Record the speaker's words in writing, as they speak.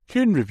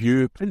Q&A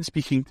Review, print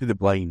speaking to the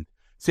blind,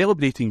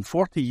 celebrating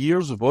 40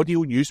 years of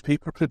audio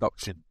newspaper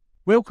production.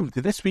 Welcome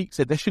to this week's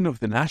edition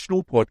of the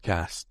National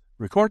Podcast,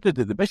 recorded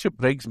at the Bishop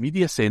Briggs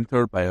Media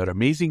Centre by our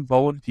amazing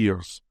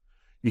volunteers.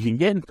 You can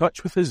get in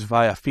touch with us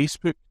via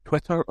Facebook,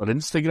 Twitter or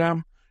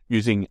Instagram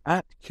using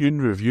 @Q&A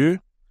Review,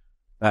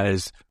 that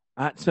is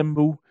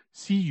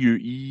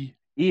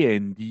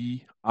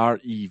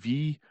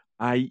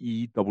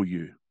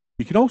 @CUEANDREVIEW.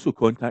 You can also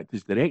contact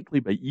us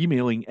directly by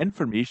emailing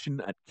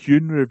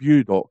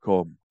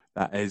information@QNreview.com.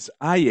 That is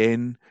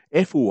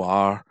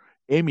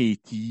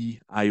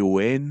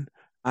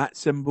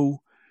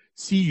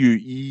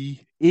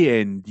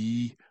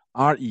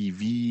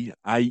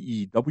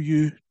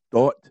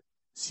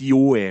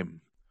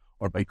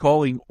or by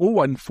calling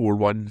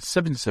 0141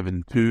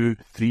 772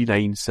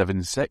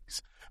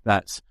 3976.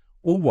 That's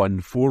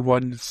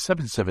 0141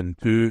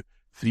 772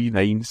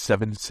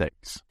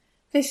 3976.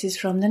 This is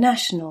from The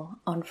National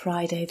on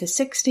Friday the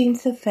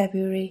 16th of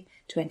February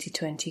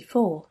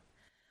 2024.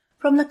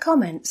 From the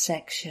comments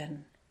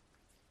section.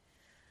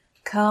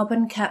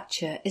 Carbon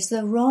capture is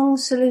the wrong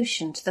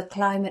solution to the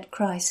climate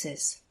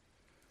crisis.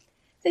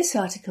 This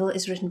article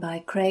is written by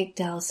Craig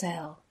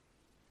Dalzell.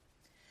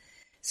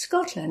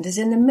 Scotland is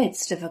in the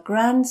midst of a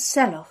grand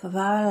sell-off of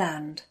our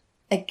land,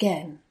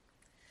 again.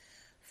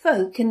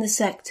 Folk in the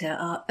sector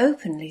are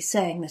openly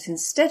saying that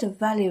instead of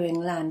valuing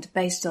land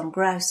based on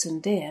grouse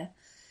and deer,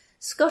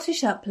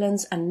 Scottish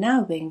uplands are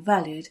now being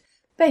valued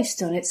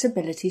based on its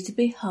ability to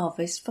be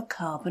harvested for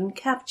carbon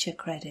capture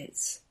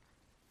credits.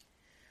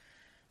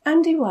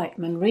 Andy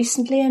Whiteman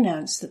recently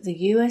announced that the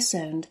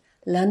US-owned,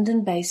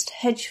 London-based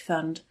hedge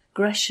fund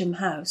Gresham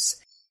House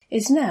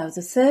is now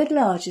the third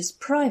largest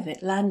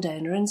private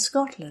landowner in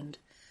Scotland,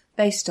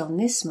 based on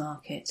this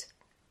market.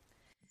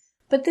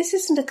 But this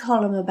isn't a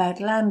column about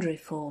land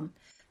reform,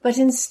 but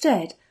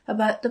instead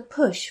about the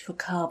push for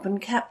carbon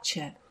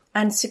capture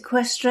and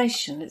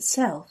sequestration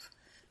itself,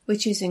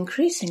 which is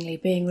increasingly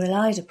being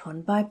relied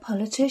upon by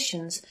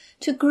politicians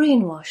to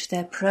greenwash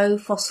their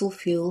pro-fossil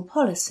fuel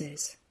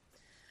policies.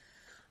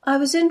 I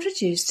was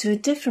introduced to a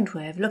different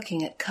way of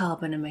looking at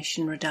carbon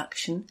emission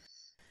reduction,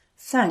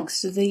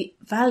 thanks to the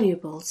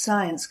valuable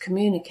science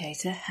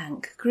communicator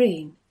Hank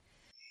Green.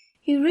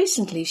 He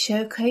recently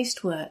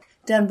showcased work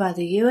done by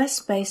the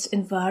US-based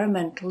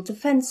Environmental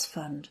Defense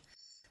Fund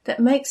that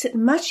makes it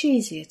much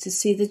easier to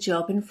see the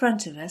job in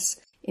front of us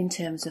in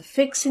terms of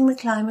fixing the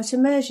climate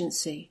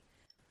emergency.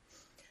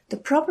 The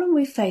problem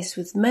we face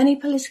with many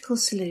political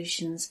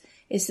solutions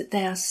is that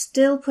they are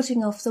still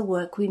putting off the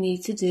work we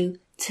need to do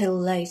till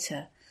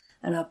later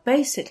and are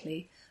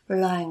basically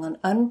relying on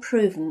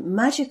unproven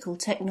magical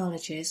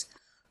technologies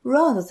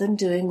rather than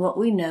doing what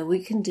we know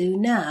we can do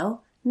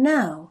now.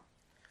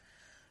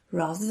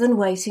 Rather than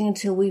waiting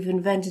until we've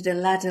invented a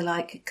ladder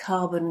like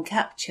carbon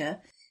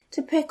capture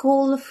to pick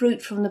all the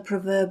fruit from the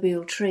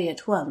proverbial tree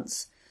at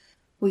once,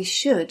 we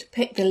should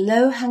pick the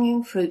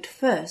low-hanging fruit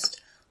first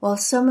while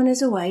someone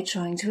is away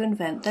trying to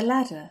invent the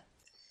ladder.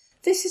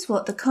 This is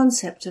what the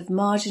concept of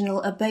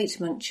Marginal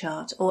Abatement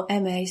Chart, or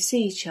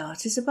MAC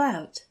chart, is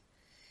about.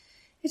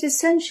 It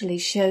essentially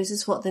shows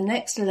us what the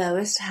next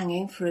lowest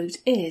hanging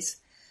fruit is,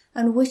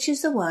 and which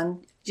is the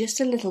one just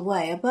a little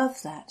way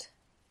above that.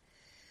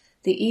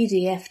 The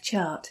EDF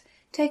chart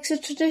takes a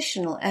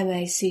traditional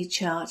MAC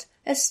chart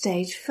a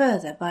stage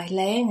further by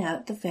laying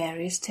out the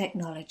various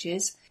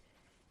technologies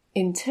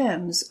in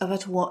terms of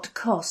at what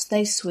cost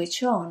they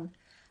switch on,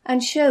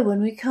 and show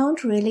when we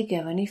can't really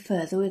go any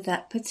further with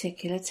that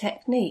particular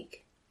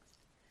technique.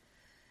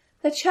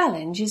 The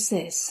challenge is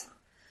this.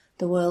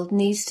 The world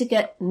needs to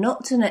get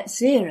not to net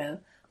zero,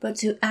 but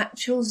to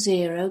actual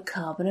zero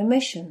carbon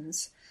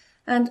emissions,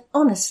 and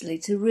honestly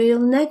to real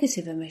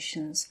negative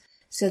emissions,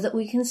 so that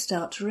we can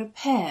start to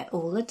repair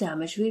all the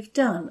damage we've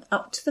done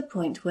up to the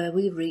point where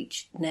we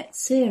reach net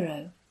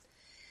zero.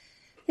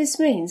 This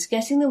means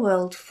getting the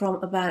world from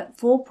about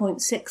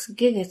 4.6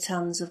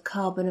 gigatons of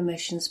carbon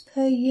emissions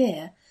per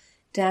year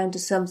down to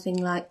something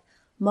like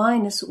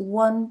minus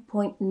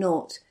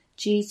 1.0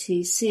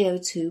 GT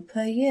CO2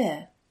 per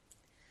year.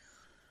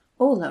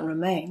 All that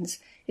remains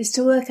is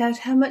to work out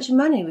how much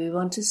money we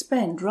want to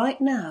spend right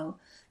now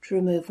to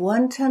remove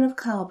 1 ton of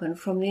carbon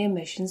from the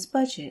emissions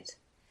budget.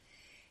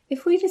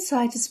 If we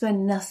decide to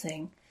spend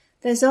nothing,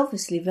 there's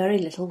obviously very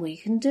little we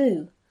can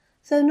do,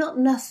 though not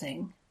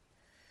nothing.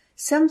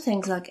 Some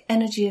things like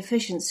energy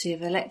efficiency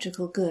of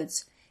electrical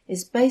goods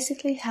is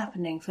basically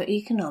happening for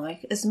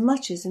economic as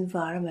much as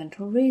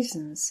environmental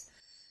reasons,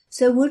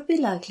 so would be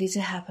likely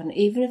to happen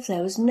even if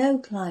there was no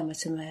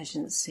climate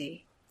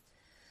emergency.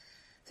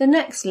 The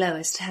next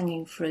lowest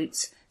hanging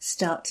fruits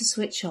start to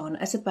switch on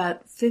at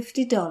about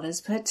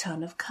 $50 per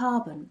tonne of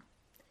carbon.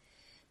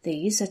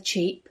 These are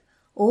cheap,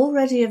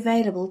 already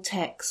available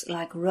techs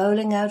like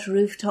rolling out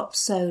rooftop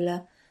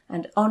solar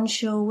and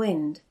onshore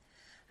wind,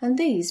 and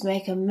these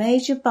make a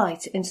major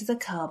bite into the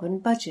carbon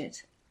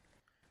budget.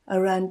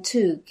 Around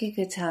 2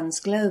 gigatons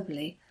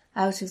globally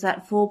out of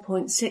that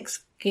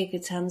 4.6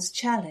 gigatons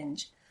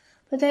challenge,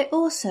 but they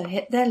also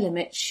hit their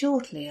limit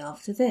shortly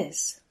after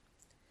this.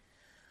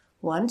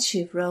 Once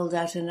you've rolled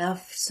out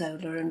enough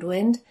solar and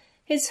wind,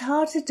 it's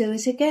hard to do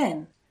it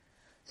again.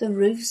 The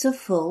roofs are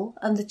full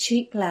and the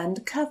cheap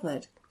land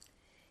covered.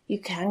 You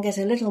can get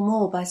a little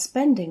more by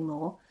spending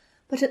more,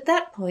 but at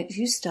that point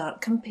you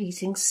start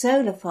competing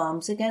solar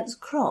farms against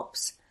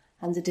crops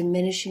and the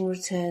diminishing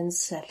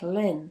returns settle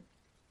in.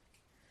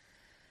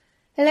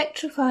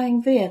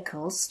 Electrifying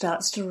vehicles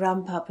starts to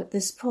ramp up at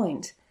this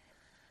point,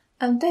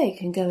 and they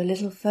can go a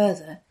little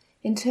further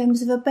in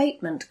terms of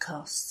abatement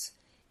costs.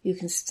 You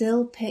can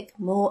still pick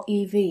more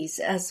EVs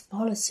as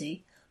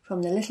policy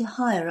from the little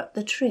higher up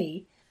the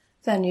tree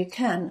than you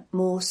can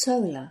more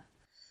solar.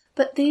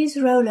 But these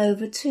roll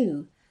over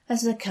too,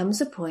 as there comes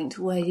a point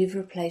where you've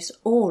replaced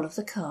all of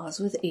the cars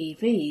with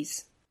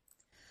EVs.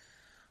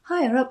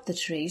 Higher up the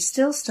tree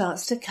still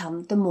starts to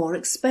come the more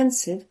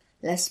expensive,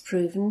 less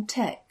proven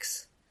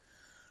techs.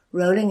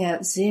 Rolling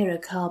out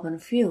zero-carbon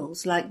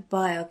fuels like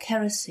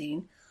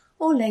biokerosene,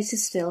 or later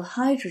still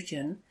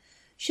hydrogen,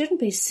 shouldn't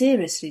be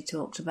seriously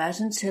talked about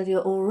until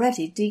you're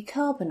already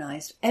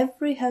decarbonised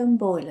every home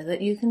boiler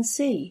that you can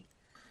see.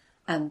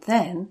 And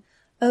then,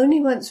 only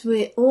once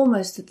we're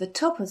almost at the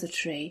top of the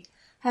tree,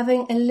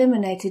 having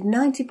eliminated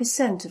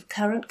 90% of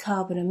current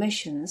carbon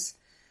emissions,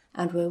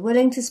 and we're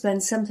willing to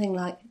spend something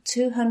like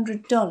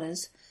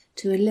 $200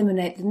 to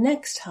eliminate the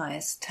next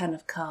highest ton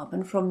of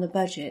carbon from the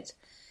budget,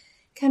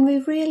 can we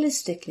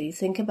realistically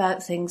think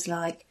about things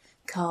like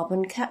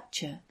carbon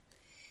capture?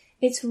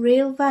 Its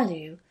real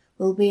value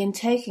will be in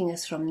taking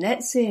us from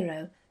net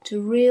zero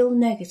to real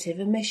negative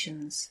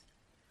emissions.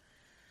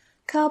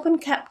 Carbon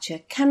capture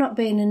cannot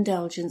be an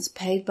indulgence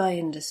paid by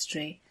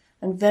industry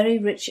and very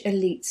rich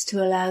elites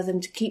to allow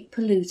them to keep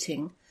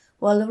polluting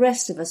while the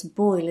rest of us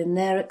boil in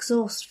their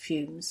exhaust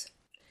fumes.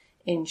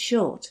 In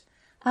short,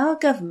 our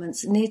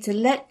governments need to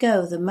let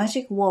go of the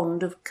magic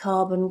wand of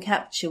carbon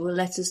capture will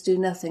let us do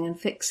nothing and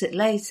fix it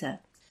later.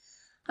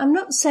 I'm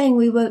not saying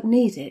we won't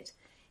need it,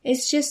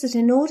 it's just that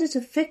in order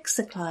to fix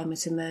the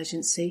climate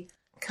emergency,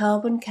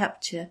 carbon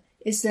capture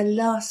is the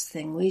last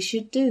thing we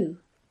should do.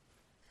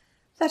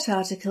 That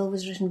article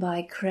was written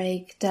by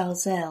Craig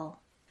Dalzell.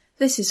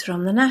 This is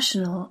from The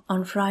National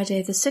on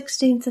Friday the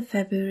 16th of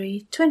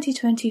February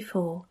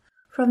 2024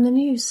 from the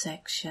news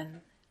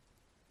section.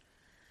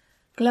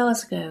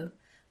 Glasgow.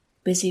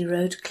 Busy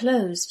road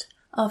closed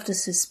after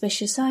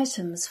suspicious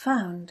items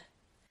found.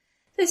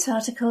 This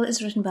article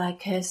is written by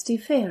Kirsty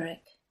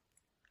Feerick.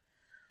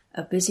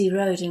 A busy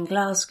road in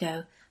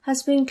Glasgow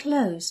has been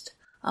closed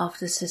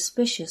after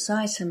suspicious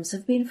items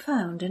have been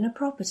found in a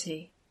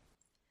property.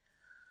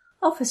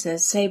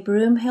 Officers say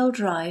Broomhill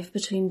Drive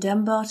between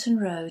Dumbarton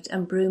Road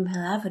and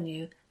Broomhill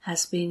Avenue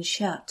has been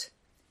shut.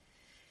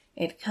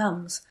 It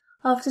comes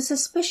after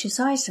suspicious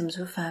items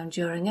were found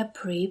during a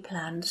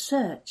pre-planned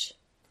search.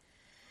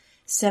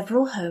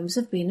 Several homes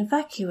have been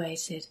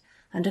evacuated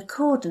and a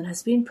cordon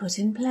has been put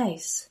in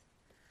place.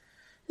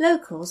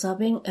 Locals are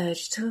being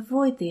urged to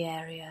avoid the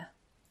area.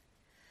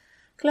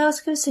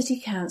 Glasgow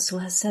City Council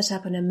has set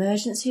up an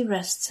emergency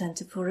rest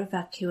centre for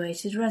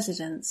evacuated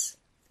residents.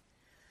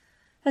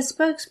 A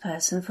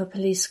spokesperson for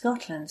Police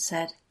Scotland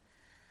said,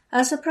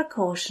 "As a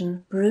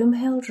precaution,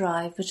 Broomhill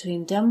Drive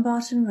between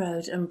Dumbarton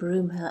Road and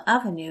Broomhill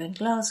Avenue in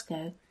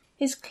Glasgow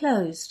is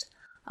closed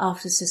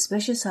after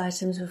suspicious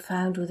items were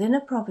found within a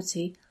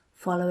property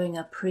following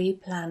a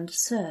pre-planned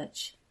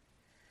search.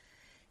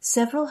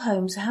 Several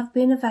homes have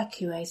been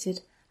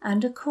evacuated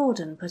and a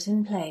cordon put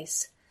in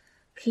place.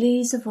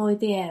 Please avoid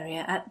the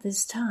area at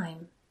this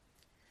time."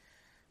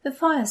 The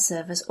fire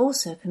service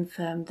also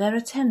confirmed their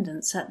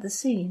attendance at the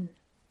scene.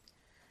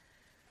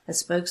 A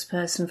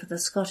spokesperson for the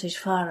Scottish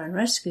Fire and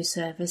Rescue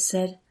Service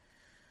said,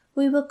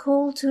 "We were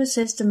called to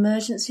assist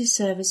emergency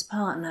service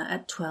partner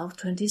at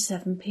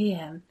 12:27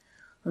 p.m.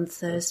 on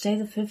Thursday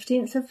the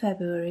 15th of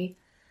February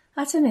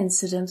at an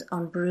incident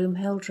on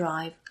Broomhill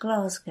Drive,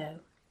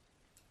 Glasgow.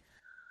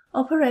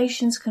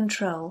 Operations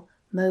Control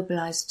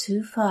mobilised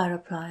 2 fire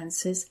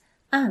appliances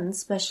and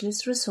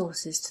specialist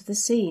resources to the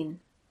scene."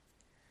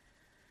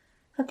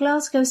 A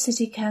Glasgow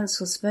City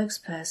Council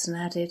spokesperson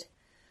added,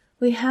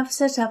 "We have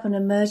set up an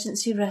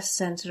emergency rest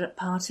centre at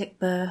Partick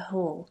Burr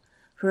Hall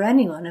for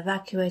anyone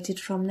evacuated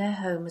from their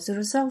home as a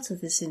result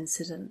of this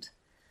incident.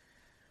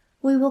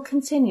 We will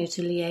continue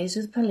to liaise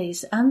with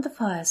police and the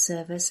fire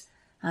service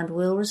and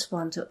will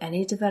respond to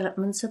any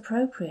developments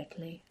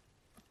appropriately."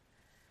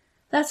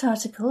 That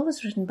article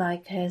was written by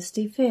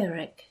Kirsty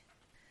Feerick.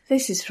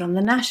 This is from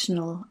The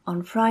National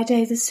on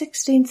Friday the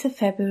 16th of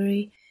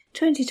February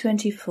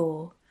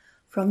 2024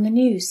 from the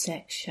news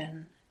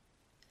section.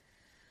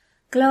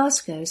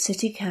 Glasgow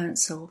City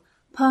Council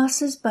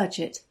passes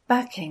budget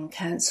backing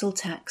council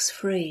tax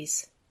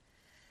freeze.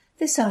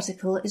 This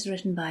article is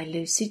written by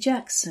Lucy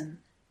Jackson.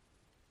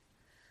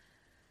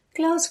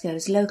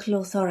 Glasgow's local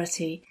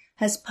authority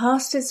has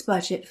passed its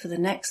budget for the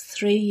next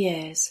 3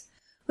 years,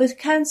 with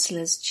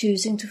councillors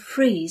choosing to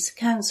freeze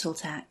council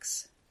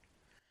tax.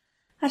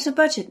 At a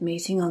budget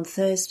meeting on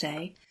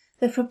Thursday,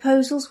 the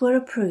proposals were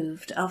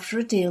approved after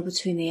a deal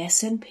between the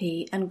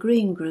SNP and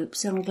Green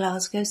groups on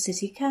Glasgow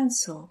City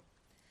Council.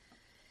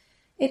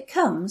 It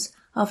comes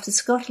after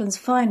Scotland's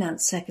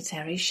Finance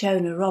Secretary,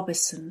 Shona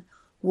Robison,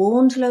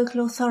 warned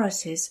local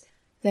authorities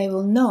they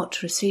will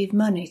not receive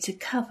money to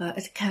cover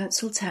a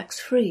council tax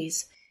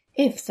freeze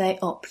if they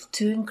opt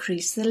to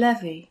increase the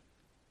levy.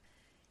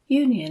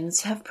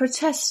 Unions have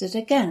protested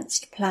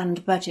against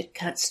planned budget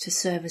cuts to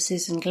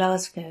services in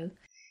Glasgow,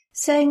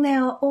 saying they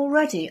are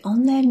already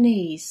on their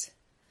knees.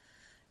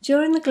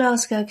 During the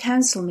Glasgow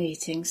Council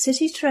meeting,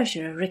 City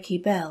Treasurer Ricky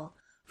Bell,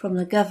 from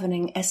the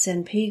governing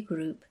SNP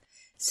group,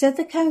 said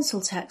the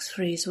council tax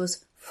freeze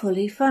was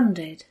fully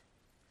funded.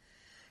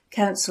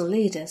 Council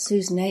leader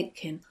Susan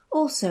Aitken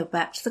also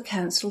backed the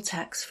council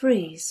tax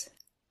freeze.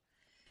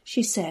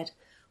 She said,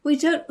 "We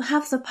don't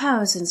have the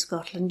powers in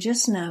Scotland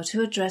just now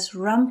to address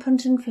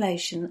rampant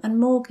inflation and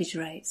mortgage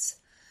rates,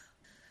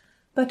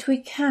 but we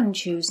can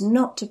choose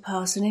not to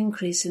pass an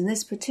increase in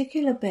this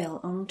particular bill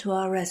on to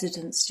our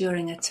residents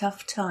during a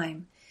tough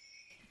time,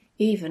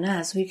 even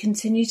as we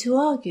continue to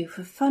argue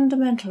for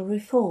fundamental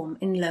reform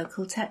in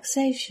local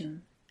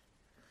taxation."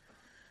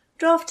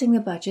 Drafting the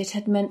budget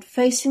had meant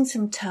facing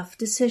some tough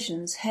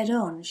decisions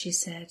head-on, she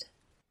said.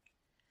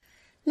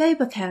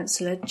 Labour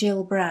councillor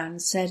Jill Brown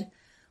said,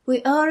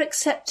 "We are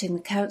accepting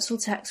the council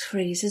tax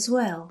freeze as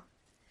well.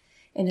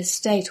 In a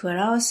state where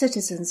our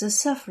citizens are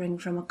suffering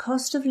from a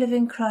cost of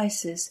living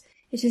crisis,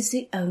 it is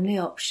the only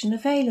option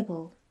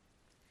available."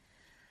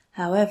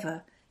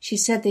 However, she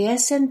said the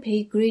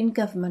SNP Green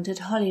government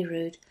at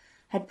Holyrood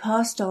had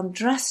passed on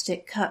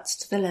drastic cuts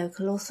to the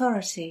local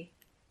authority.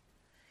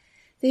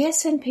 The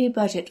SNP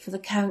budget for the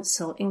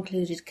council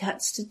included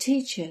cuts to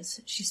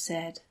teachers, she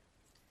said.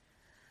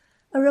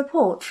 A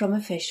report from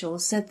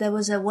officials said there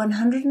was a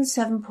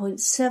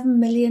 £107.7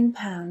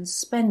 million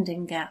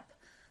spending gap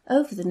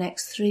over the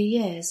next 3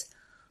 years,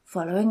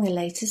 following the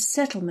latest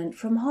settlement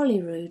from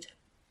Holyrood.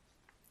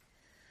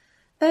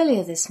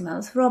 Earlier this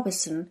month,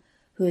 Robison,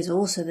 who is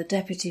also the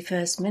Deputy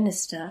First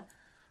Minister,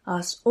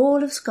 asked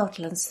all of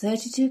Scotland's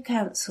 32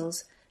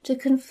 councils to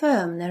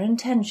confirm their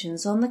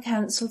intentions on the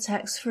council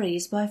tax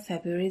freeze by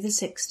February the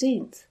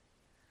 16th.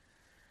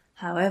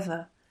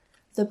 However,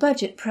 the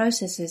budget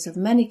processes of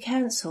many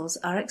councils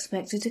are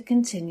expected to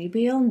continue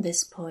beyond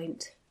this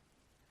point.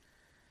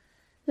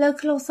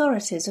 Local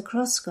authorities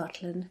across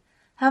Scotland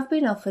have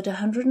been offered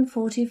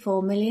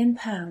 £144 million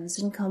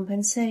in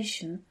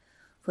compensation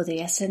for the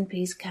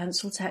SNP's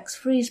council tax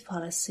freeze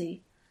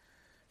policy,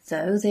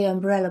 though the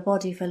umbrella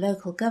body for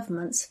local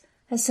governments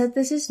has said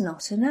this is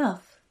not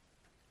enough.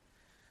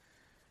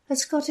 A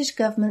Scottish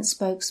Government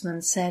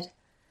spokesman said,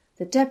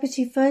 "The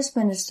Deputy First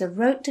Minister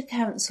wrote to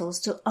councils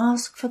to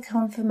ask for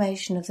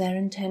confirmation of their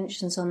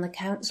intentions on the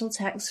council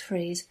tax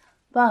freeze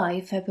by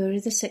February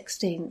the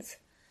 16th,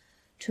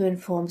 to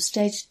inform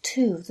Stage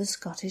 2 of the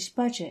Scottish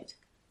budget.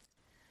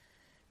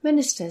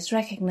 Ministers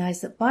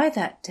recognise that by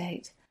that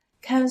date,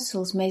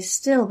 councils may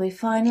still be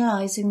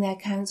finalising their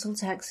council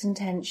tax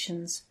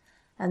intentions,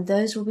 and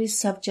those will be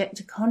subject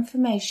to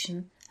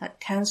confirmation at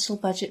council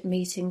budget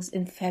meetings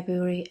in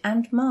February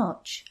and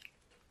March."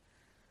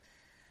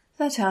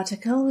 That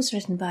article was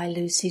written by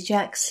Lucy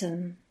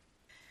Jackson.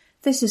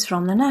 This is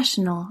from The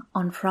National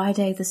on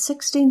Friday the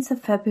 16th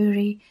of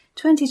February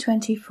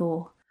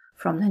 2024,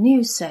 from the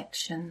news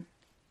section.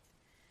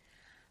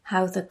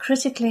 How the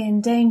critically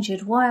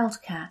endangered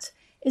wildcat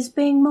is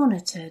being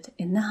monitored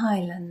in the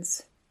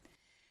Highlands.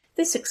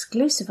 This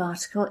exclusive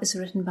article is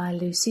written by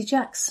Lucy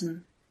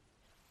Jackson.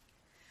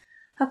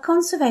 A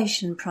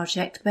conservation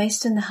project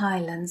based in the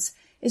Highlands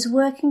is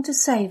working to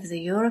save the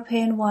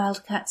European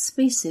wildcat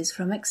species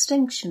from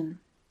extinction.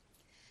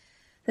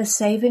 The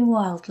Saving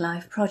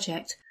Wildlife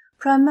project,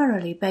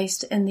 primarily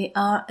based in the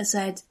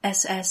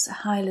RZSS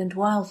Highland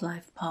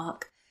Wildlife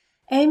Park,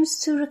 aims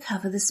to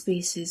recover the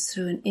species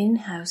through an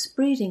in-house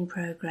breeding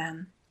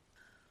programme.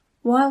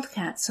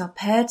 Wildcats are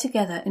paired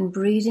together in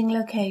breeding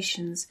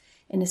locations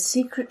in a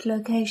secret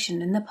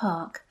location in the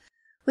park,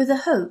 with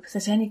the hope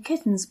that any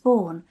kittens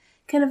born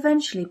can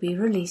eventually be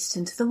released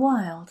into the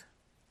wild.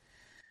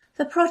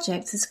 The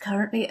project is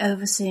currently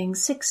overseeing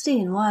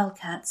 16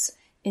 wildcats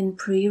in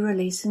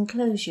pre-release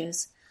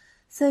enclosures,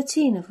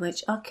 13 of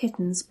which are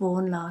kittens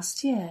born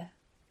last year.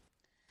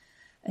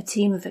 A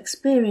team of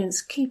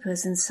experienced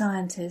keepers and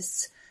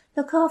scientists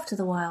look after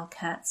the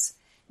wildcats,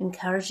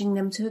 encouraging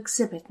them to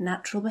exhibit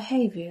natural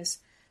behaviours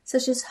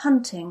such as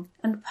hunting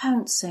and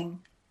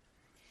pouncing.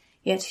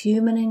 Yet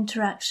human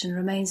interaction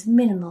remains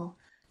minimal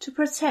to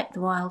protect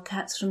the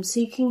wildcats from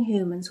seeking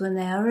humans when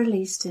they are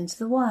released into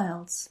the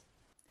wilds.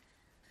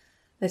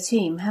 The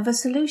team have a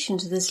solution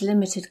to this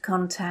limited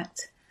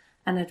contact,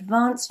 an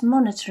advanced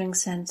monitoring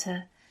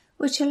centre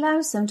which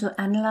allows them to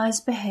analyse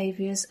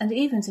behaviours and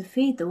even to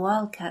feed the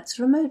wildcats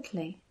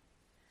remotely.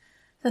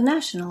 The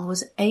National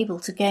was able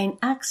to gain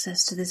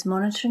access to this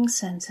monitoring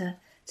centre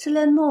to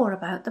learn more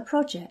about the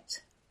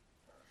project.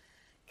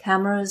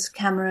 Cameras,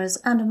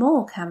 and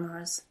more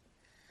cameras.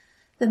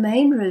 The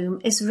main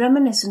room is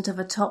reminiscent of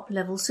a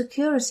top-level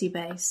security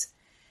base.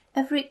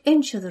 Every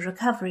inch of the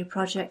recovery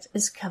project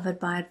is covered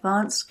by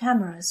advanced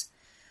cameras,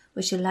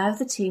 which allow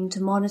the team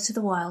to monitor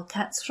the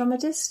wildcats from a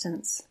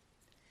distance.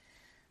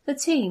 The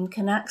team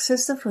can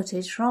access the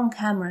footage from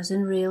cameras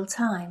in real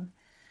time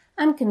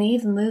and can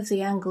even move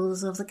the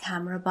angles of the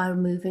camera by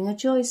removing a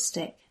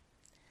joystick.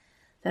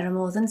 There are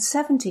more than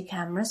 70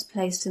 cameras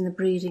placed in the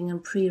breeding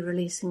and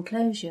pre-release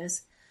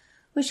enclosures,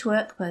 which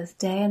work both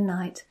day and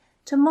night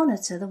to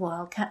monitor the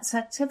wildcats'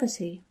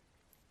 activity.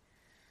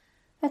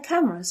 The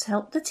cameras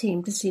help the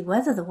team to see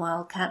whether the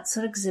wildcats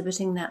are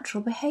exhibiting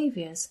natural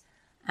behaviours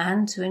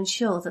and to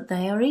ensure that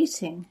they are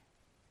eating.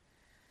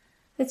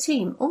 The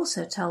team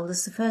also told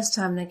us the first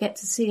time they get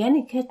to see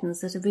any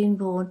kittens that have been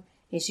born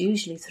is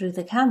usually through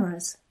the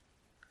cameras.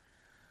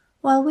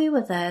 While we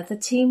were there, the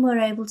team were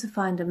able to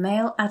find a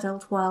male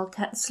adult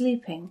wildcat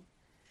sleeping,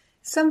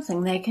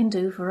 something they can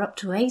do for up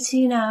to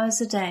 18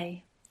 hours a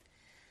day.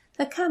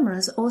 The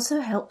cameras also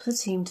help the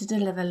team to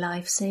deliver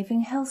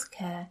life-saving health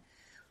care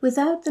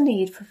without the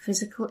need for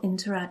physical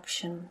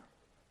interaction.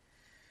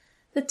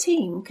 The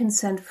team can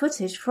send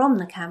footage from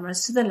the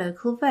cameras to the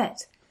local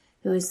vet,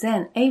 who is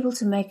then able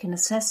to make an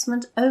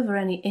assessment over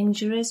any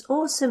injuries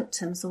or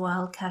symptoms the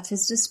wildcat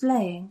is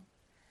displaying.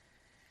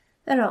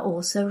 There are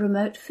also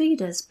remote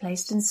feeders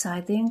placed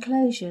inside the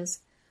enclosures,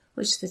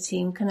 which the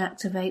team can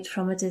activate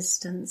from a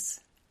distance.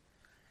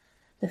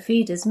 The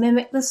feeders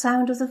mimic the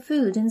sound of the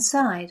food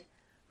inside,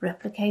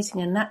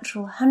 replicating a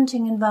natural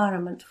hunting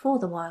environment for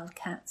the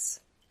wildcats.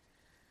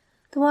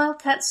 The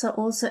wildcats are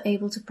also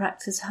able to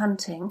practice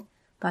hunting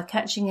by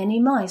catching any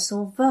mice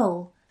or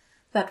vole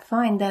that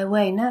find their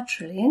way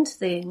naturally into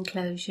the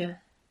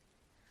enclosure.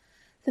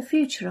 The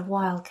future of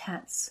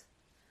wildcats.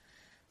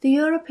 The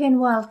European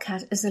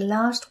wildcat is the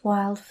last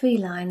wild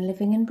feline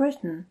living in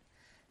Britain.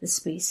 The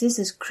species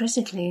is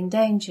critically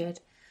endangered,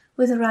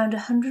 with around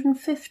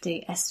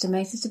 150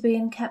 estimated to be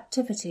in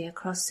captivity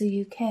across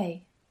the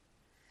UK.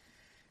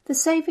 The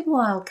Saving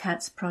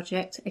Wildcats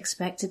project,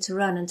 expected to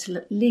run until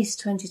at least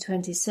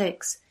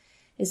 2026,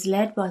 is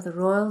led by the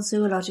Royal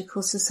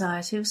Zoological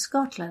Society of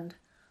Scotland,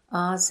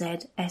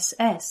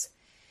 RZSS,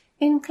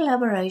 in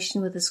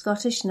collaboration with the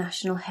Scottish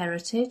National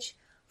Heritage,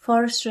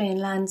 Forestry and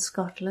Land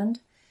Scotland,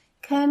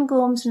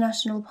 Cairngorms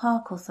National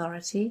Park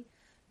Authority,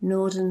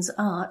 Nordens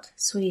Art,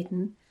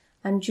 Sweden,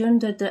 and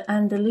Junta de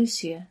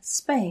Andalusia,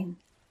 Spain.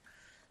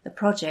 The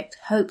project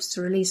hopes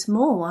to release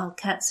more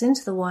wildcats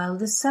into the wild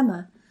this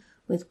summer,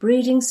 with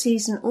breeding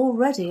season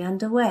already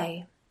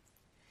underway.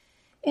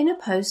 In a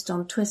post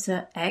on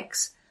Twitter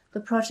X, the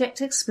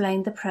project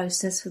explained the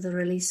process for the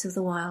release of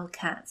the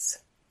wildcats.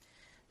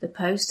 The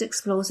post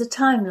explores a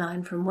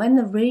timeline from when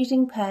the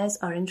breeding pairs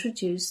are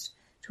introduced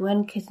to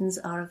when kittens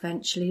are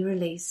eventually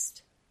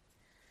released.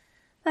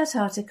 That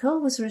article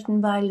was written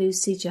by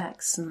Lucy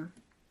Jackson.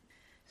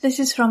 This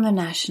is from The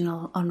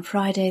National on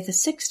Friday the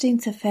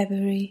 16th of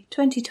February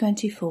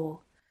 2024,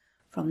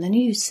 from the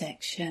news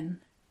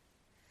section.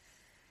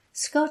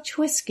 Scotch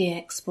whisky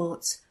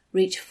exports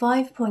reach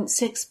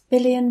 £5.6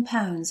 billion in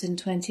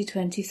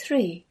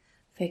 2023,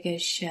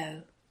 figures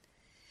show.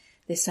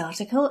 This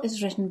article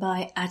is written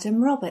by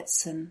Adam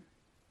Robertson.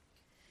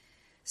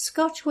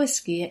 Scotch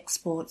whisky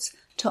exports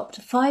topped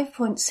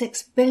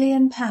 £5.6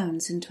 billion in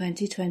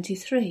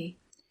 2023,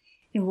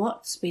 in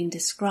what's been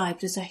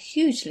described as a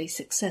hugely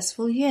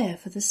successful year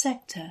for the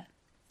sector.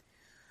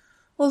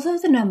 Although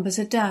the numbers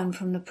are down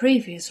from the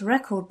previous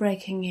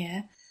record-breaking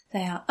year,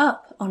 they are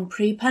up on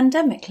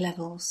pre-pandemic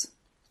levels.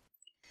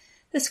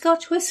 The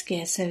Scotch Whisky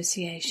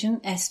Association,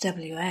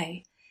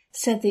 SWA,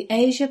 said the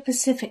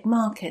Asia-Pacific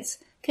markets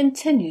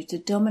continue to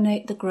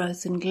dominate the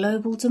growth in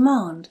global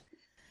demand,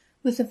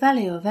 with the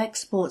value of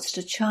exports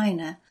to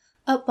China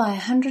up by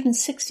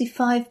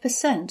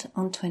 165%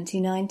 on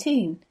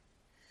 2019.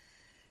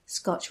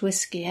 Scotch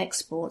whisky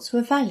exports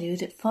were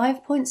valued at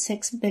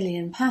 £5.6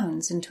 billion in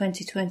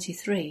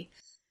 2023,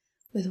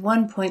 with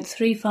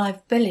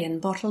 1.35 billion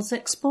bottles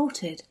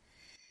exported,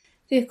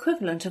 the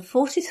equivalent of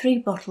 43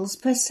 bottles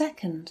per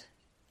second.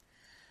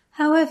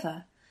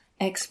 However,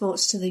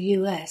 exports to the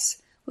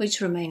US,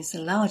 which remains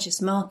the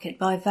largest market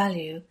by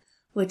value,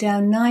 were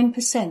down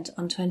 9%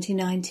 on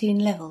 2019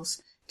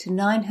 levels to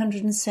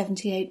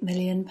 £978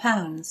 million.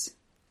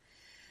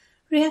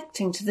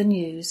 Reacting to the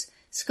news,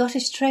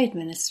 Scottish Trade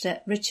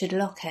Minister Richard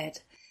Lochhead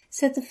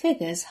said the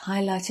figures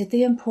highlighted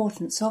the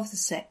importance of the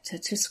sector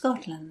to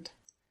Scotland.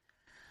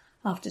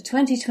 After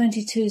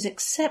 2022's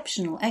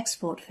exceptional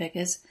export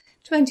figures,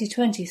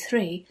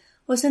 2023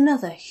 was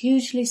another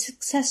hugely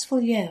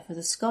successful year for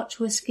the Scotch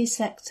whisky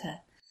sector,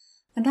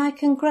 and I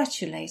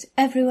congratulate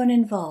everyone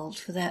involved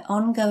for their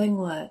ongoing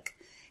work,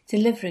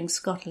 delivering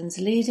Scotland's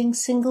leading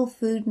single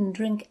food and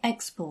drink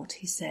export,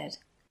 he said.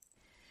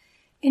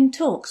 In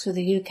talks with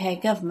the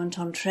UK government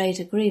on trade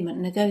agreement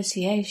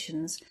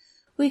negotiations,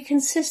 we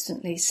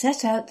consistently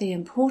set out the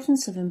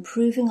importance of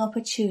improving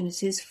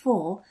opportunities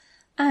for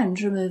and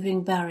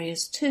removing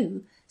barriers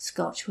to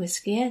Scotch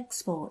whisky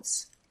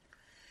exports.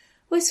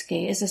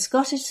 Whisky is a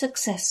Scottish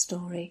success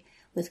story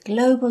with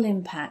global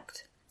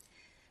impact.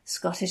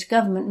 Scottish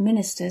Government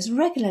ministers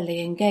regularly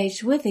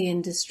engage with the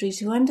industry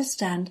to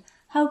understand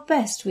how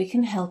best we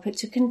can help it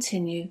to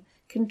continue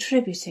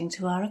contributing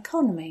to our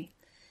economy,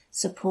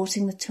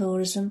 supporting the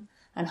tourism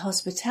and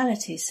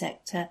hospitality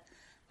sector,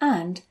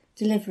 and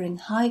delivering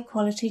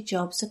high-quality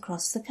jobs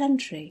across the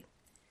country.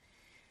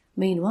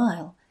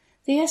 Meanwhile,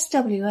 the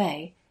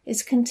SWA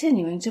is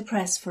continuing to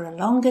press for a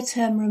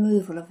longer-term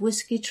removal of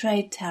whisky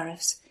trade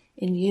tariffs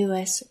in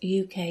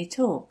US-UK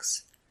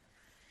talks.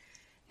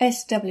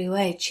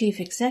 SWA Chief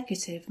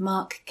Executive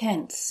Mark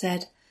Kent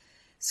said,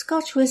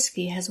 "Scotch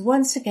whisky has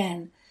once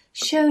again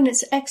shown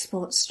its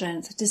export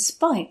strength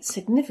despite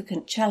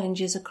significant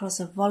challenges across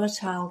a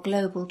volatile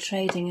global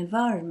trading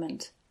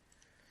environment.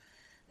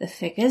 The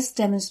figures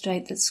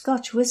demonstrate that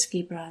Scotch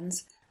whisky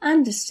brands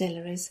and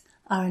distilleries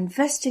are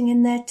investing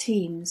in their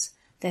teams,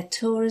 their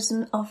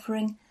tourism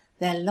offering,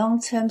 their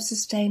long-term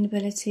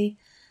sustainability,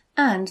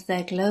 and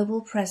their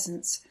global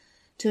presence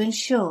to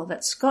ensure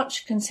that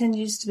Scotch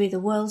continues to be the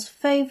world's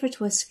favourite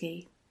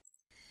whisky.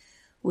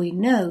 We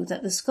know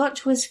that the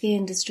Scotch whisky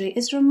industry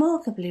is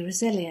remarkably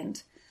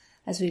resilient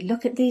as we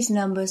look at these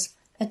numbers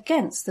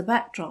against the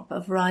backdrop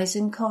of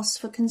rising costs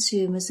for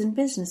consumers and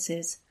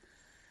businesses.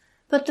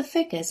 But the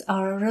figures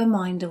are a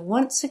reminder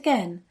once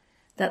again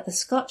that the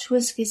Scotch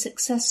whisky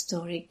success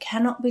story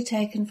cannot be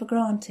taken for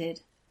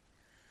granted.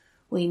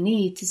 We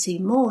need to see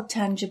more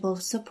tangible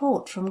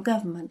support from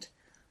government,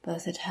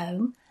 both at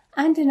home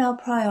and in our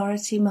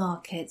priority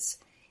markets,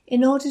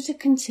 in order to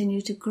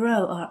continue to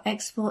grow our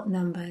export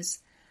numbers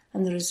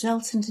and the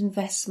resultant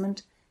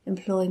investment,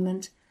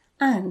 employment,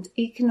 and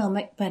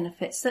economic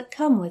benefits that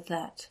come with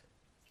that."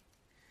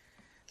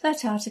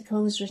 That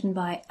article was written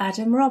by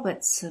Adam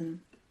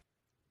Robertson.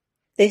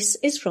 This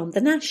is from The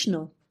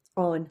National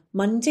on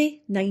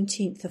Monday,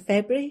 19th of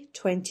February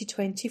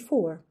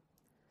 2024.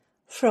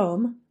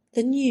 From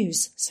the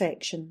News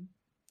section.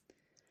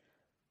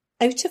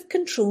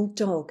 Out-of-control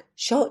dog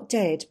shot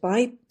dead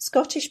by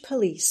Scottish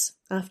police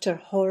after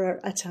horror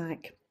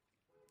attack.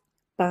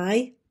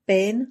 By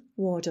Ben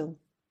Waddell.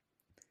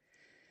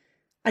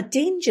 A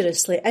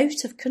dangerously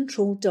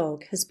out-of-control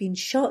dog has been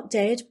shot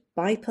dead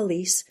by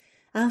police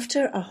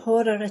after a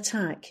horror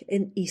attack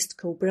in East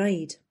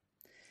Kilbride.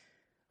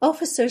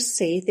 Officers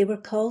say they were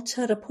called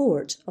to a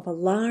report of a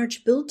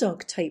large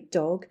bulldog-type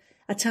dog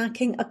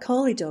attacking a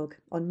collie dog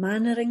on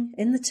Mannering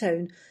in the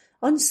town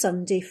on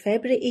Sunday,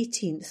 February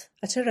 18th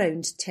at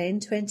around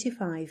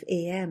 10:25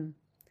 a.m.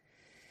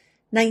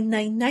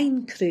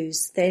 999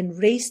 crews then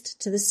raced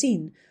to the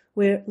scene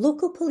where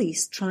local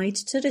police tried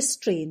to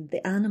restrain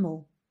the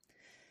animal.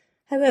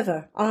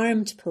 However,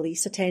 armed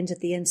police attended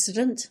the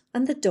incident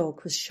and the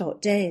dog was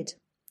shot dead.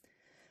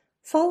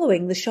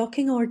 Following the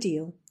shocking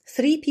ordeal,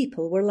 3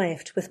 people were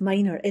left with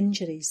minor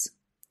injuries.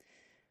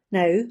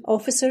 Now,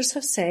 officers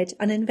have said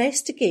an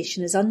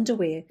investigation is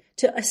underway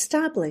to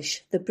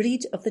establish the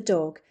breed of the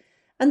dog,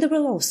 and there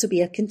will also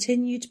be a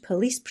continued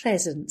police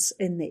presence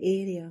in the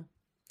area.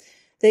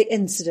 The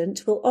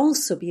incident will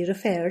also be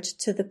referred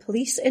to the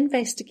Police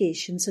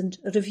Investigations and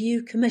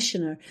Review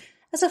Commissioner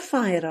as a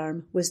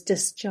firearm was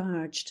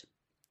discharged.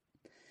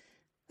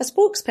 A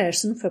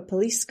spokesperson for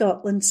Police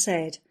Scotland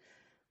said,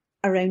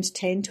 "Around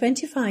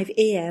 10:25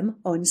 a.m.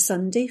 on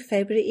Sunday,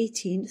 February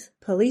 18th,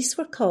 police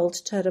were called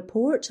to a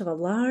report of a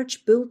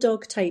large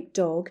bulldog-type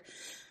dog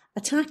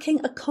attacking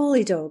a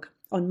collie dog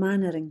on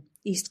Mannering,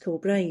 East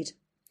Kilbride.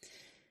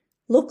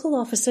 Local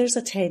officers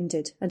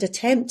attended and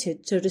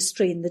attempted to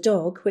restrain the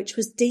dog, which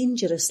was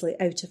dangerously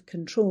out of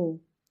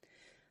control.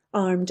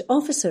 Armed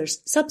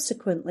officers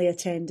subsequently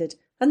attended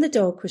and the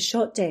dog was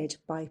shot dead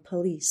by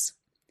police.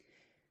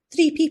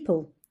 3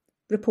 people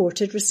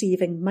reported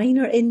receiving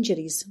minor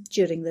injuries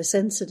during this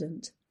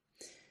incident.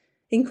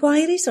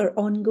 Inquiries are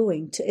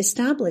ongoing to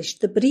establish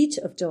the breed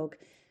of dog,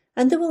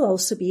 and there will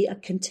also be a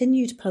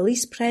continued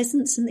police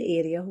presence in the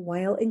area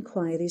while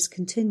inquiries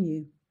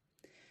continue.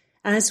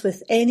 As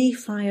with any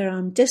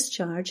firearm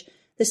discharge,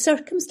 the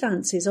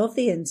circumstances of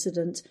the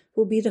incident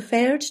will be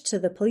referred to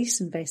the Police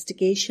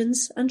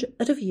Investigations and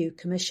Review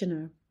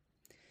Commissioner.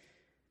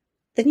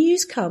 The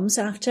news comes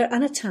after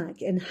an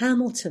attack in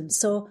Hamilton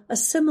saw a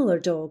similar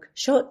dog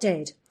shot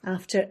dead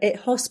after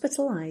it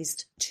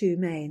hospitalised 2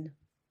 men.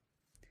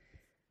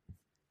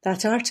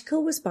 That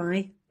article was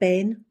by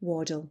Ben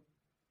Waddell.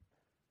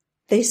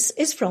 This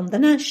is from The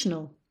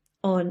National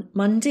on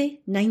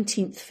Monday,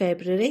 19th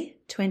February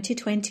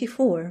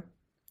 2024.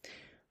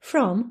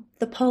 From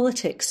the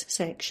Politics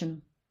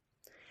section.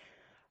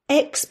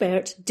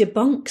 Expert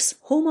debunks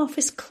Home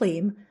Office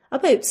claim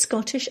about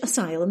Scottish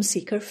asylum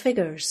seeker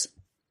figures.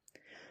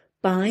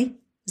 By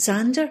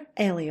Xander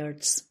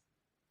Elliards.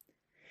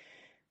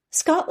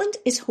 Scotland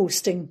is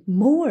hosting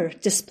more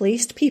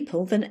displaced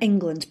people than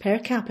England per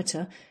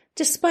capita,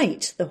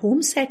 despite the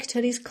Home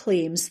Secretary's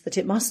claims that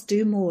it must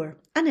do more,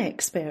 an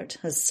expert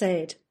has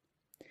said.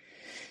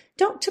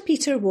 Dr.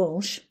 Peter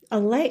Walsh, a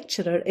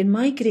lecturer in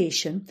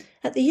migration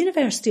at the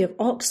University of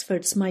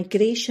Oxford's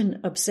Migration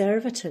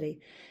Observatory,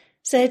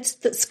 said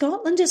that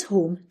Scotland is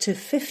home to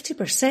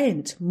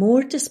 50%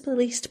 more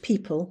displaced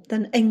people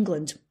than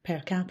England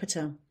per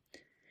capita.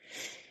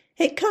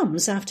 It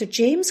comes after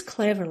James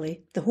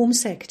Cleverly, the Home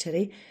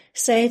Secretary,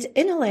 said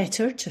in a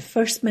letter to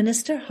First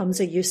Minister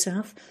Humza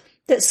Yousaf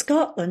that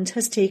Scotland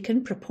has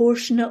taken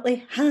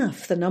proportionately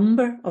half the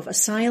number of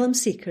asylum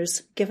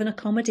seekers given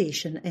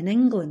accommodation in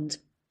England.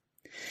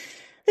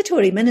 The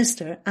Tory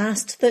minister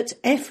asked that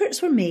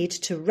efforts were made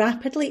to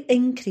rapidly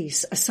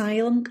increase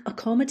asylum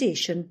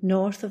accommodation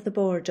north of the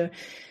border,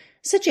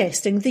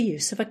 suggesting the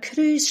use of a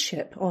cruise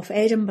ship off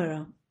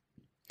Edinburgh.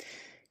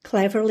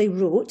 Cleverly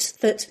wrote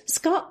that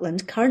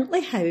Scotland currently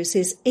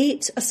houses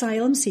 8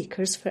 asylum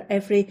seekers for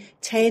every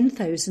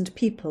 10,000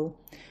 people,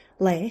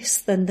 less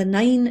than the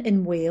 9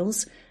 in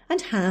Wales and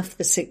half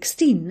the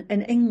 16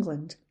 in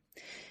England.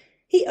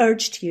 He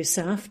urged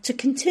USAF to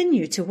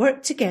continue to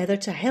work together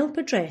to help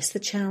address the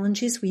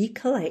challenges we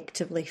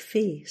collectively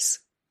face.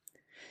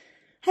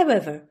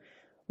 However,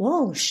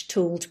 Walsh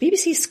told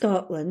BBC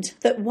Scotland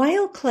that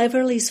while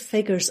Cleverly's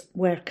figures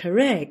were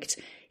correct,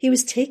 he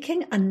was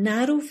taking a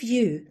narrow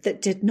view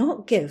that did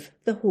not give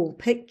the whole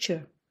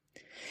picture.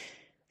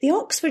 The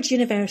Oxford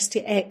University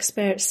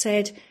expert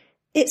said,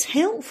 "It's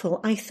helpful,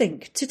 I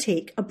think, to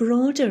take a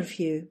broader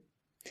view."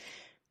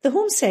 The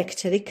Home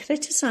Secretary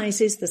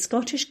criticises the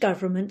Scottish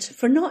Government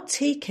for not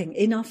taking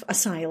enough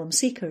asylum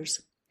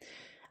seekers.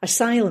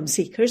 Asylum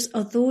seekers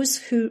are those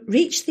who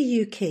reach the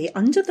UK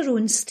under their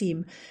own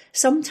steam,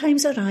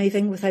 sometimes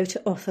arriving without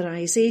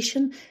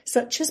authorisation,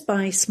 such as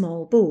by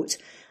small boat,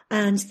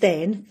 and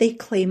then they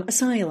claim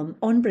asylum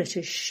on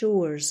British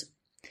shores.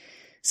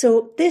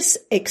 So this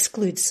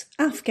excludes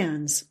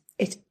Afghans.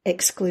 It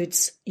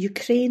excludes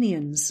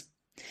Ukrainians.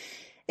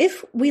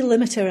 If we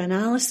limit our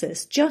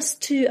analysis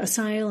just to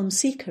asylum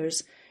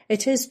seekers,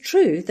 it is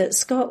true that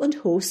Scotland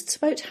hosts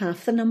about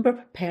half the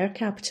number per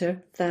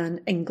capita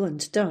than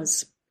England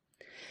does.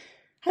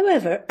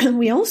 However,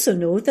 we also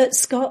know that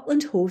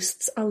Scotland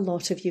hosts a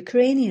lot of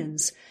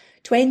Ukrainians,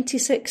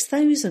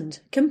 26,000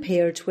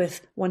 compared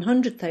with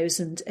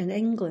 100,000 in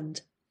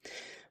England.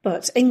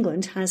 But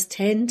England has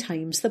 10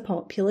 times the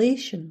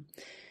population.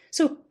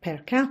 So, per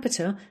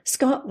capita,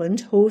 Scotland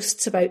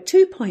hosts about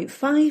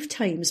 2.5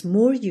 times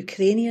more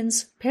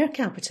Ukrainians per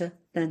capita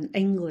than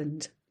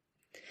England.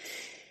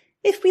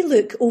 If we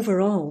look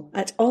overall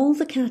at all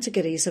the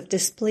categories of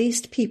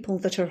displaced people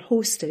that are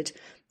hosted,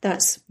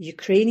 that's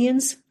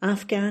Ukrainians,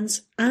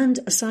 Afghans and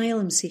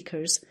asylum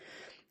seekers,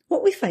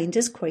 what we find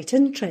is quite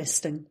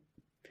interesting.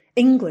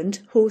 England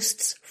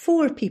hosts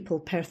 4 people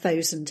per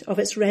 1,000 of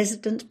its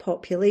resident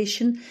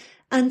population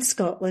and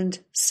Scotland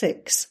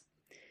 6.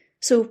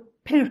 So,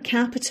 per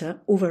capita,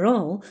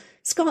 overall,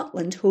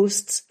 Scotland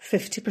hosts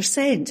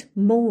 50%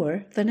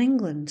 more than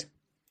England.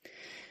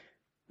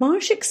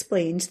 Marsh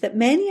explained that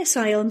many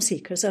asylum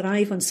seekers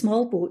arrive on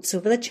small boats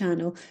over the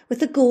Channel with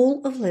the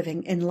goal of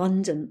living in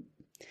London.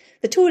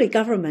 The Tory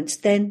government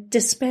then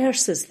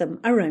disperses them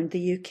around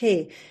the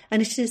UK,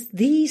 and it is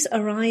these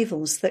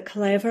arrivals that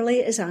Cleverly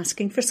is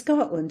asking for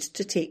Scotland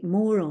to take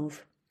more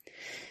of.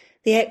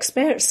 The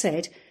expert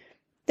said,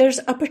 "There's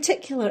a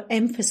particular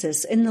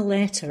emphasis in the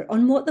letter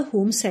on what the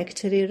Home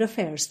Secretary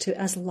refers to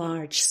as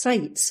large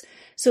sites,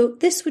 so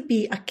this would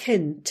be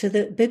akin to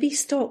the Bibby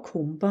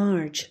Stockholm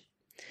barge.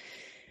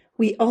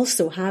 We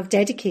also have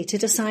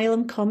dedicated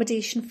asylum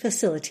accommodation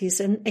facilities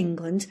in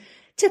England,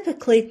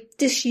 typically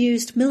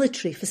disused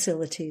military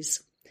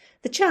facilities.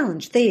 The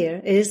challenge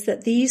there is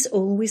that these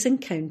always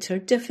encounter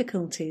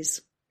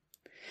difficulties."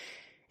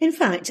 In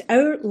fact,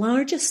 our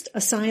largest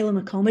asylum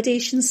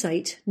accommodation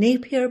site,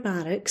 Napier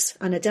Barracks,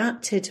 an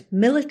adapted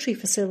military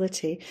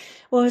facility,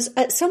 was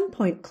at some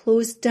point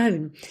closed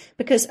down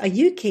because a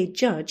UK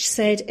judge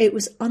said it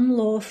was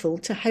unlawful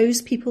to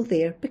house people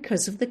there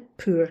because of the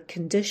poor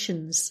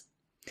conditions.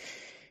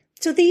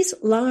 So these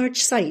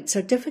large sites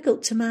are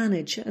difficult to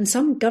manage, and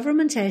some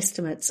government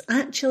estimates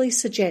actually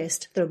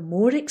suggest they're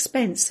more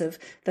expensive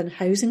than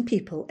housing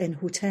people in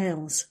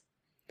hotels.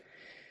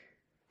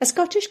 A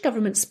Scottish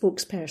Government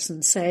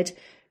spokesperson said,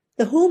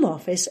 "The Home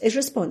Office is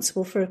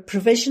responsible for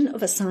provision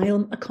of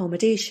asylum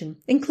accommodation,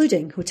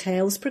 including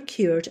hotels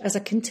procured as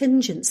a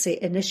contingency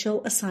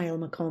initial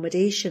asylum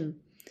accommodation.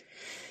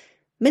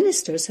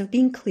 Ministers have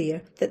been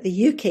clear that the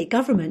UK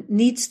Government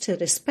needs to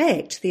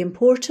respect the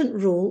important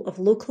role of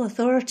local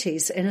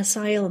authorities in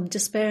asylum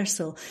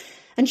dispersal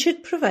and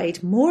should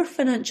provide more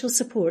financial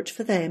support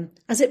for them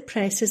as it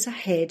presses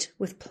ahead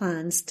with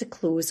plans to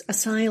close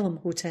asylum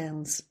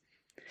hotels."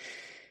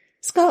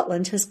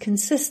 Scotland has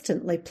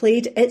consistently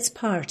played its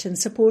part in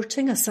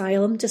supporting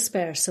asylum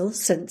dispersal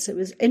since it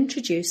was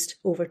introduced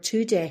over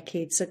 2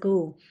 decades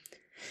ago.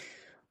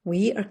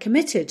 We are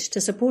committed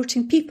to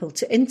supporting people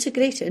to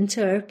integrate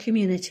into our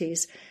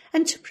communities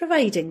and to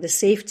providing the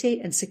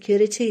safety and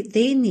security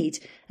they need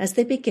as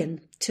they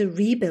begin to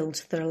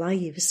rebuild their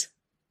lives.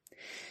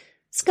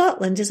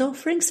 Scotland is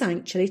offering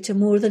sanctuary to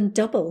more than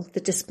double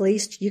the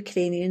displaced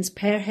Ukrainians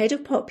per head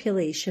of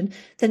population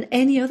than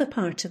any other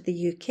part of the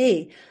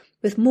UK,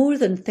 with more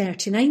than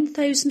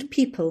 39,000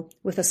 people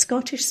with a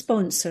Scottish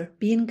sponsor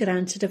being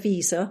granted a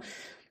visa,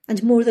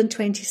 and more than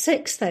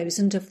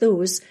 26,000 of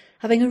those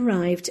having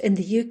arrived in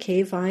the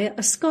UK via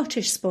a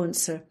Scottish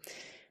sponsor,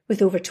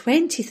 with over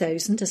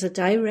 20,000 as a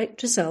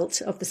direct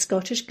result of the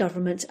Scottish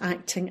Government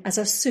acting as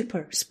a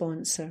super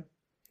sponsor.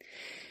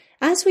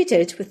 as we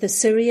did with the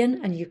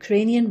Syrian and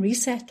Ukrainian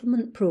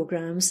resettlement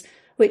programmes,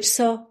 which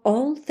saw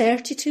all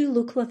 32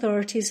 local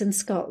authorities in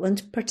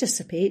Scotland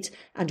participate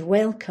and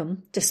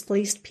welcome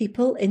displaced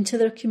people into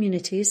their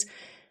communities,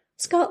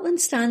 Scotland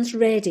stands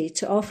ready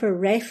to offer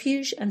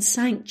refuge and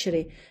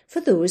sanctuary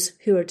for those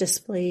who are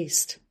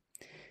displaced.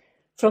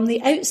 From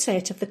the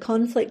outset of the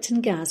conflict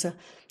in Gaza,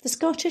 the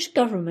Scottish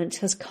Government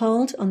has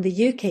called on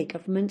the UK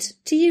Government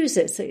to use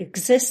its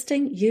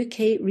existing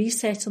UK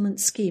resettlement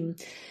scheme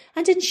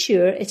and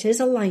ensure it is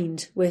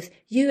aligned with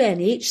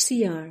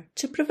UNHCR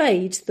to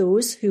provide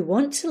those who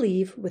want to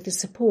leave with the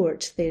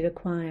support they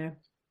require.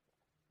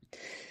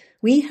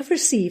 We have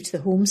received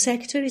the Home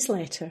Secretary's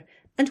letter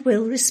and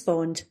will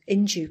respond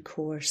in due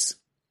course.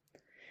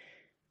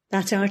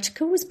 That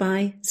article was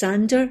by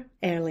Xander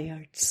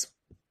Erliards.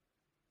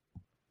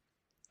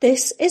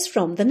 This is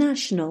from The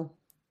National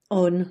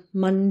on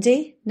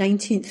Monday,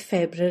 19th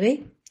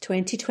February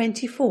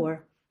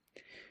 2024,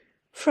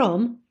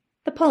 from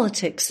the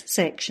Politics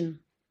section.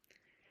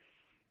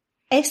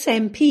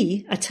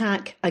 SNP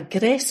attack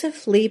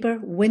aggressive Labour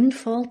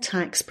windfall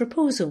tax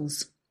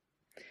proposals,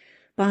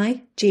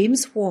 by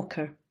James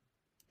Walker.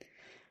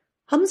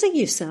 Humza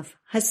Yousaf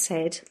has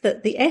said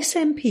that the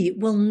SNP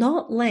will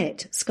not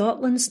let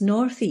Scotland's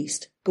North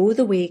East go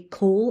the way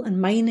coal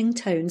and mining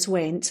towns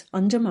went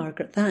under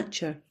Margaret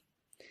Thatcher.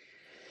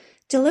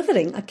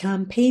 Delivering a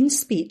campaign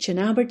speech in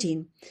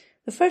Aberdeen,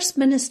 the First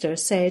Minister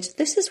said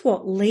this is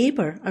what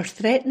Labour are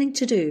threatening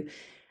to do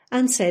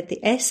and said the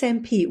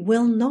SNP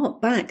will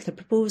not back the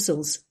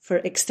proposals for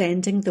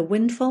extending the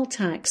windfall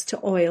tax to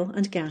oil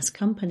and gas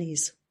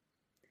companies.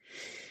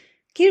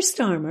 Keir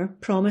Starmer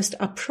promised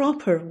a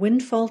proper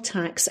windfall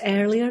tax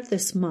earlier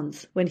this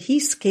month when he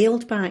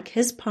scaled back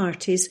his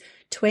party's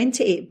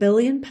 £28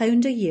 billion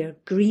a year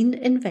green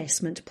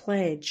investment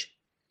pledge.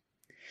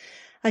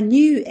 A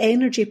new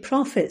energy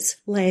profits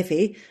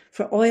levy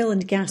for oil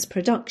and gas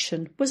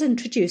production was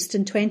introduced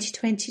in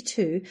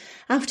 2022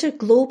 after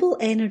global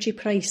energy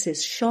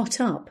prices shot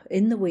up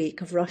in the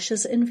wake of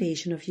Russia's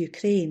invasion of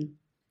Ukraine.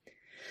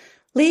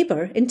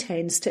 Labour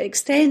intends to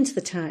extend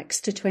the tax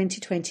to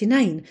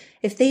 2029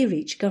 if they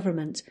reach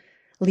government,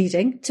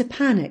 leading to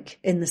panic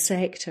in the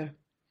sector.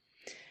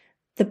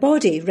 The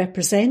body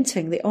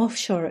representing the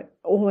offshore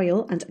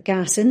oil and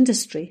gas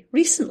industry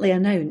recently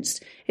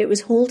announced it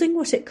was holding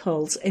what it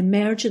calls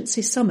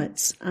emergency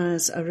summits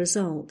as a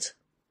result.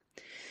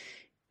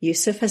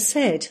 Yousaf has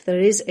said there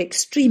is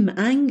extreme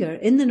anger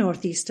in the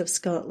northeast of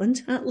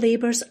Scotland at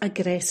Labour's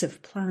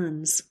aggressive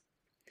plans.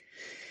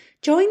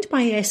 Joined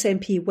by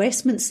SNP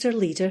Westminster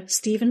leader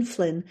Stephen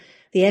Flynn,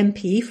 the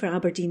MP for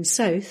Aberdeen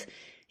South,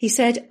 he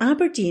said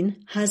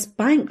Aberdeen has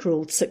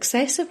bankrolled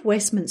successive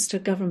Westminster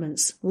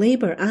governments,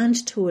 Labour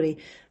and Tory,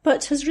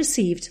 but has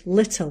received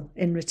little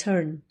in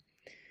return.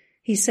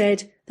 He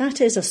said that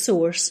is a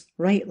source,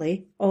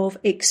 rightly, of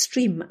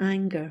extreme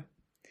anger.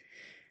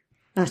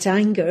 That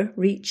anger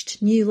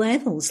reached new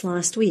levels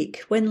last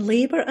week when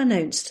Labour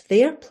announced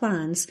their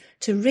plans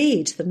to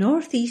raid the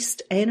North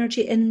East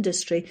energy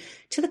industry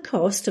to the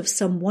cost of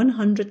some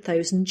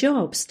 100,000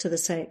 jobs to the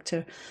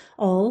sector,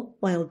 all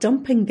while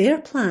dumping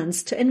their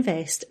plans to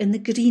invest in the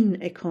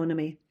green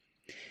economy.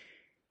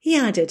 He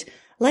added,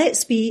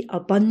 "Let's be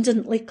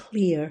abundantly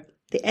clear.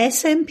 The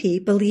SNP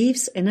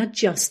believes in a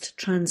just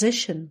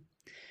transition.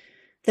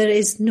 There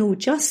is no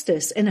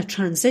justice in a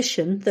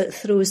transition that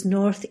throws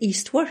North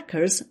East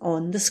workers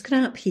on the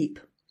scrap heap.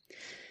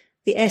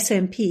 The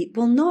SNP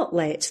will not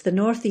let the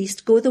North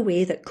East go the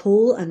way that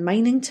coal and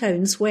mining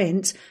towns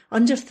went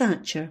under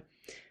Thatcher.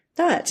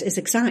 That is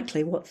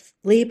exactly what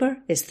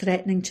Labour is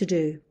threatening to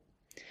do.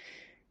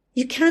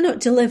 You cannot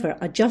deliver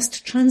a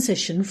just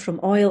transition from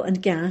oil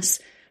and gas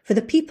for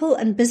the people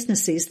and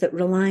businesses that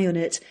rely on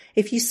it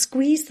if you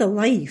squeeze the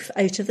life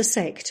out of the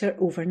sector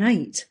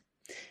overnight.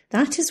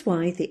 That is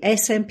why the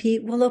SNP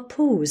will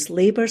oppose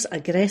Labour's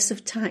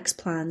aggressive tax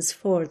plans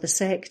for the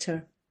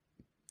sector."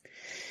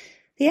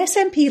 The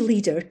SNP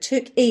leader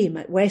took aim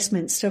at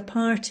Westminster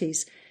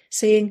parties,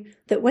 saying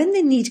that when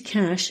they need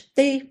cash,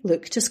 they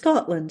look to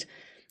Scotland,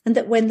 and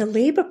that when the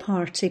Labour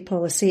Party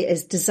policy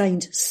is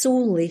designed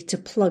solely to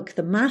plug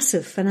the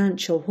massive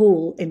financial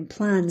hole in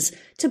plans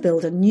to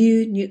build a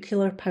new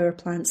nuclear power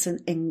plants in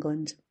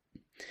England.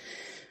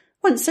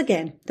 Once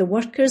again, the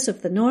workers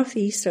of the North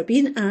East are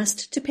being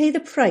asked to pay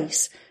the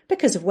price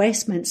because of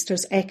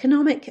Westminster's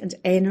economic and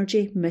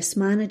energy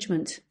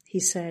mismanagement, he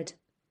said.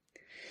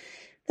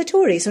 The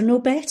Tories are no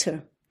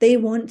better. They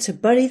want to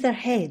bury their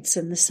heads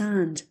in the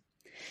sand.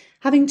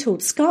 Having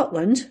told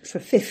Scotland for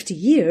 50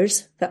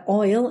 years that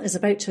oil is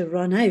about to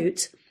run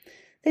out,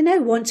 they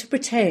now want to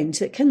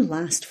pretend it can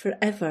last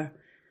forever,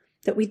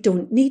 that we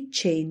don't need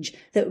change,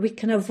 that we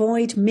can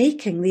avoid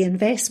making the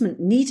investment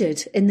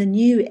needed in the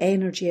new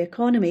energy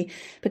economy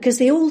because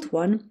the old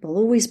one will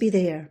always be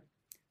there.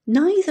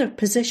 Neither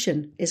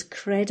position is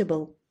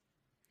credible.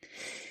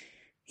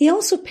 He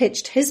also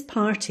pitched his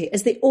party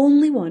as the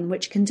only one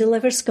which can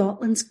deliver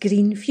Scotland's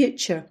green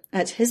future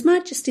at His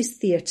Majesty's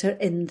Theatre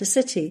in the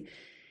city,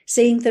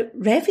 saying that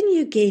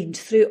revenue gained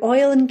through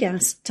oil and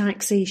gas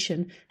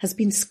taxation has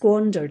been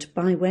squandered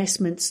by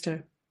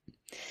Westminster.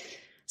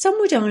 Some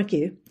would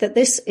argue that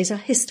this is a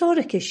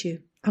historic issue,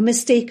 a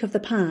mistake of the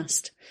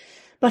past,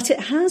 but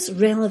it has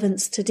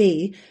relevance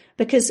today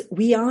because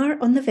we are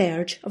on the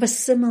verge of a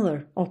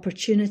similar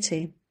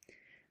opportunity.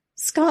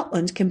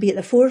 Scotland can be at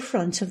the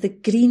forefront of the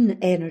green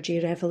energy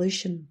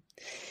revolution.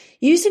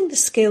 Using the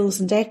skills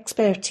and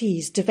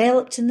expertise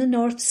developed in the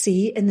North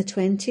Sea in the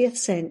 20th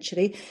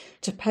century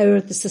to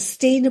power the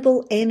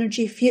sustainable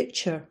energy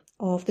future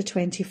of the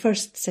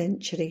 21st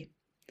century.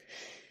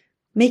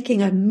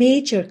 Making a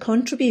major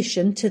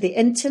contribution to the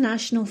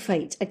international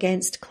fight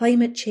against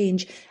climate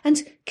change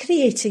and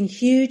creating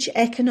huge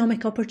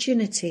economic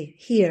opportunity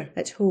here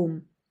at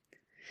home.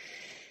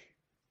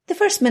 The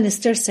First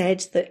Minister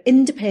said that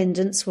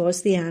independence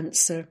was the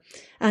answer,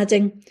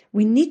 adding,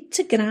 "We need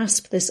to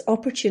grasp this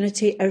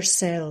opportunity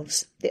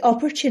ourselves, the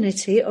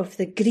opportunity of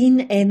the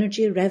green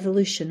energy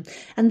revolution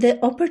and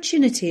the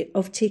opportunity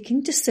of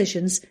taking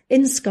decisions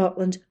in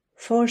Scotland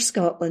for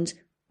Scotland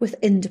with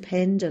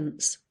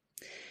independence."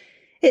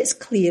 It's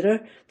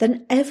clearer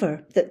than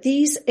ever that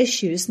these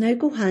issues now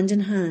go hand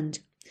in hand.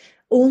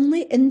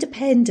 Only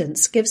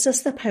independence gives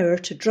us the power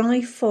to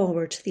drive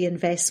forward the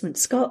investment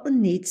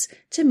Scotland needs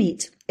to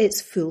meet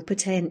its full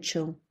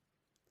potential.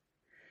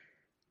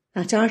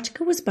 That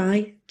article was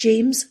by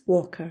James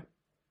Walker.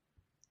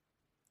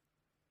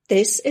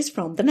 This is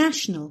from The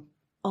National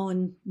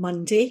on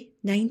Monday,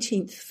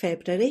 19th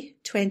February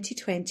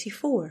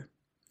 2024.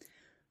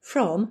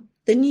 From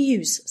the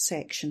News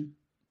section.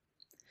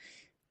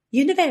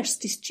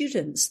 University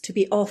students to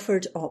be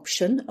offered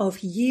option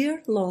of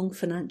year-long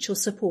financial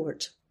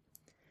support.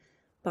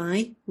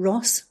 By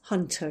Ross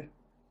Hunter.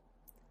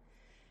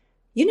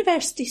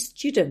 University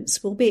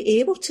students will be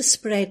able to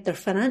spread their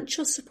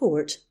financial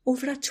support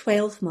over a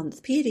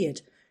 12-month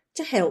period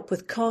to help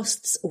with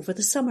costs over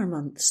the summer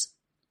months.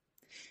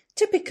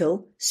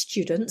 Typical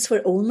students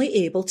were only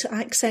able to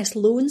access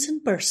loans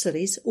and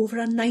bursaries over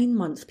a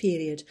 9-month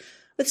period,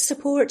 with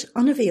support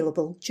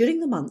unavailable during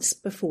the months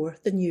before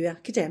the new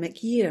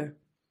academic year.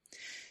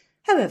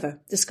 However,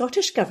 the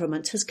Scottish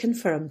Government has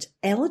confirmed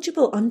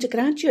eligible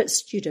undergraduate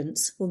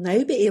students will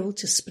now be able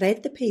to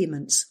spread the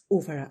payments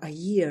over a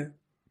year.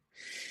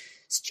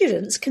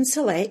 Students can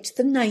select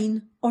the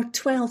 9 or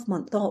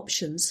 12-month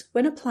options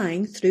when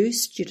applying through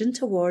Student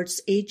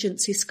Awards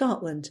Agency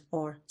Scotland,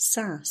 or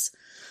SAS,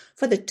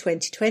 for the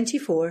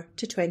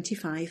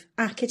 2024-25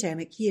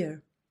 academic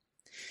year.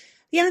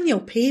 The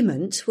annual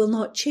payment will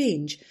not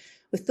change,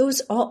 with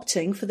those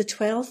opting for the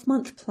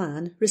 12-month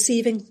plan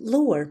receiving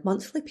lower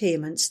monthly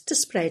payments to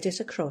spread it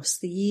across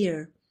the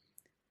year.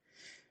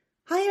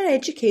 Higher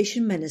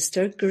Education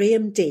Minister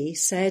Graham Day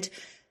said,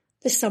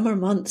 "The summer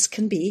months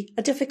can be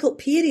a difficult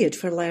period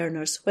for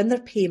learners when their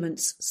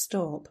payments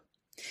stop.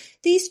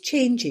 These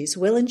changes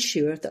will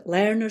ensure that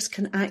learners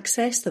can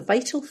access the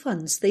vital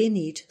funds they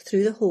need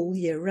through the whole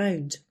year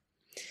round."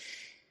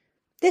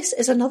 This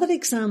is another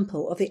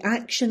example of the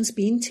actions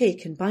being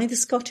taken by the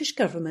Scottish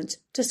Government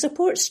to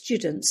support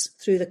students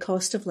through the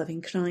cost of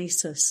living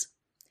crisis.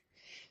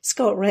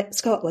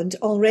 Scotland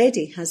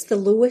already has the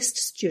lowest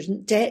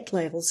student debt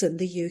levels in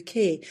the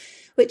UK,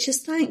 which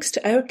is thanks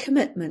to our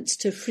commitment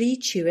to free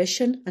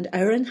tuition and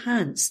our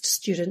enhanced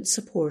student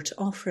support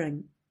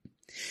offering.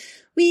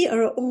 We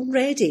are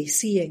already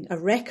seeing a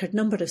record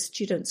number of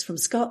students from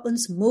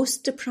Scotland's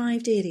most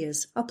deprived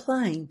areas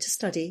applying to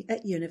study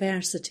at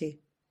university.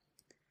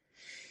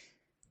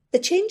 The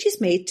changes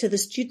made to the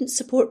student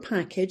support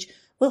package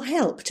will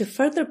help to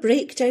further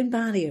break down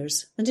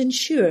barriers and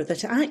ensure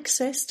that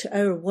access to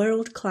our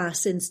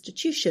world-class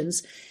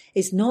institutions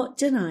is not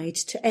denied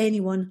to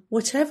anyone,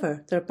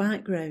 whatever their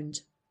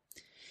background.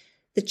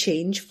 The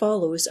change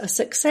follows a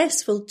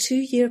successful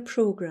 2-year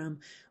programme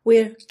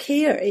where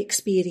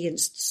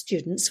care-experienced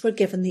students were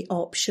given the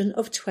option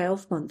of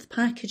 12-month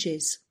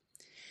packages.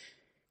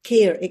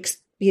 Care-experienced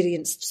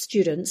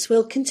students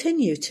will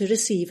continue to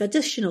receive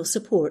additional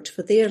support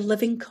for their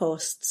living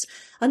costs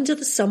under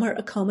the Summer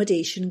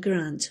Accommodation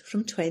Grant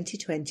from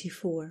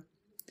 2024.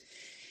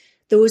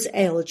 Those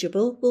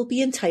eligible will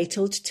be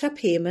entitled to a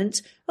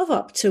payment of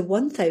up to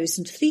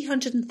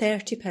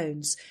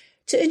 £1,330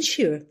 to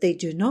ensure they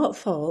do not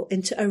fall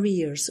into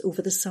arrears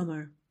over the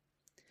summer.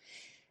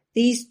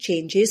 These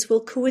changes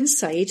will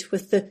coincide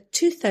with the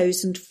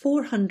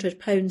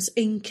 £2,400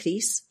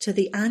 increase to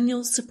the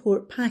annual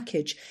support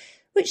package,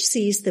 which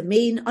sees the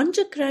main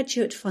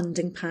undergraduate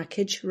funding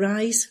package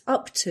rise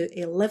up to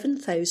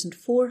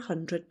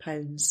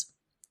 £11,400.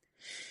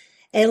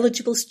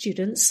 Eligible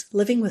students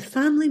living with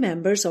family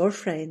members or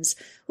friends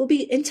will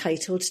be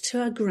entitled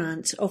to a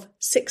grant of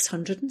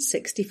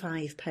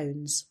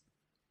 £665.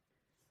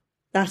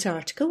 That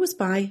article was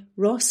by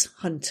Ross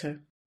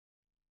Hunter.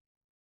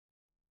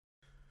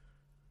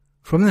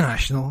 From The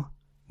National,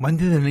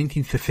 Monday the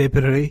 19th of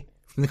February,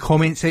 from the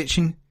comment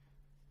section.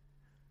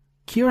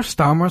 Keir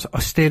Starmer's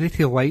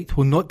austerity light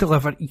will not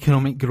deliver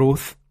economic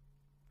growth.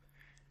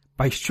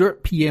 By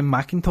Stuart P.M.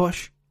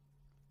 Mackintosh.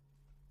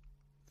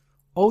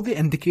 All the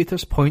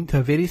indicators point to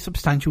a very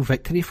substantial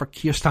victory for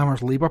Keir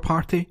Starmer's Labour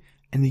Party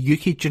in the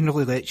UK general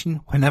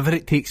election whenever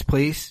it takes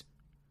place.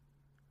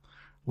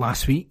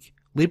 Last week,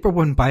 Labour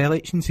won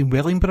by-elections in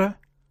Wellingborough,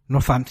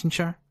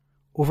 Northamptonshire,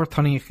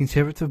 overturning a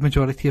Conservative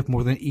majority of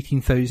more than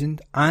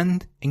 18,000,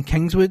 and in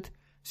Kingswood,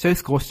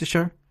 South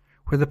Gloucestershire,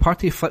 where the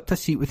party flipped a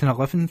seat with an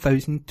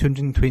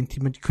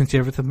 11,220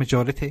 Conservative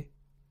majority.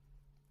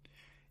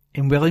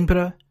 In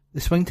Wellingborough,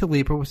 the swing to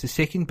Labour was the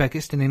second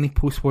biggest in any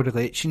post-war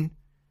election.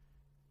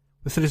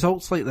 With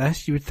results like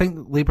this, you would think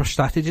that Labour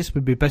strategists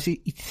would be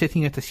busy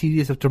setting out a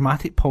series of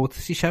dramatic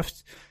policy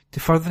shifts to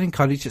further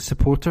encourage its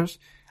supporters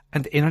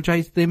and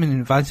energise them in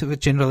advance of the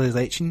general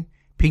election,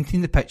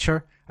 painting the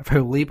picture of how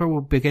Labour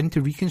will begin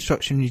to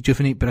reconstruct and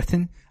rejuvenate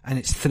Britain and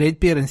its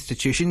threadbare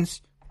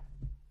institutions.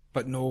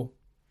 But no,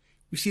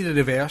 we see the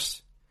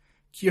reverse.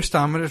 Keir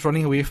Starmer is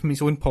running away from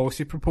his own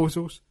policy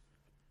proposals.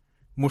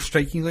 Most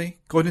strikingly,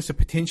 gone is a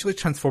potentially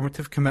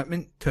transformative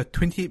commitment to a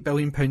 £28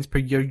 billion per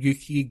year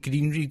UK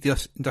green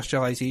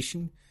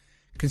reindustrialisation,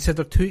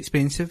 considered too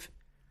expensive,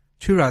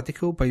 too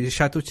radical by the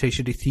Shadow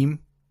Treasury team.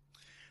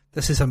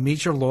 This is a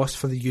major loss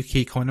for the UK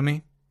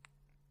economy.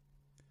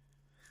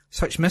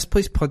 Such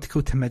misplaced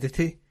political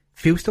timidity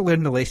fails to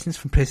learn the lessons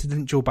from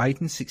President Joe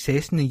Biden's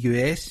success in the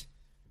US.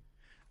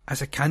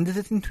 As a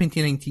candidate in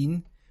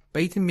 2019,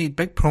 Biden made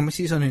big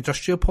promises on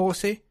industrial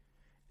policy,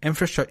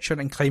 infrastructure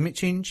and climate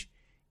change,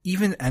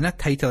 even in a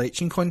tight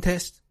election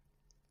contest.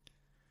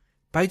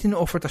 Biden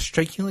offered a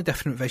strikingly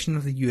different vision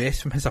of the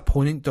US from his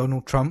opponent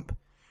Donald Trump,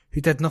 who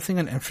did nothing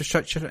on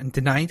infrastructure and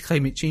denied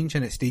climate change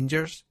and its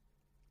dangers.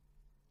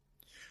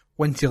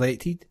 Once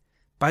elected,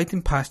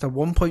 Biden passed a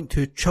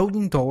 $1.2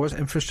 trillion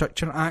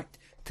Infrastructure Act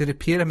to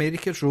repair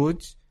America's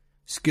roads,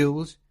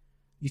 schools,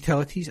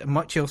 utilities and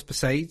much else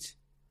besides.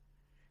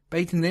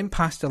 Biden then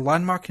passed the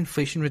landmark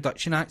Inflation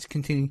Reduction Act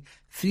containing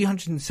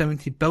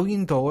 $370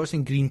 billion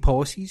in green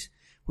policies,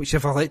 which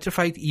have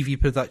electrified EV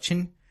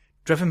production,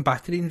 driven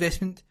battery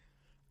investment,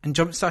 and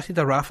jump-started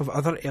a raft of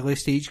other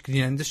early-stage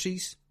green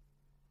industries.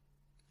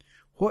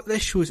 What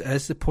this shows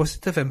is the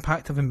positive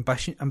impact of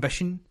ambition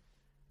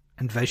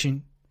and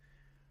vision.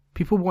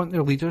 People want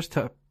their leaders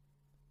to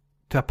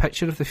a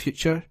picture of the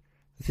future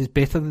that is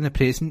better than the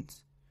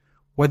present,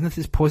 one that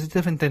is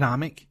positive and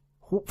dynamic,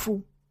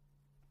 hopeful.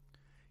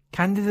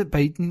 Candidate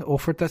Biden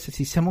offered this as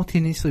he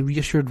simultaneously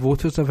reassured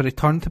voters of a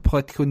return to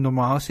political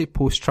normalcy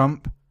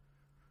post-Trump.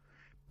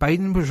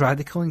 Biden was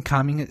radical and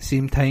calming at the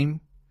same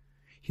time.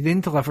 He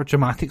then delivered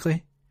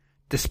dramatically,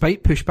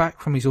 despite pushback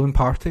from his own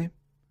party.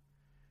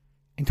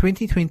 In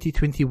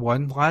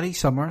 2020-21, Larry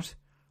Summers,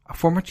 a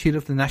former chair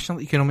of the National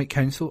Economic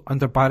Council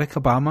under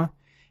Barack Obama,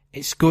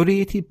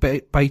 excoriated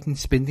Biden's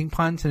spending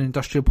plans and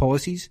industrial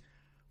policies,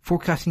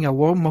 forecasting a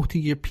long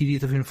multi-year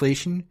period of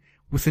inflation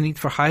with the need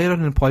for higher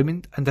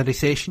unemployment and a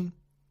recession.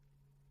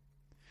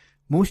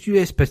 Most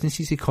US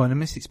businesses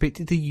economists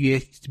expected the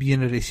US to be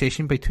in a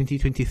recession by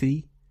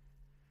 2023.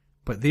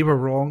 But they were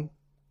wrong.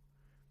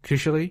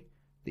 Crucially,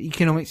 the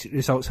economic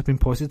results have been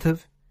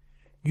positive.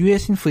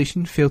 US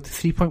inflation fell to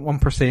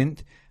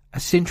 3.1%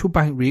 as central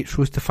bank rates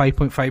rose to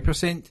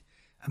 5.5%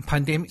 and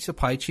pandemic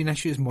supply chain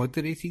issues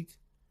moderated.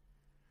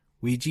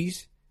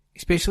 Wages,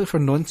 especially for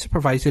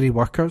non-supervisory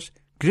workers,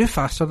 grew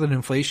faster than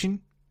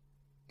inflation.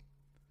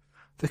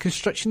 The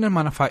construction and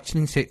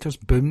manufacturing sectors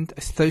boomed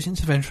as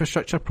thousands of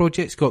infrastructure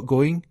projects got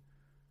going.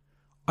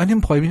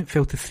 Unemployment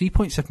fell to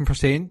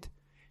 3.7%,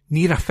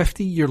 near a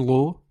 50-year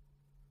low.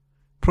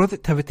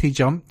 Productivity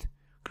jumped,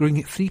 growing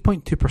at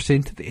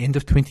 3.2% at the end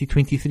of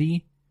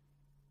 2023.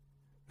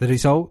 The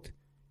result?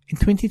 In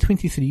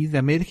 2023, the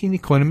American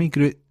economy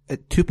grew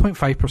at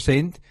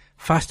 2.5%,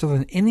 faster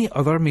than any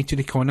other major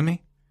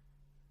economy.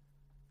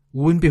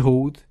 Lo and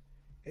behold,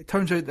 it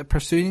turns out that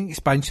pursuing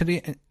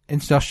expansionary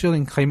industrial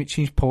and climate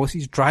change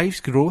policies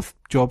drives growth,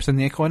 jobs and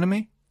the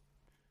economy.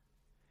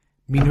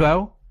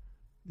 Meanwhile,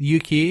 the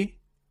UK,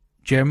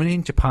 Germany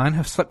and Japan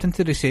have slipped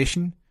into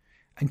recession,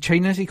 and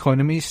China's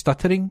economy is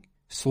stuttering,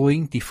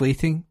 slowing,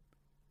 deflating.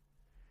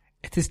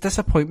 It is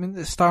disappointment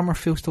that Starmer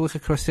fails to look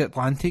across the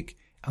Atlantic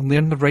and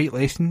learn the right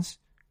lessons,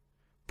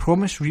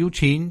 promise real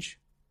change,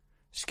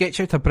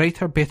 sketch out a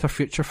brighter, better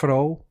future for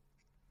all,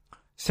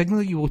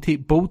 signal you will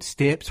take bold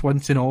steps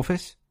once in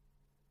office.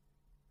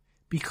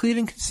 Be clear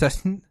and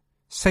consistent,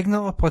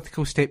 signal a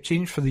political step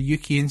change for the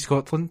UK and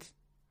Scotland.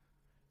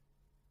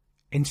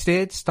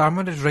 Instead,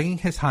 Starmer is wringing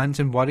his hands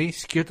in worry,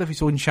 scared of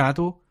his own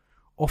shadow,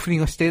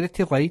 offering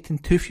austerity light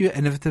and too few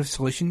innovative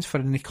solutions for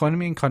an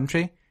economy and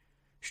country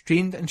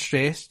strained and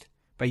stressed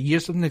by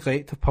years of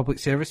neglect of public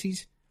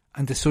services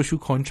and the social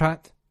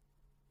contract.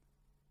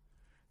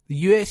 The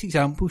US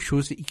example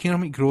shows that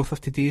economic growth of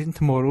today and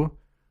tomorrow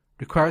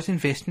requires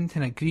investment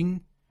in a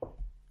green,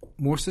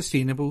 more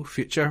sustainable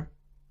future.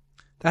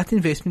 That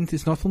investment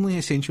is not only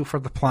essential for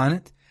the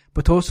planet,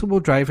 but also will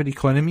drive our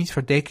economies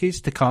for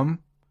decades to come.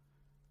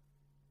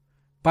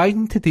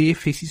 Biden today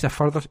faces a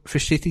further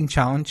frustrating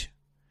challenge,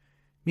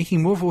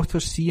 making more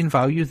voters see and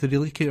value the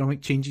real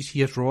economic changes he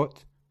has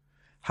wrought,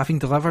 having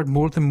delivered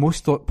more than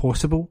most thought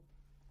possible.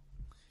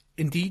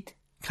 Indeed,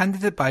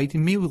 candidate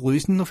Biden may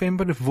lose in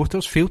November if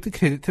voters fail to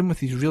credit him with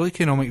his real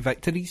economic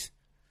victories.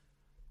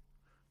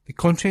 The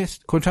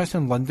contrast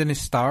in London is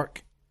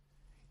stark.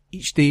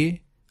 Each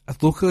day,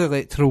 as local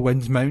electoral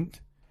winds mount,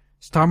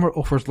 Starmer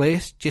offers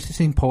less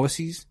jettisoning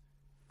policies.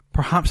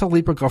 Perhaps a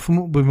Labour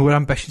government will be more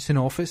ambitious in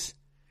office,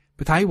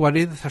 but I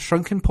worry that a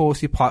shrunken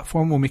policy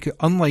platform will make it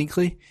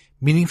unlikely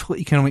meaningful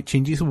economic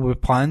changes will be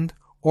planned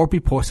or be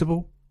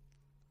possible.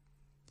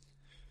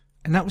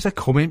 And that was a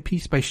comment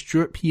piece by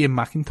Stuart P. M.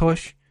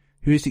 McIntosh,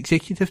 who is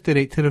Executive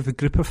Director of the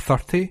Group of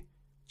 30,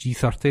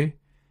 G30,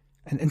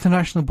 an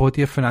international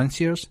body of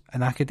financiers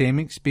and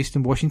academics based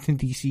in Washington,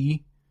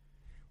 D.C.,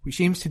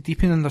 which aims to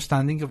deepen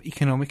understanding of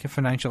economic and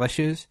financial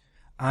issues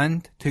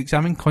and to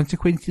examine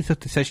consequences of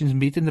decisions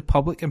made in the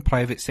public and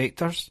private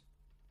sectors.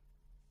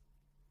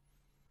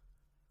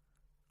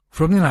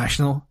 From the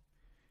National,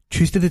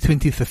 Tuesday the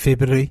 20th of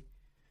February,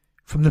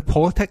 from the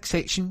Politics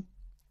section,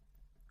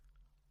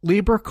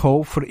 Labour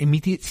call for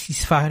immediate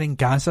ceasefire in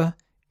Gaza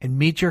and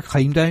major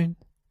climb down.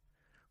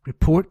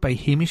 Report by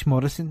Hamish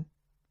Morrison.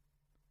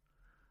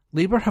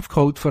 Labour have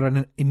called for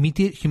an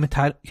immediate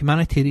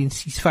humanitarian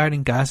ceasefire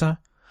in Gaza,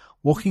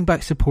 walking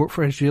back support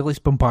for Israel's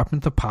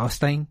bombardment of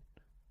Palestine.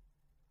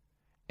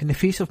 In the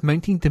face of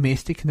mounting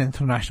domestic and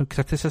international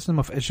criticism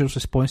of Israel's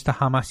response to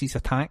Hamas's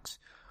attacks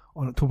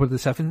on October the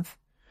 7th,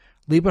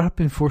 Labour have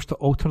been forced to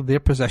alter their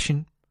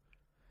position.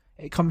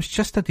 It comes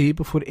just a day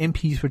before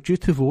MPs were due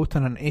to vote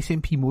on an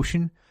SNP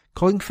motion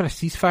calling for a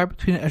ceasefire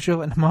between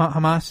Israel and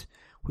Hamas,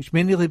 which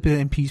many Labour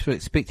MPs were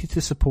expected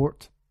to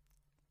support.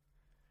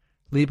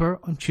 Labour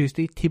on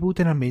Tuesday tabled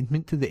an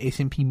amendment to the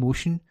SNP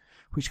motion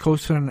which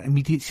calls for an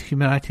immediate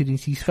humanitarian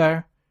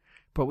ceasefire,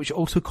 but which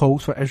also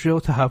calls for Israel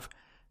to have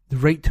the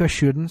right to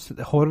assurance that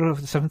the horror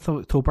of the 7th of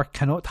October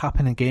cannot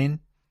happen again.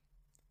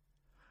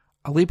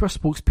 A Labour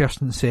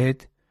spokesperson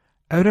said,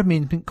 "Our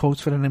amendment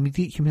calls for an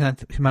immediate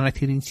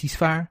humanitarian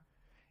ceasefire,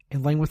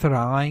 in line with our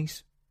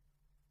allies.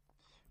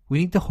 We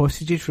need the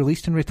hostages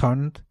released and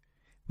returned.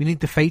 We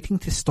need the fighting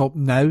to stop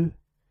now.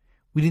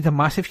 We need a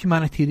massive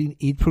humanitarian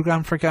aid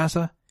programme for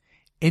Gaza.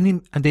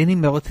 Any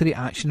military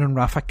action on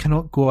Rafah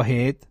cannot go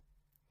ahead.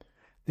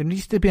 There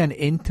needs to be an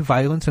end to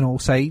violence on all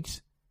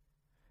sides.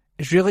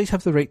 Israelis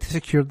have the right to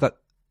secure that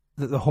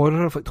the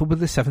horror of October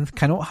the 7th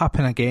cannot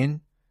happen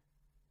again.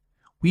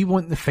 We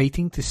want the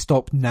fighting to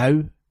stop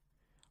now.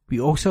 We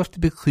also have to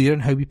be clear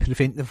on how we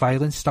prevent the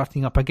violence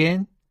starting up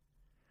again.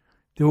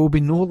 There will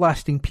be no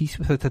lasting peace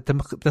without a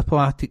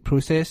diplomatic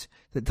process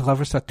that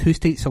delivers a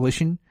two-state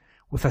solution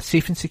with a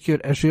safe and secure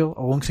Israel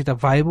alongside a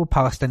viable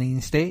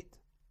Palestinian state."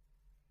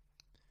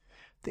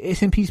 The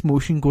SNP's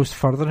motion goes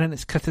further in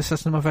its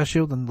criticism of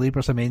Israel than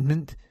Labour's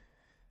amendment,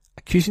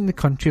 accusing the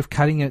country of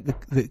carrying out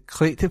the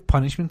collective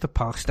punishment of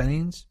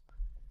Palestinians.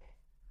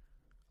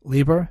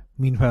 Labour,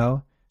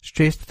 meanwhile,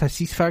 stressed that a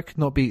ceasefire could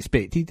not be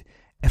expected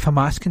if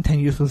Hamas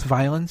continues with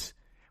violence,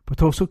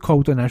 but also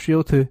called on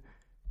Israel to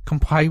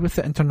comply with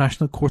the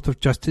International Court of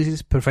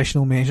Justice's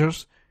provisional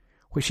measures,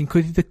 which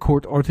included the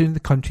court ordering the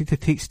country to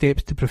take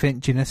steps to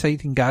prevent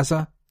genocide in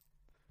Gaza.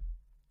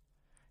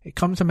 It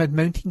comes amid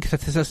mounting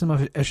criticism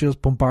of Israel's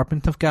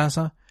bombardment of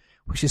Gaza,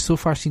 which has so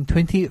far seen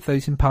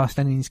 28,000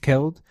 Palestinians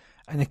killed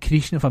and the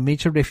creation of a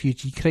major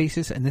refugee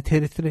crisis in the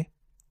territory.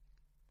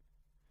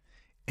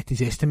 It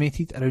is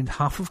estimated around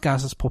half of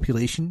Gaza's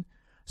population,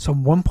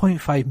 some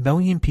 1.5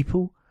 million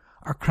people,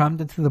 are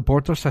crammed into the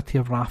border city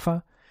of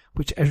Rafah,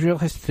 which Israel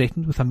has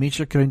threatened with a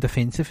major ground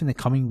offensive in the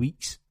coming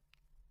weeks.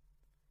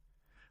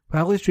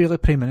 While Israeli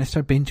Prime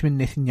Minister Benjamin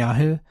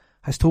Netanyahu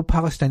has told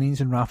Palestinians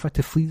in Rafah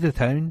to flee the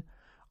town,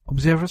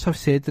 observers have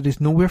said there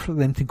is nowhere for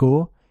them to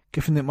go,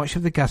 given that much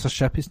of the Gaza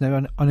Strip is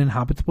now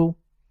uninhabitable.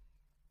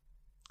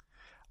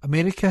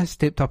 America has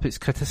stepped up its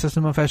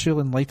criticism of Israel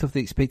in light of the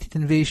expected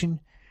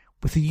invasion,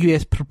 with the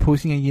US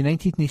proposing a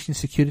United Nations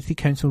Security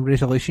Council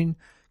resolution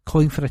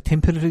calling for a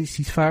temporary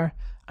ceasefire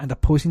and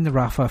opposing the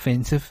Rafah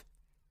offensive.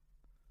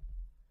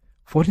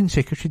 Foreign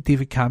Secretary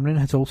David Cameron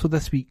has also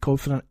this week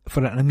called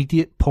for an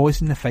immediate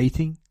pause in the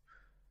fighting.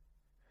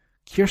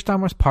 Keir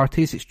Starmer's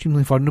party is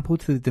extremely vulnerable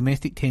to the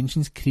domestic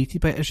tensions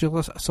created by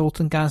Israel's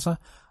assault on Gaza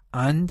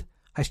and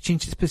has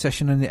changed its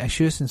position on the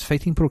issue since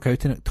fighting broke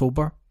out in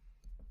October.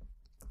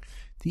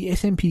 The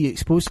SNP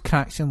exposed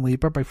cracks in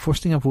Labour by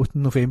forcing a vote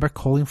in November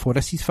calling for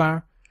a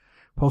ceasefire,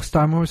 while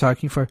Starmer was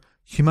arguing for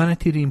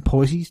humanitarian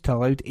pauses to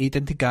allow aid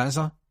into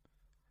Gaza.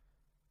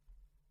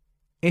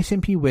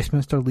 SNP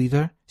Westminster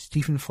leader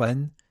Stephen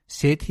Flynn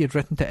said he had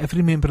written to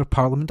every member of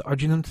Parliament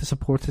urging them to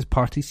support his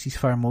party's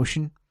ceasefire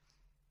motion.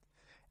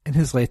 In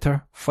his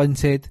letter, Flynn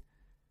said,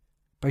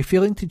 "By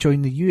failing to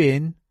join the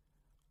UN,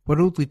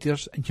 world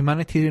leaders and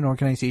humanitarian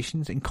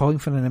organisations in calling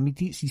for an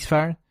immediate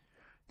ceasefire,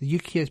 the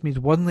UK has made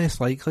one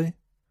less likely.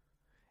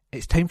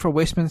 It's time for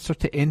Westminster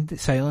to end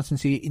its silence and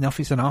say enough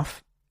is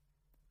enough.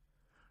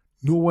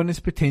 No one is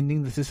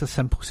pretending this is a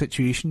simple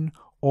situation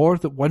or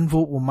that one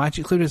vote will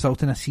magically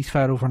result in a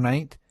ceasefire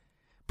overnight,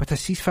 but a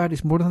ceasefire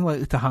is more than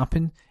likely to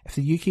happen if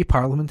the UK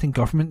Parliament and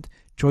Government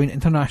join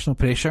international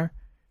pressure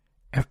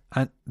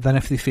than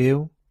if they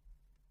fail.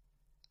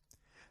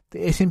 The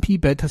SNP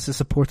bid has the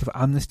support of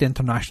Amnesty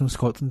International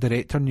Scotland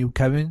Director Neil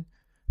Cowan,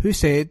 who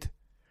said,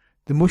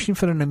 "The motion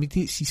for an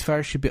immediate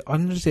ceasefire should be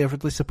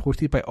unreservedly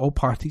supported by all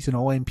parties and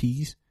all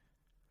MPs,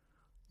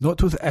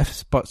 not with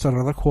ifs, buts or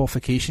other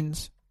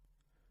qualifications."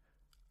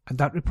 And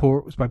that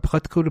report was by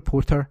political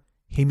reporter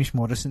Hamish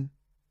Morrison.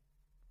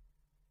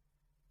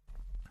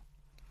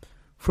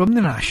 From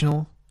the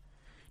National,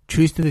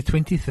 Tuesday the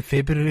 20th of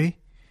February,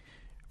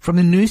 from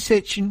the news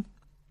section,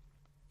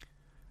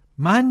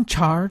 man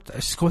charged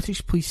as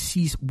Scottish police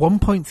seize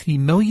 £1.3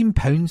 million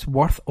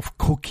worth of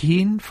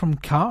cocaine from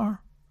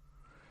car.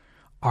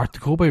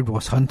 Article by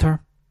Ross Hunter.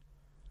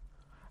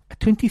 A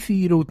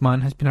 23-year-old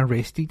man has been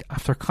arrested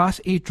after Class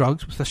A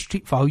drugs with a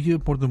street value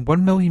of more than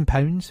 £1 million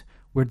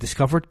were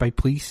discovered by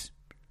police.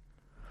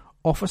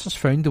 Officers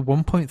found the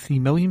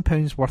 £1.3 million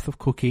worth of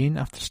cocaine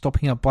after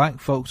stopping a black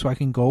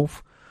Volkswagen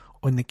Golf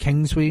on the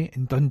Kingsway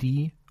in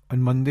Dundee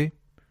on Monday.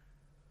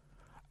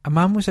 A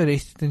man was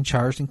arrested and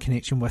charged in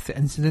connection with the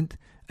incident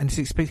and is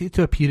expected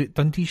to appear at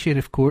Dundee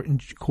Sheriff Court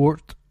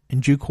in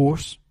due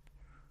course.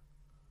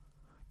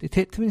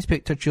 Detective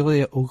Inspector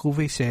Julia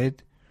Ogilvie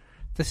said,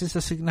 "This is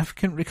a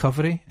significant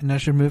recovery and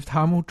has removed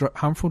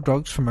harmful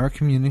drugs from our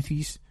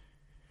communities.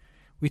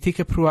 We take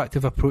a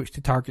proactive approach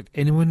to target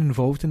anyone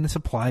involved in the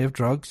supply of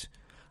drugs,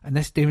 and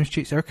this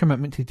demonstrates our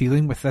commitment to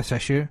dealing with this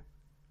issue.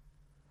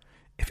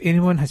 If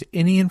anyone has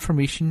any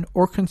information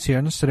or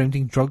concerns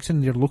surrounding drugs in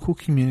their local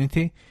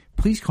community,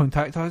 please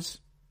contact us.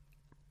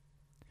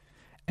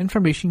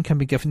 Information can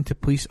be given to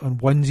police on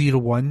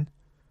 101.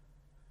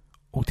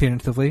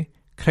 Alternatively,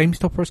 Crime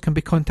Stoppers can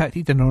be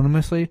contacted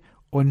anonymously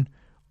on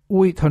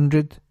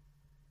 0800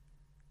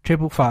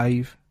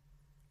 555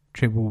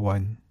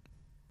 111.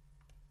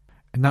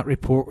 And that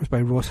report was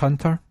by Ross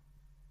Hunter.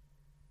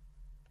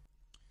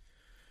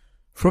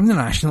 From the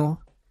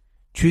National,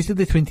 Tuesday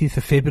the 20th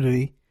of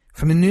February,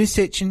 from the news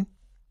section,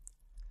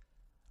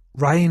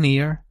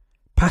 Ryanair,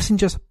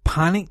 passengers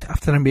panicked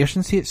after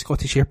emergency at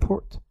Scottish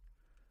Airport.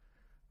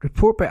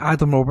 Report by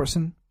Adam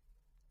Robertson.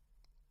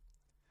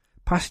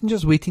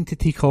 Passengers waiting to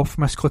take off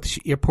from a Scottish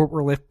airport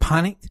were left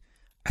panicked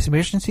as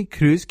emergency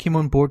crews came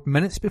on board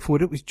minutes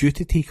before it was due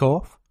to take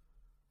off.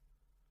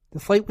 The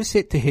flight was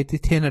set to head to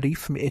Tenerife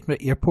from Edinburgh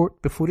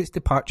Airport before its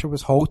departure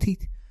was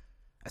halted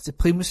as the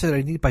plane was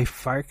surrounded by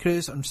fire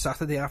crews on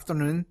Saturday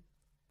afternoon.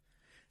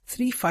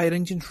 3 fire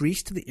engines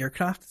raced to the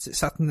aircraft as it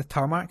sat on the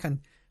tarmac and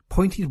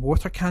pointed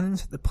water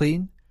cannons at the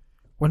plane,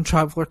 one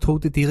traveller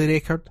told the Daily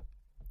Record.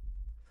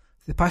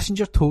 The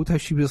passenger told how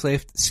she was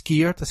left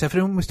scared as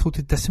everyone was told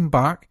to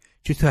disembark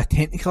due to a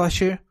technical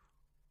issue.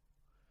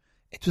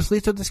 It was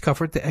later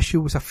discovered the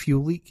issue was a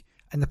fuel leak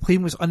and the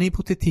plane was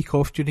unable to take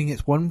off during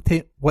its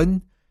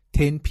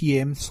 1:10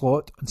 p.m.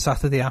 slot on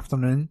Saturday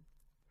afternoon.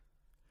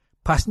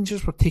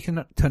 Passengers were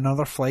taken to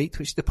another flight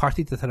which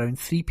departed at around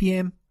 3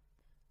 p.m.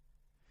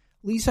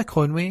 Lisa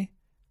Conway,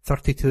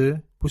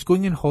 32, was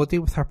going on holiday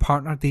with her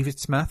partner David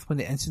Smith when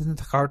the incident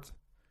occurred.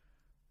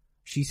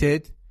 She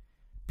said,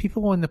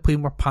 "People on the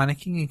plane were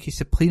panicking in case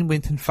the plane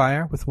went on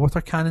fire with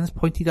water cannons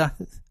pointed at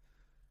it.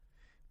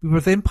 We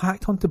were then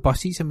packed onto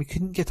buses and we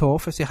couldn't get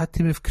off as they had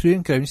to move crew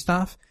and ground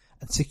staff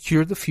and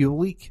secure the fuel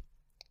leak.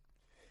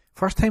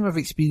 First time I've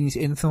experienced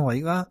anything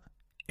like that.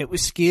 It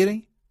was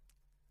scary."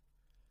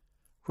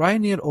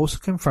 Ryanair also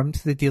confirmed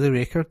to the Daily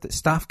Record that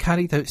staff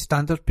carried out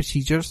standard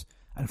procedures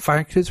and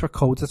fire crews were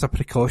called as a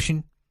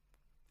precaution.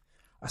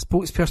 A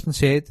spokesperson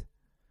said,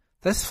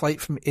 "This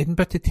flight from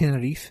Edinburgh to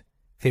Tenerife,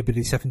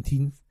 February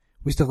 17th,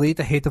 was delayed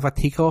ahead of a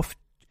takeoff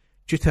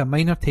due to a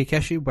minor tech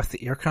issue with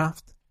the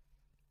aircraft.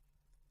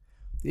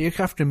 The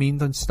aircraft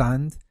remained on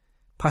stand,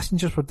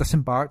 passengers were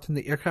disembarked and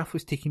the aircraft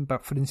was taken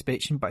back for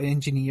inspection by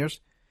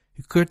engineers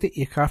who cleared the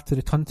aircraft to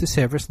return to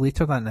service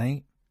later that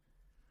night.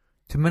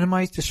 To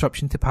minimise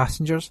disruption to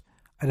passengers,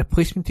 a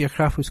replacement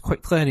aircraft was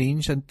quickly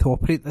arranged to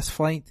operate this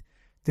flight,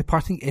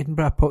 departing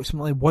Edinburgh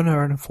approximately 1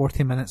 hour and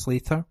 40 minutes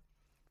later.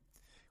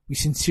 We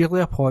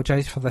sincerely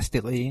apologise for this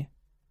delay."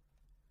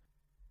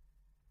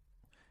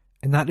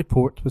 And that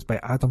report was by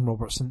Adam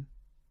Robertson.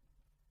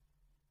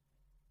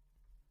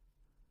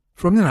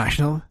 From the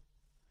National,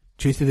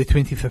 Tuesday the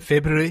 20th of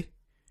February,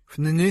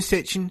 from the news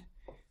section,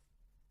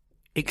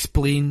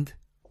 explained,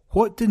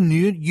 what do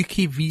new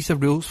UK visa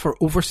rules for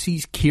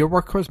overseas care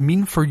workers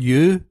mean for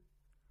you?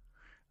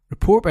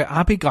 Report by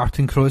Abby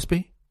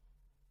Garton-Crosby.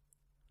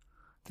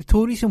 The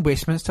Tories in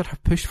Westminster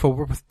have pushed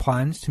forward with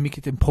plans to make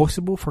it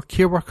impossible for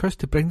care workers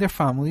to bring their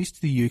families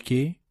to the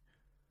UK.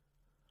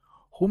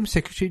 Home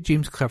Secretary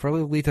James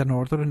Cleverly laid an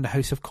order in the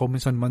House of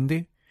Commons on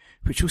Monday,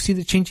 which will see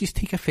the changes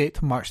take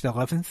effect on March the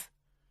 11th.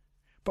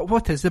 But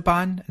what is the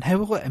ban and how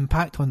will it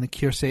impact on the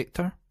care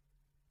sector?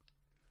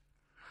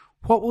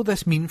 What will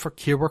this mean for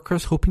care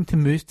workers hoping to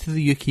move to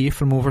the UK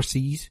from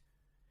overseas?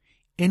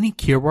 Any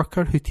care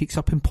worker who takes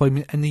up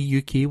employment in the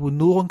UK will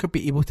no longer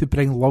be able to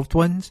bring loved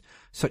ones,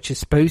 such as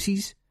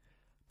spouses,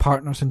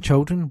 partners and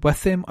children,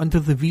 with them under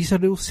the visa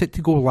rules set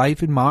to go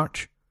live in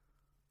March.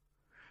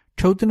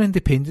 Children and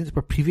dependents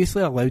were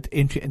previously allowed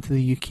entry into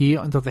the UK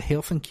under the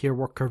Health and Care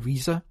Worker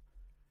visa.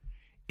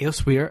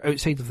 Elsewhere,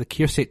 outside of the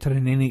care sector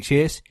in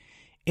NHS,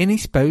 any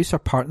spouse or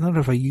partner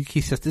of a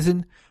UK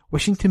citizen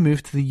wishing to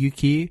move to the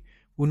UK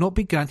will not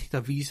be granted a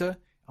visa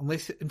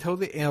until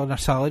they earn a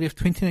salary of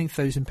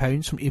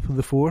 £29,000 from April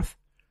the 4th.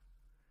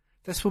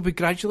 This will be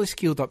gradually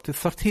scaled up to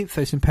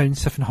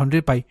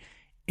 £38,700 by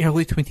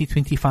early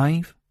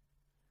 2025.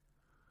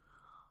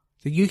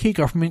 The UK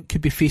government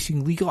could be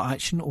facing legal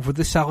action over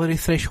the salary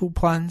threshold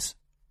plans.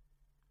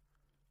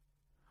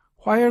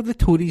 Why are the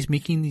Tories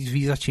making these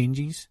visa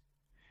changes?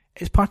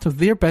 It's part of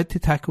their bid to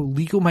tackle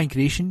legal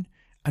migration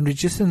and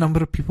reduce the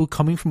number of people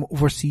coming from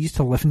overseas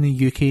to live in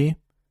the UK.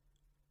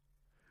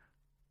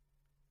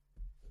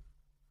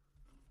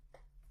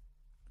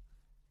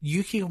 The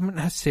UK government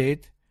has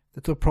said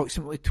that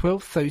approximately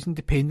 12,000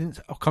 dependents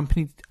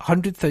accompanied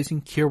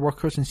 100,000 care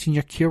workers and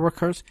senior care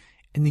workers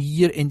in the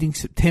year ending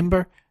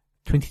September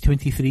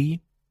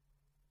 2023.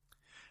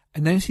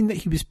 Announcing that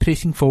he was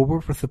pressing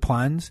forward with the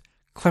plans,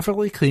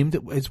 cleverly claimed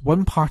it was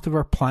one part of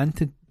our plan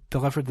to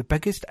deliver the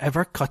biggest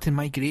ever cut in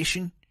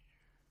migration.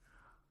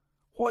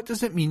 What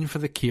does it mean for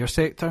the care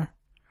sector?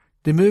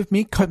 The move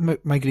may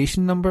cut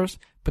migration numbers,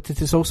 but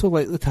it is also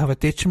likely to have a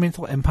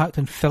detrimental impact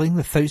on filling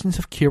the thousands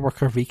of care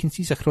worker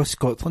vacancies across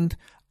Scotland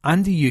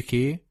and the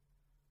UK.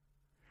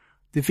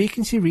 The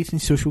vacancy rate in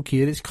social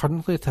care is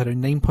currently at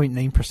around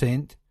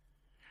 9.9%.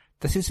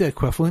 This is the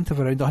equivalent of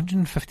around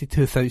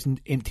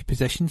 152,000 empty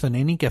positions on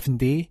any given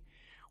day,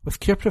 with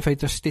care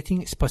providers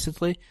stating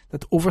explicitly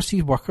that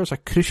overseas workers are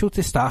crucial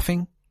to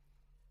staffing.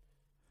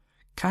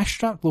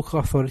 Cash-strapped local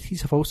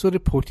authorities have also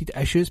reported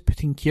issues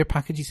putting care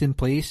packages in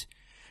place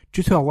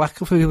due to a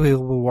lack of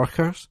available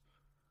workers.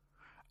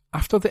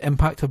 After the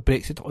impact of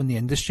Brexit on the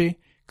industry,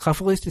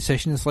 Cleverly's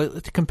decision is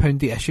likely to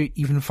compound the issue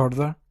even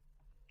further.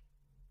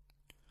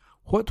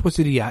 What was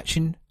the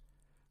reaction?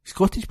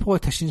 Scottish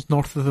politicians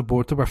north of the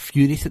border were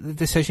furious at the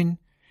decision,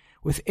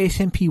 with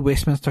SNP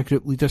Westminster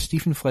Group leader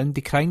Stephen Flynn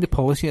decrying the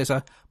policy as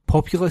a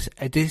populist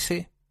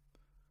idiocy.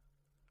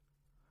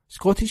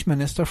 Scottish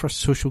Minister for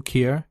Social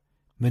Care,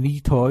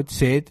 Marie Todd,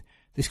 said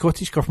the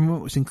Scottish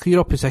Government was in clear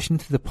opposition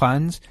to the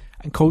plans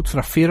and called for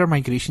a fairer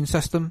migration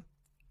system.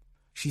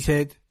 She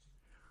said,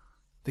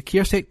 "The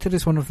care sector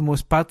is one of the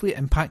most badly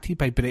impacted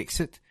by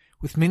Brexit,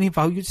 with many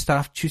valued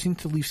staff choosing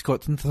to leave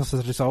Scotland as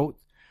a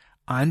result,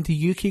 and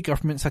the UK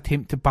Government's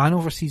attempt to ban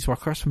overseas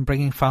workers from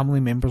bringing family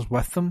members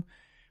with them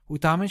will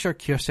damage our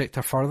care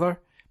sector further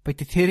by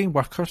deterring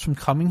workers from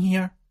coming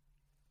here."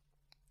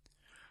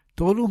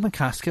 Donald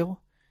McCaskill,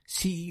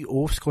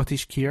 CEO of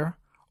Scottish Care,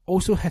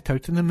 also hit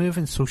out on the move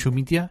in social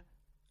media,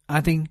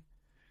 adding,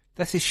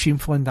 "This is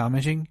shameful and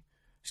damaging.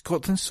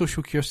 Scotland's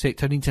social care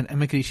sector needs an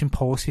immigration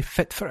policy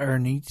fit for our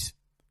needs."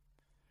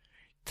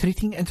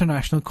 Treating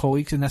international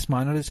colleagues in this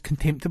manner is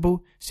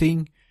contemptible,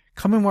 saying,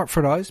 "Come and work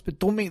for us, but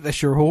don't make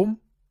this your home."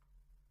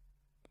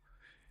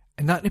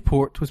 And that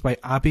report was by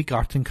Abby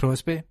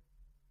Garton-Crosby.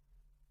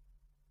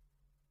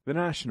 The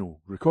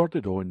National,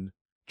 recorded on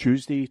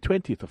Tuesday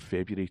 20th of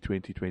February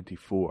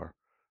 2024,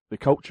 the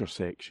Culture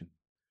section.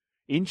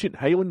 Ancient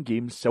Highland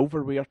Games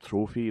Silverware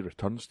Trophy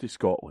returns to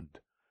Scotland,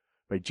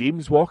 by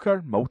James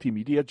Walker,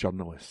 multimedia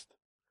journalist.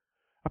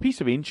 A piece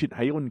of ancient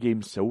Highland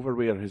Games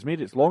silverware has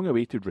made its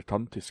long-awaited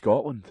return to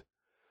Scotland.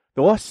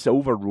 The lost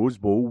silver Rose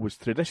Bowl was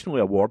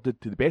traditionally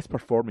awarded to the best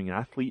performing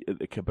athlete at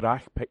the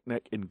Cabrach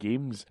Picnic and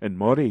Games in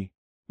Moray,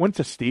 once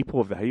a staple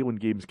of the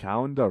Highland Games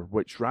calendar,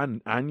 which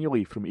ran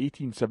annually from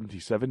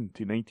 1877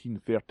 to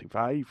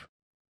 1935.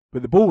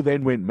 But the bowl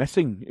then went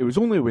missing. It was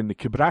only when the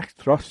Cabrach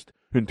Trust,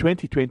 who in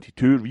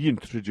 2022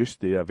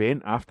 reintroduced the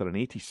event after an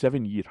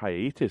 87-year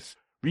hiatus,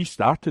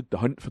 restarted the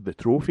hunt for the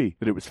trophy,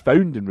 that it was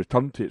found and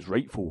returned to its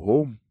rightful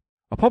home.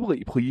 A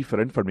public plea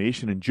for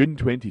information in June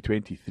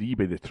 2023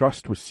 by the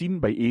Trust was seen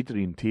by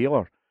Adrian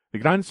Taylor, the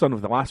grandson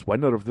of the last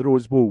winner of the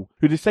Rose Bowl,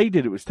 who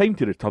decided it was time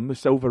to return the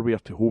silverware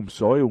to home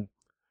soil.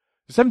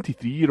 The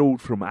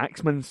 73-year-old from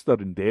Axminster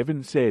in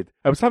Devon said,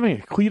 "I was having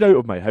a clear out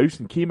of my house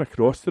and came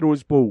across the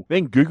Rose Bowl,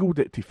 then googled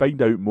it to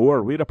find out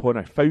more, whereupon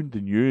I found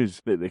the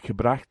news that the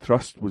Cabrach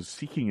Trust was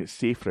seeking its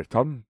safe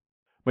return.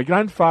 My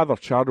grandfather,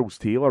 Charles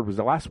Taylor, was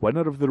the last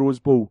winner of the Rose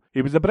Bowl.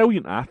 He was a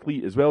brilliant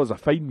athlete as well as a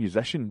fine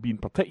musician, being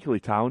particularly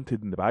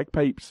talented in the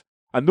bagpipes.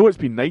 And though it's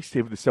been nice to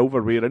have the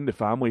silverware in the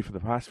family for the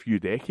past few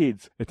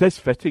decades, it is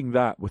fitting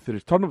that, with the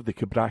return of the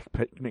Cabrach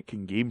Picnic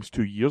and Games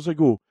 2 years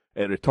ago,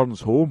 it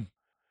returns home."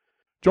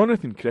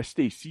 Jonathan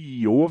Christie,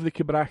 CEO of the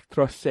Cabrach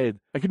Trust, said,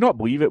 "I could not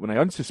believe it when I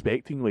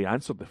unsuspectingly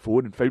answered the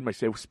phone and found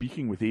myself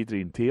speaking with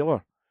Adrian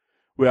Taylor.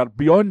 We are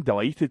beyond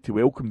delighted to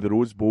welcome the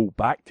Rose Bowl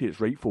back to its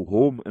rightful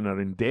home and are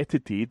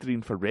indebted to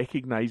Adrian for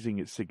recognising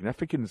its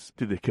significance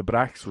to the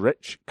Cabrach's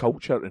rich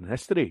culture and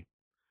history.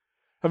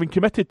 Having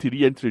committed to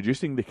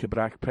reintroducing the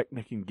Cabrach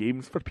Picnic and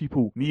Games for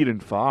people near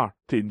and far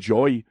to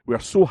enjoy, we are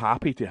so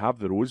happy to have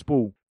the Rose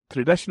Bowl,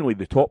 traditionally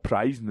the top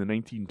prize in the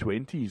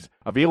 1920s,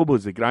 available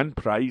as the grand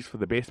prize for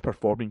the best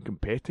performing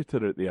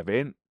competitor at the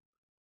event.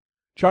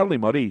 Charlie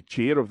Murray,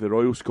 chair of the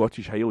Royal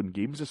Scottish Highland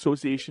Games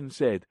Association,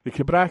 said, "The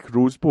Cabrac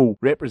Rose Bowl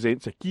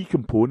represents a key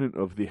component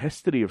of the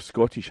history of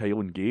Scottish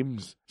Highland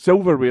Games.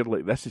 Silverware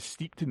like this is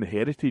steeped in the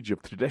heritage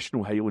of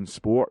traditional Highland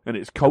sport, and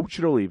it's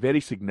culturally very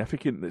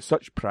significant that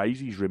such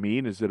prizes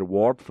remain as the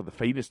reward for the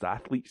finest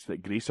athletes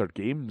that grace our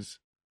games."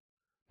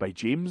 By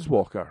James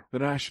Walker, The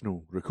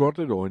National,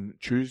 recorded on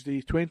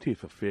Tuesday,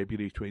 20th of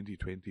February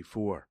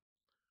 2024.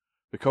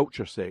 The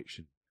Culture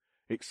section.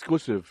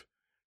 Exclusive.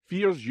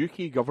 Fears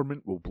UK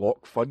government will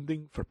block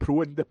funding for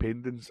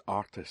pro-independence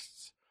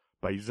artists.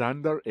 By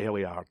Xander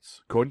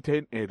Eliards,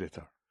 content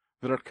editor.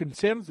 There are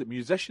concerns that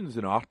musicians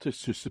and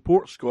artists who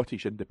support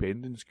Scottish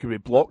independence could be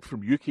blocked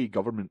from UK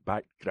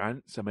government-backed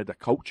grants amid a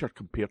culture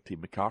compared to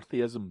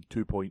McCarthyism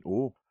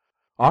 2.0.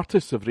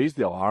 Artists have raised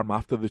the alarm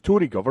after the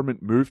Tory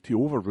government moved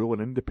to overrule an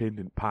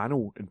independent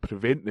panel and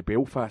prevent the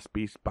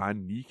Belfast-based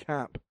band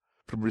Kneecap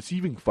from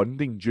receiving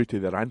funding due to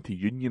their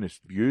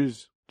anti-unionist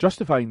views.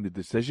 Justifying the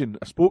decision,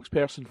 a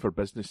spokesperson for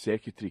Business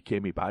Secretary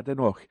Kemi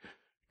Badenoch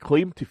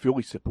claimed to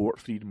fully support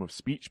freedom of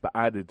speech, but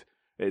added,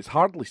 "It is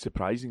hardly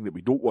surprising that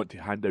we don't want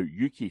to hand out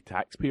UK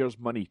taxpayers'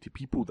 money to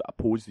people that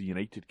oppose the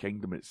United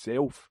Kingdom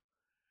itself."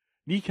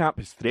 Kneecap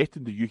has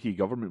threatened the UK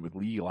government with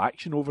legal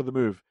action over the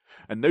move,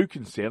 and now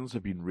concerns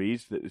have been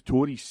raised that the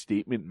Tories'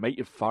 statement might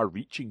have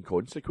far-reaching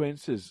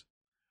consequences.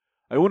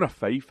 Iona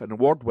Fife, an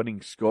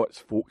award-winning Scots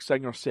folk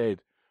singer,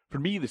 said, "For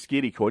me, the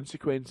scary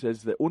consequence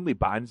is that only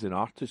bands and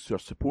artists who are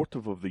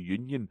supportive of the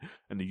Union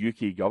and the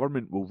UK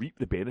government will reap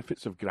the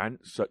benefits of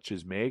grants such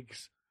as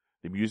MEGS,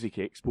 the Music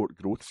Export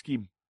Growth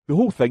Scheme. The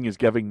whole thing is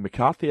giving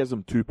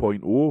McCarthyism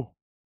 2.0.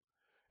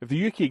 If the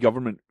UK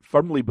government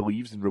firmly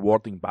believes in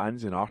rewarding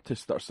bands and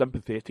artists that are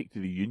sympathetic to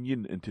the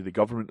Union and to the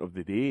government of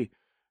the day,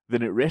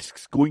 then it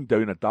risks going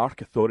down a dark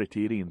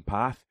authoritarian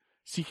path,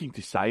 seeking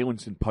to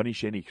silence and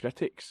punish any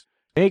critics.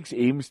 MEGS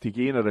aims to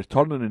gain a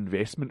return on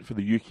investment for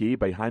the UK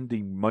by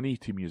handing money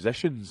to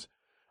musicians.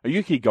 A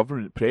UK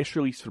government press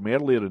release from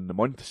earlier in the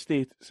month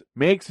states,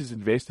 MEGS has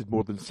invested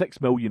more than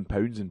 £6 million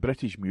in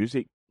British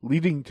music,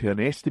 leading to an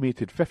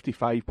estimated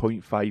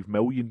 £55.5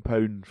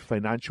 million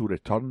financial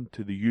return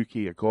to the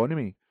UK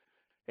economy.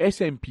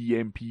 SNP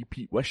MP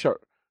Pete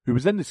Wishart, who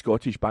was in the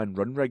Scottish band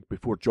Runrig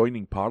before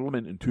joining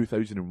Parliament in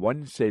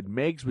 2001, said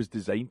MEGS was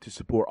designed to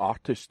support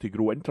artists to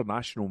grow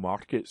international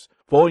markets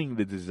following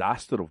the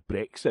disaster of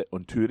Brexit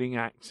on touring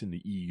acts in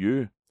the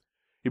EU.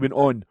 He went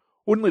on,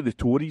 "Only the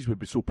Tories would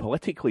be so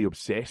politically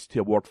obsessed to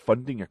award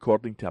funding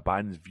according to a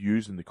band's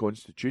views in the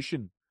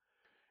Constitution.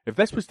 If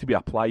this was to be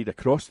applied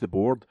across the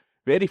board,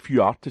 very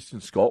few artists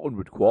in Scotland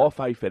would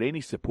qualify for any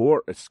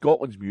support, as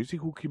Scotland's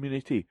musical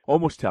community,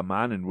 almost to a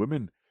man and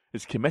woman,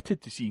 is committed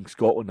to seeing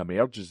Scotland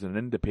emerge as an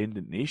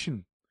independent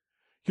nation.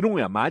 You can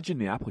only imagine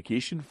the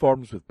application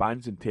forms with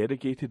bands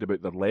interrogated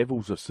about their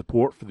levels of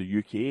support for the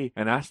UK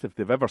and asked if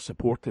they've ever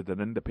supported an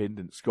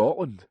independent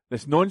Scotland.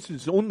 This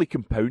nonsense only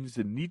compounds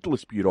the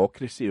needless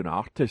bureaucracy on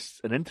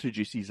artists and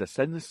introduces a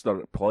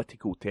sinister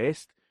political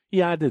test," he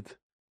added.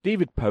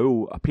 David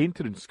Powell, a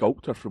painter and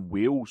sculptor from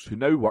Wales who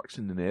now works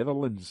in the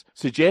Netherlands,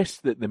 suggests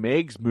that the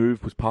MEGS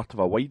move was part of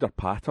a wider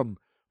pattern,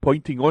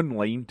 pointing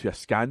online to a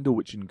scandal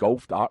which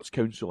engulfed Arts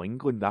Council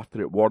England after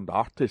it warned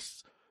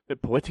artists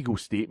that political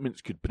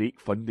statements could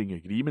break funding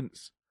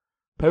agreements.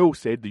 Powell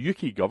said the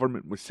UK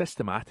government was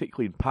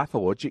systematically and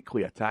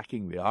pathologically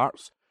attacking the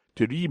arts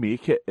to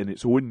remake it in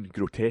its own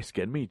grotesque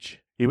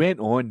image. He went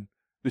on,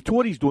 "The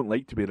Tories don't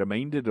like to be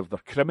reminded of their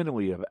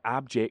criminally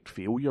abject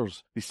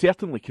failures. They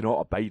certainly cannot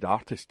abide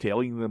artists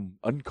telling them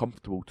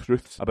uncomfortable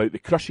truths about the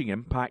crushing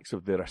impacts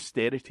of their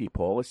austerity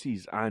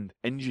policies and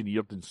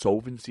engineered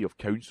insolvency of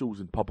councils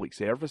and public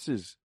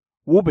services.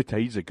 Woe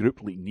betides a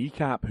group like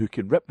Kneecap who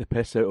can rip the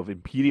piss out of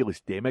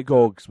imperialist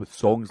demagogues with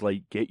songs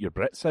like Get Your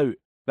Brits Out.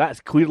 That's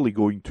clearly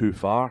going too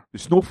far. The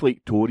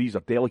snowflake Tories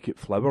are delicate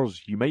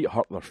flowers, you might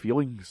hurt their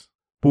feelings."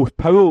 Both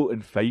Powell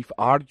and Fife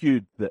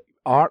argued that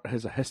art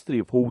has a history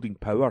of holding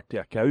power to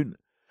account,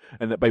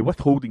 and that by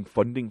withholding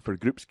funding for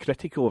groups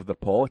critical of their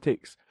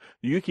politics,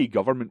 the UK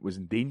government was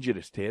in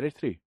dangerous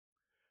territory.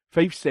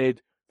 Fife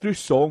said, "Through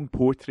song,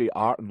 poetry,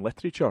 art and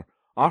literature,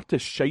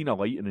 artists shine a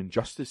light on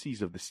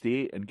injustices of the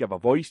state and give a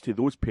voice to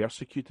those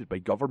persecuted by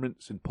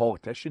governments and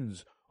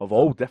politicians of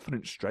all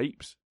different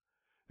stripes.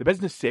 The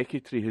Business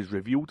Secretary has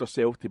revealed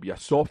herself to be a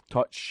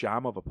soft-touch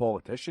sham of a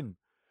politician,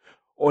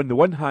 on the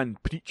one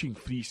hand preaching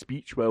free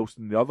speech whilst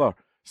on the other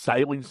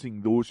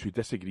silencing those who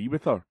disagree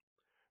with her.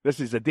 This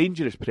is a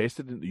dangerous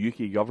precedent the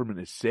UK government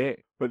has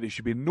set, but there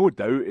should be no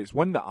doubt it's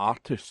one that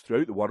artists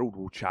throughout the world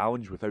will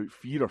challenge without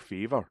fear or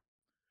favour."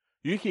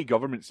 The UK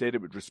government said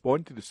it would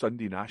respond to the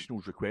Sunday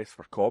National's request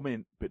for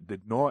comment, but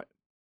did not.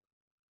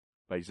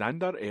 By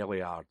Xander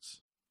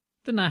Eliards.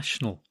 The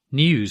National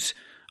News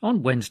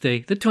on Wednesday,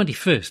 the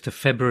 21st of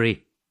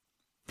February.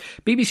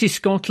 BBC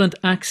Scotland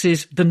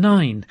axes the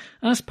Nine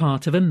as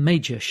part of a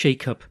major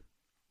shake-up.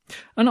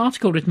 An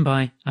article written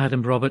by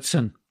Adam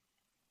Robertson.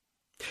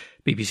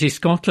 BBC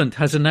Scotland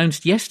has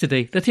announced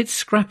yesterday that it's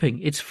scrapping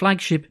its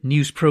flagship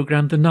news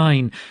programme The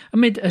Nine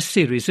amid a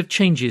series of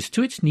changes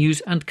to its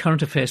news and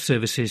current affairs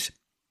services.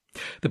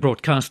 The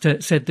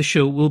broadcaster said the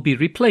show will be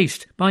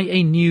replaced by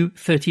a new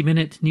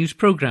 30-minute news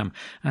programme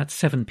at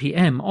 7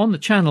 p.m. on the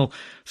channel,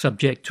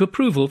 subject to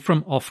approval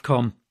from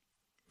Ofcom.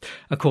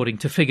 According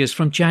to figures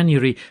from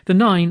January, the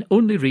Nine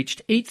only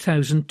reached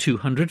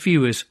 8,200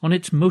 viewers on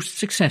its most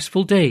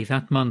successful day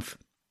that month.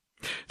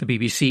 The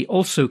BBC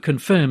also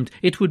confirmed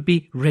it would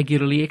be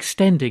regularly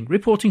extending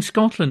Reporting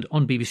Scotland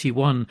on BBC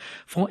One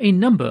for a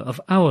number of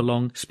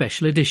hour-long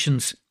special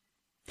editions.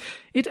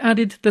 It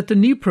added that the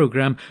new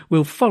programme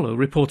will follow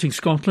Reporting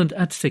Scotland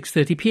at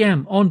 6:30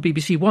 p.m. on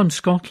BBC One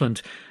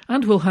Scotland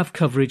and will have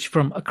coverage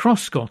from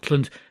across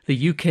Scotland,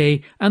 the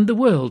UK and the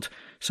world,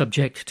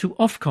 subject to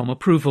Ofcom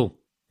approval.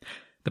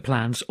 The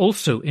plans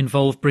also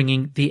involve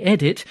bringing The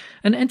Edit,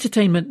 an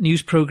entertainment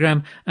news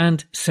programme,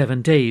 and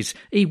 7 Days,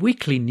 a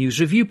weekly news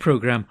review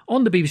programme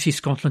on the BBC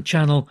Scotland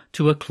channel,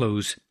 to a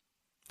close.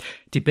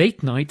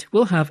 Debate Night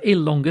will have a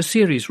longer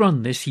series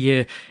run this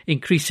year,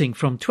 increasing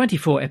from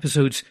 24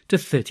 episodes to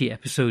 30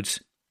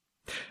 episodes.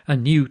 A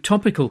new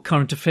topical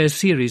current affairs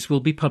series will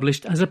be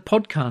published as a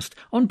podcast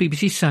on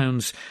BBC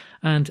Sounds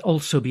and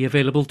also be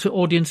available to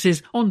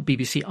audiences on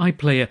BBC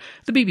iPlayer,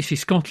 the BBC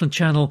Scotland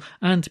channel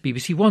and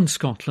BBC One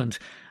Scotland,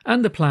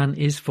 and the plan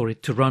is for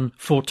it to run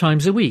 4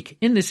 times a week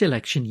in this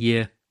election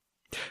year.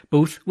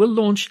 Both will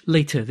launch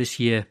later this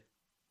year.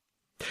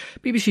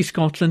 BBC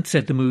Scotland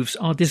said the moves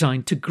are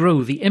designed to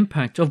grow the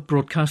impact of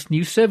broadcast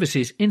news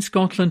services in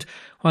Scotland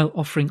while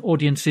offering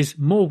audiences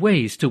more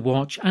ways to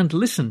watch and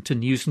listen to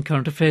news and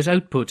current affairs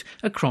output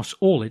across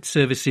all its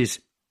services.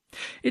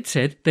 It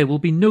said there will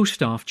be no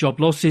staff job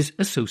losses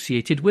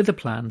associated with the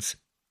plans.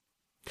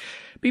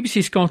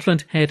 BBC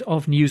Scotland Head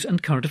of News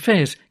and Current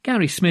Affairs,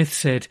 Gary Smith,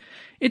 said,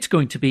 "It's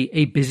going to be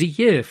a busy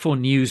year for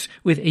news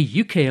with a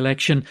UK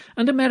election,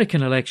 an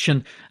American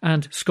election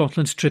and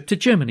Scotland's trip to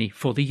Germany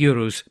for the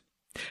Euros.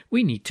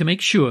 We need to make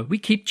sure we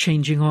keep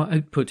changing our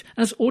output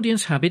as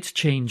audience habits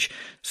change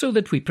so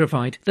that we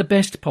provide the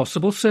best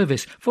possible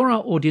service for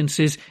our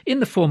audiences in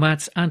the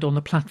formats and on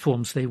the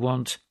platforms they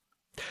want.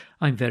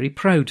 I'm very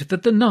proud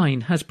that the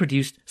Nine has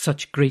produced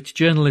such great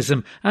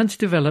journalism and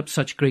developed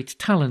such great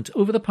talent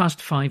over the past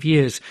 5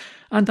 years,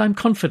 and I'm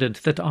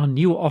confident that our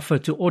new offer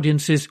to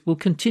audiences will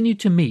continue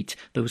to meet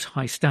those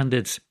high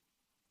standards."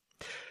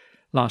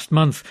 Last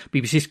month,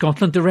 BBC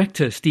Scotland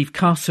director Steve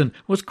Carson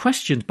was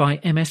questioned by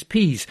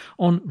MSPs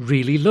on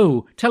really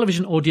low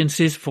television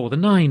audiences for the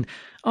Nine,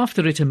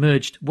 after it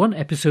emerged one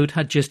episode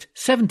had just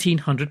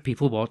 1,700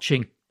 people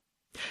watching.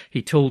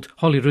 He told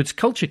Holyrood's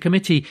Culture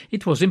Committee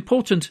it was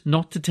important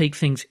not to take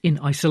things in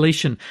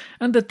isolation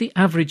and that the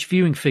average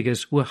viewing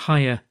figures were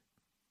higher.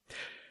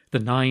 The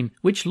Nine,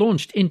 which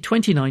launched in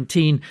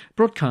 2019,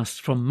 broadcasts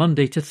from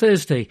Monday to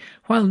Thursday,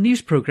 while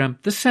news programme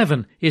The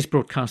Seven is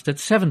broadcast at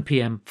 7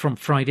 p.m. from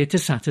Friday to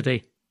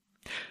Saturday.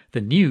 The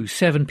new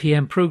 7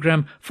 p.m.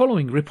 programme,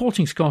 following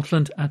Reporting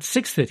Scotland at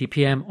 6:30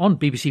 p.m. on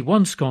BBC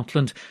One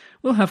Scotland,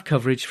 will have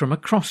coverage from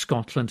across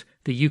Scotland,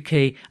 the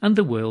UK and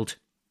the world.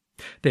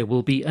 There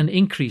will be an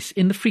increase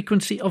in the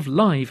frequency of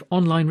live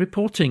online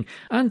reporting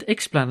and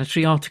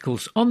explanatory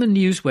articles on the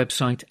news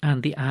website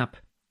and the app.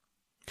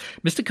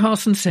 Mr.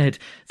 Carson said,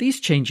 "These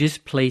changes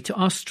play to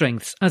our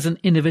strengths as an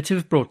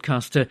innovative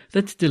broadcaster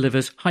that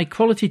delivers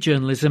high-quality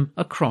journalism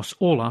across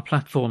all our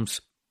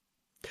platforms."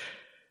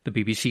 The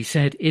BBC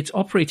said its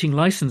operating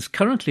licence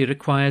currently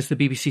requires the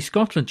BBC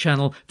Scotland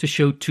channel to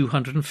show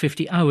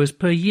 250 hours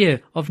per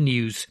year of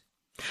news.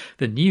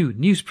 The new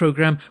news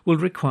programme will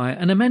require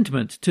an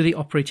amendment to the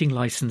operating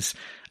licence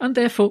and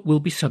therefore will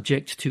be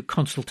subject to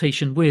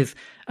consultation with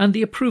and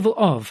the approval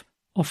of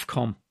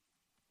Ofcom.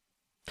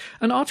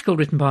 An article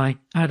written by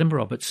Adam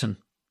Robertson.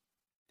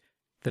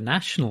 The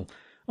National,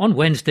 on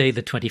Wednesday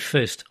the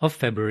 21st of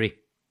February.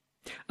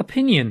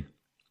 Opinion.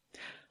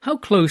 How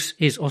close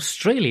is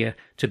Australia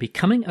to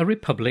becoming a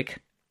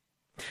republic?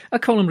 A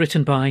column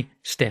written by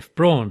Steph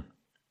Braun.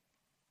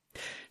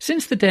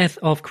 Since the death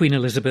of Queen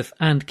Elizabeth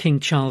and King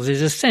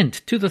Charles's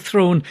ascent to the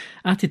throne,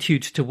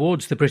 attitudes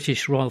towards the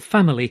British royal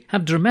family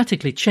have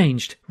dramatically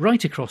changed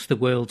right across the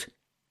world.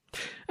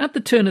 At the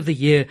turn of the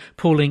year,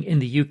 polling in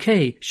the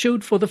UK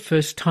showed for the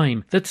first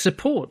time that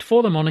support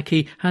for the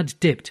monarchy had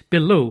dipped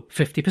below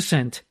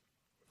 50%.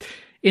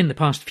 In the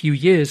past few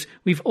years,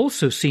 we've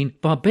also seen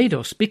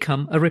Barbados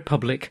become a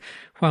republic,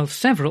 while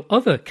several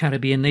other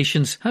Caribbean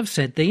nations have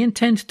said they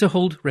intend to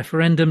hold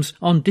referendums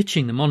on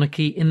ditching the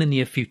monarchy in the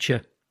near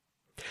future.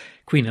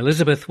 Queen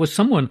Elizabeth was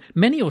someone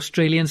many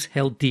Australians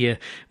held dear,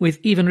 with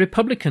even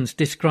Republicans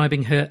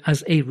describing her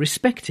as a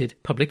respected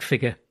public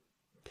figure.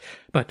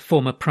 But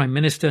former Prime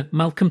Minister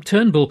Malcolm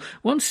Turnbull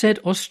once said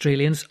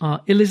Australians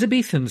are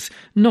Elizabethans,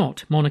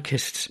 not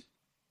monarchists.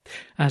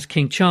 As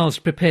King Charles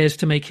prepares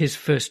to make his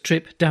first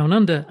trip down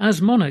under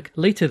as monarch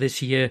later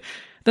this year,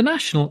 The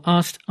National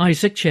asked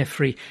Isaac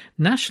Jeffrey,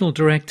 National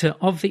Director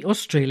of the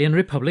Australian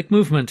Republic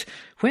Movement,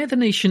 where the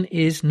nation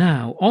is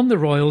now on the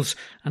royals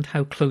and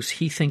how close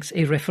he thinks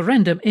a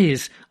referendum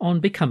is on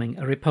becoming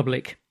a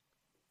republic.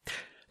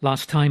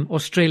 Last time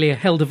Australia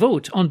held a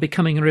vote on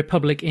becoming a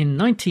republic in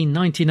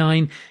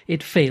 1999,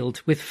 it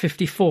failed with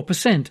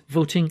 54%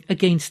 voting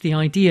against the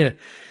idea.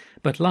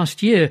 But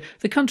last year,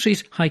 the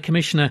country's High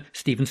Commissioner,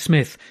 Stephen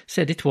Smith,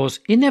 said it was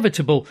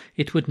inevitable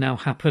it would now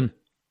happen.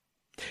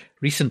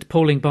 Recent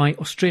polling by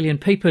Australian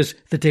papers,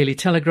 The Daily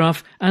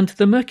Telegraph and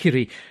The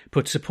Mercury,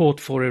 put support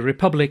for a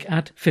republic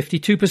at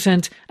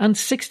 52% and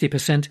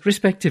 60%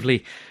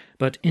 respectively,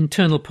 but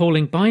internal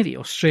polling by the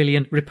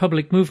Australian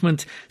Republic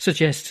movement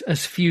suggests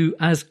as few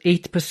as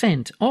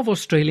 8% of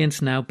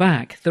Australians now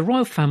back the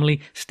royal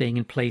family staying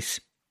in place.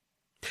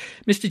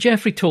 Mr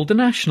Jeffrey told The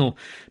National,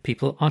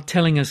 "People are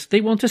telling us they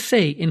want a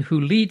say in who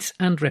leads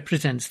and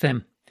represents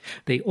them.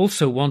 They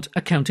also want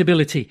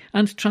accountability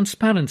and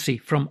transparency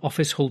from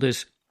office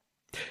holders."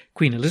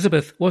 Queen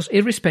Elizabeth was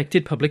a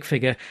respected public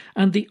figure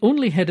and the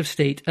only head of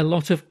state a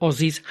lot of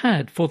Aussies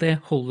had for their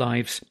whole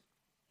lives.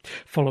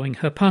 Following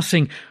her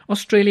passing,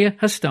 Australia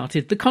has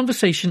started the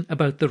conversation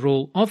about the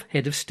role of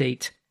head of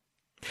state.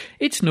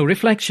 It's no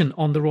reflection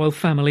on the royal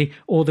family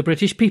or the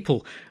British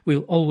people.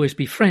 We'll always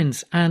be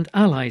friends and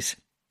allies.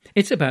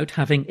 It's about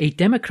having a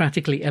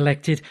democratically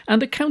elected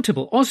and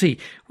accountable Aussie.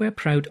 We're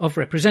proud of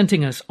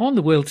representing us on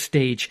the world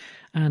stage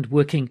and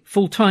working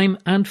full-time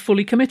and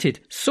fully committed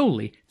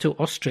solely to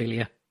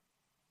Australia.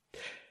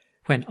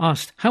 When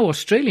asked how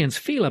Australians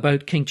feel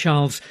about King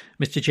Charles,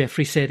 Mr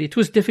Jeffrey said it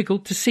was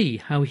difficult to see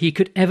how he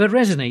could ever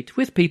resonate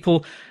with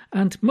people,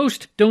 and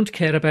most don't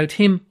care about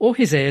him or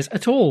his heirs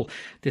at all,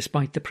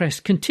 despite the press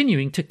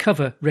continuing to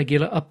cover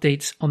regular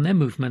updates on their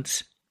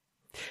movements.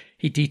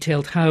 He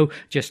detailed how,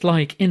 just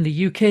like in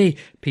the UK,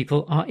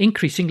 people are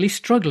increasingly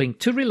struggling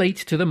to relate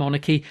to the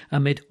monarchy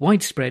amid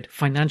widespread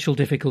financial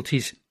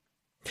difficulties.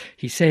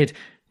 He said,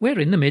 "We're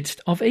in the midst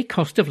of a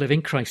cost of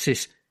living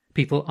crisis.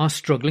 People are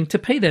struggling to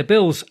pay their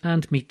bills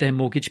and meet their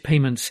mortgage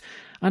payments,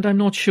 and I'm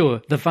not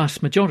sure the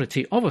vast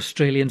majority of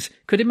Australians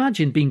could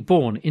imagine being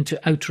born into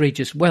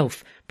outrageous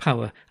wealth,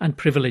 power and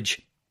privilege.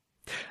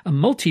 A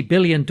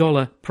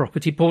multi-billion-dollar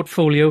property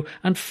portfolio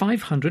and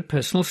 500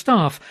 personal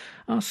staff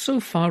are so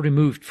far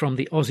removed from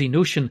the Aussie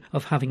notion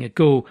of having a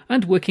go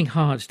and working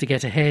hard to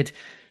get ahead,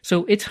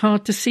 so it's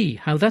hard to see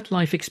how that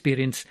life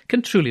experience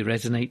can truly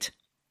resonate.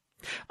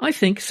 I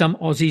think some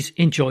Aussies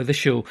enjoy the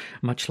show,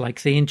 much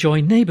like they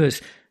enjoy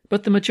Neighbours,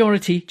 but the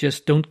majority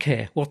just don't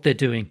care what they're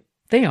doing.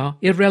 They are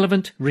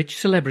irrelevant, rich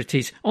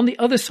celebrities on the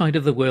other side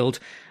of the world,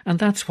 and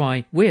that's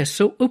why we're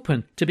so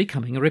open to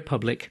becoming a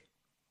republic."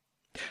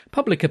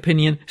 Public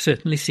opinion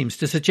certainly seems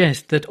to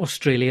suggest that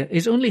Australia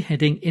is only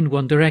heading in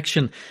one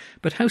direction,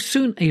 but how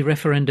soon a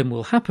referendum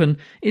will happen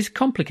is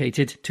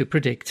complicated to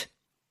predict.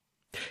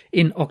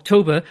 In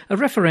October, a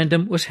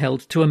referendum was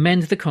held to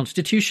amend the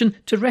constitution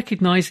to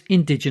recognise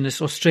Indigenous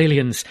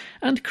Australians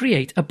and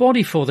create a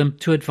body for them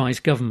to advise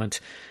government,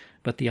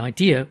 but the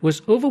idea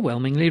was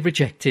overwhelmingly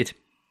rejected.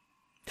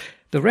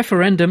 The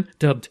referendum,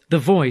 dubbed The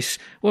Voice,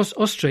 was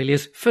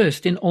Australia's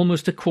first in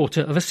almost a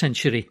quarter of a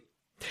century.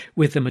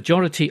 With the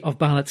majority of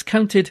ballots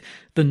counted,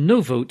 the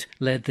no vote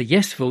led the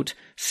yes vote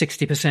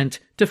 60%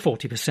 to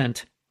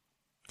 40%.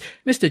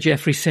 Mr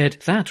Jeffrey said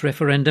that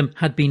referendum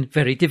had been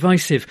very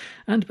divisive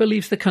and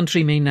believes the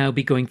country may now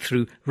be going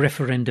through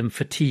referendum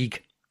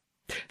fatigue.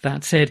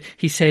 That said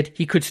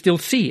he could still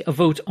see a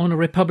vote on a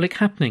republic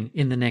happening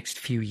in the next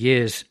few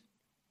years.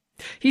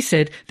 He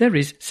said there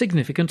is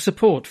significant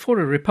support for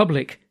a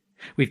republic.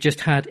 We've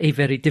just had a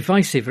very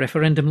divisive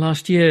referendum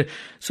last year,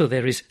 so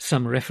there is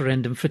some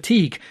referendum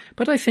fatigue,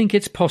 but I think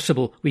it's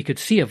possible we could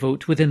see a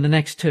vote within the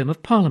next term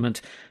of Parliament,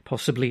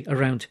 possibly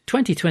around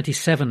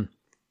 2027.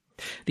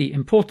 The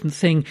important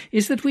thing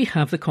is that we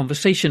have the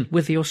conversation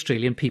with the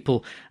Australian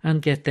people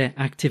and get their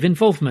active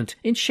involvement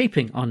in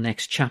shaping our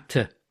next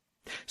chapter.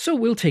 So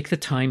we'll take the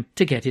time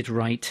to get it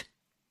right.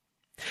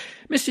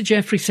 Mr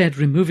Jeffrey said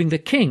removing the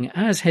King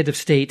as head of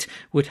state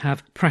would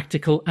have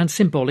practical and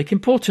symbolic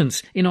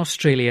importance in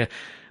Australia,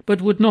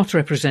 but would not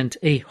represent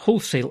a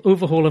wholesale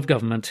overhaul of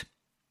government.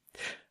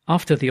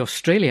 After the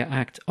Australia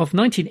Act of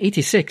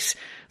 1986,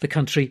 the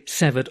country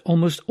severed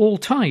almost all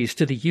ties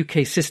to the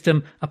UK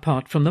system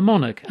apart from the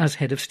monarch as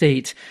head of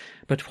state,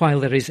 but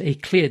while there is a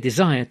clear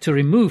desire to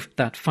remove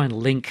that final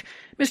link,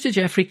 Mr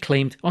Jeffrey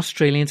claimed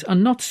Australians are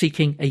not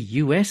seeking a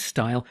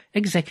US-style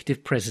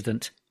executive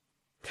president.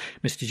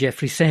 Mr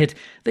Jeffrey said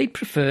they'd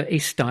prefer a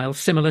style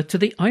similar to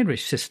the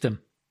Irish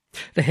system.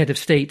 The head of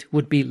state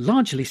would be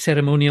largely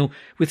ceremonial,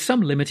 with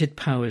some limited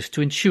powers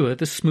to ensure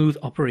the smooth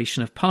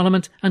operation of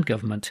Parliament and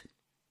government.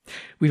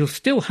 We'll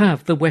still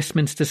have the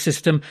Westminster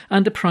system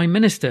and a Prime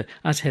Minister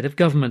as head of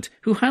government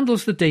who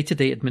handles the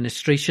day-to-day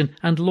administration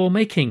and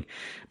lawmaking,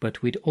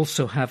 but we'd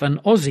also have an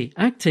Aussie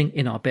acting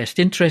in our best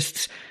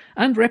interests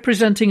and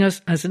representing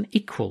us as an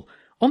equal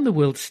on the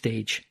world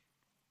stage.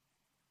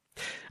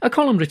 A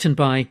column written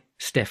by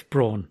Steph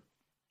Braun.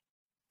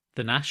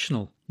 The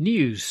National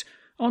News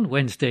on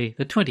Wednesday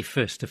the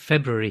 21st of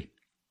February.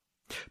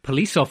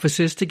 Police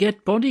officers to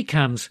get body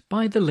cams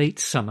by the late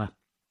summer.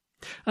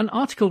 An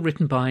article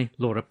written by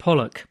Laura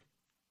Pollock.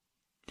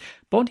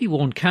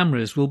 Body-worn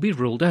cameras will be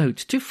rolled out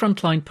to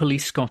frontline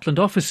Police Scotland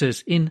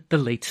officers in the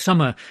late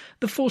summer,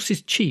 the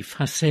force's chief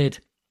has said.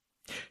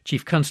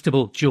 Chief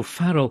Constable Joe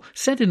Farrell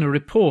said in a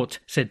report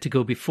said to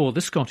go before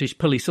the Scottish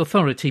Police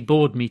Authority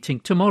Board meeting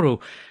tomorrow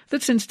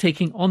that since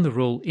taking on the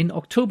role in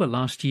October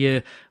last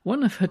year,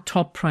 one of her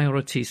top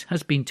priorities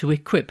has been to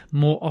equip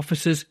more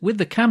officers with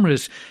the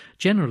cameras,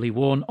 generally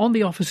worn on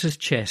the officer's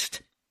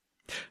chest.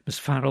 Ms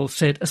Farrell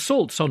said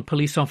assaults on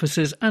police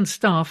officers and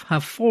staff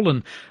have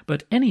fallen,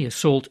 but any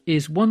assault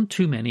is one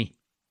too many.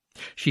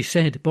 She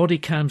said body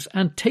cams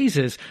and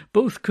tasers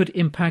both could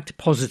impact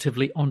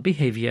positively on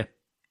behaviour.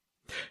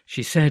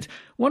 She said,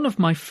 "One of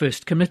my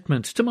first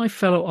commitments to my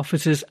fellow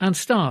officers and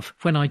staff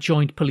when I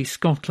joined Police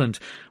Scotland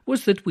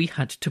was that we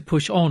had to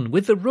push on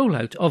with the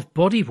rollout of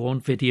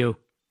body-worn video.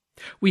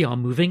 We are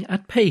moving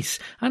at pace,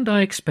 and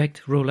I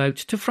expect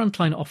rollout to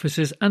frontline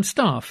officers and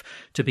staff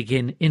to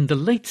begin in the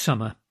late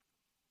summer."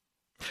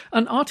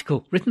 An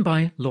article written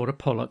by Laura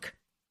Pollock.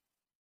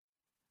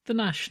 The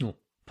National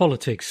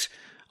Politics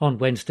on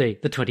Wednesday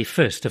the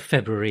 21st of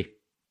February.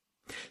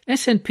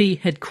 SNP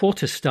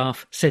headquarters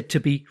staff said to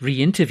be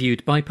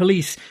re-interviewed by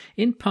police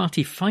in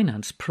party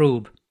finance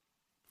probe.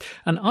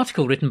 An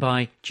article written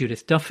by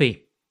Judith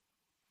Duffy.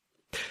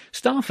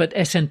 Staff at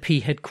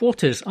SNP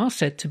headquarters are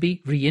said to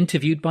be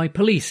re-interviewed by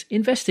police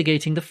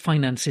investigating the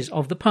finances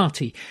of the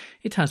party,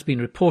 it has been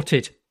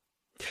reported.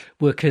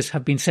 Workers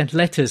have been sent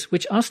letters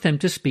which ask them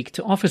to speak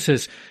to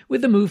officers,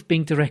 with the move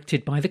being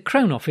directed by the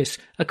Crown Office,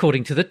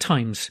 according to The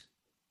Times.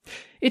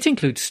 It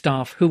includes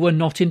staff who were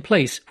not in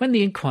place when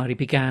the inquiry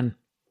began.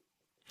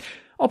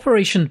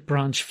 Operation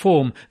Branch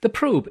Form, the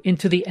probe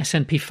into the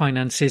SNP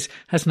finances,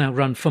 has now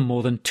run for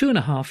more than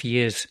 2.5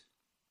 years.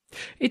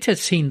 It has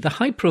seen the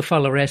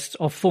high-profile arrests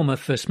of former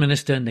First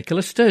Minister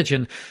Nicola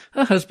Sturgeon,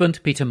 her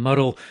husband Peter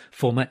Murrell,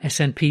 former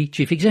SNP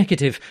Chief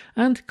Executive,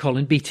 and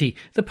Colin Beattie,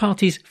 the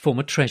party's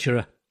former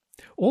Treasurer.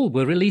 All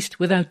were released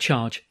without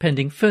charge,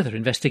 pending further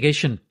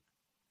investigation.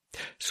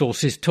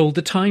 Sources told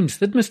The Times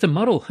that Mr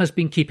Murrell has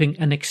been keeping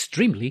an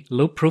extremely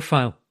low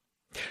profile.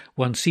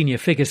 One senior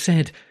figure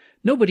said,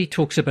 "Nobody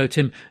talks about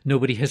him,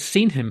 nobody has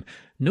seen him,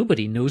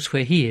 nobody knows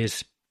where he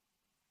is."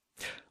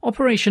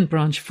 Operation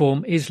Branch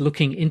Form is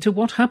looking into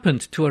what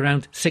happened to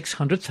around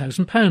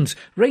 £600,000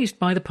 raised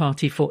by the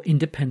party for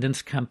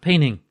independence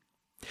campaigning.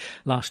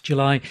 Last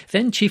July,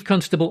 then Chief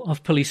Constable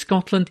of Police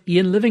Scotland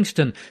Ian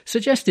Livingston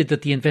suggested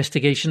that the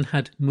investigation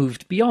had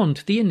moved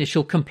beyond the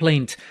initial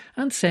complaint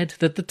and said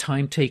that the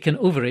time taken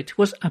over it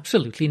was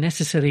absolutely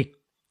necessary.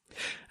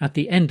 At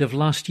the end of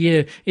last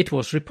year, it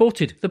was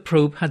reported the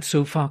probe had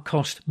so far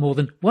cost more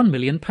than £1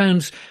 million,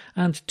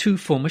 and 2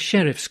 former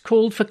sheriffs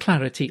called for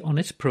clarity on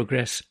its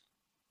progress.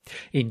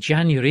 In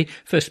January,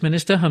 First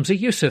Minister Humza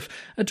Yousaf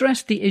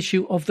addressed the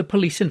issue of the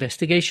police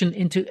investigation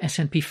into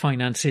SNP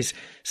finances,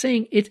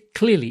 saying it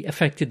clearly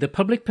affected the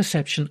public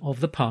perception of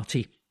the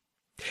party.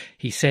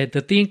 He said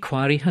that the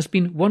inquiry has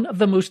been one of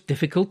the most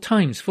difficult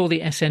times for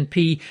the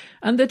SNP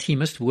and that he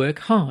must work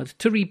hard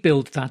to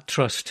rebuild that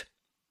trust.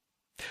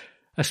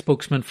 A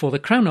spokesman for the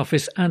Crown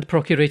Office and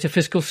Procurator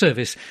Fiscal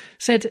Service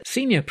said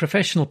senior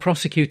professional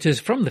prosecutors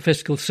from the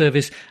Fiscal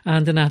Service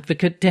and an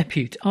advocate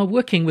depute are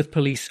working with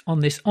police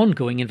on this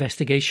ongoing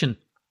investigation.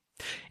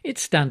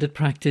 It's standard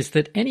practice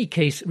that any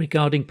case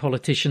regarding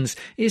politicians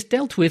is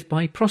dealt with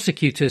by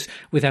prosecutors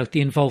without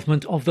the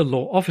involvement of the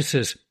law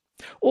officers.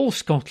 All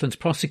Scotland's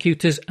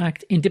prosecutors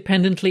act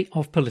independently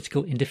of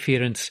political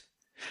interference.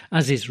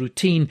 As is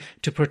routine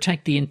to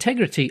protect the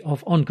integrity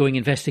of ongoing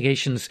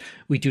investigations,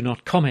 we do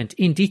not comment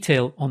in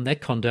detail on their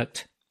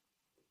conduct.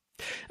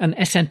 An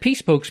SNP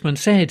spokesman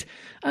said,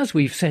 "As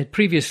we've said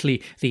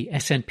previously, the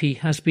SNP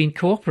has been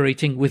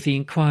cooperating with the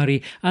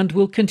inquiry and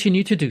will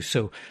continue to do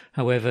so.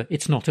 However,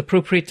 it's not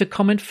appropriate to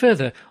comment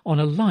further on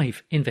a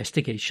live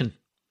investigation."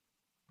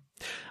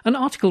 An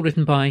article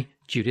written by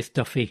Judith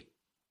Duffy.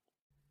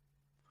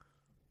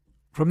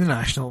 From the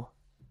National,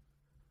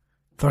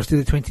 Thursday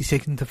the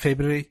 22nd of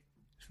February.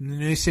 From the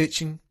news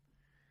section,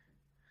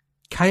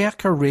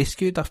 kayaker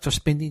rescued after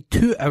spending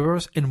 2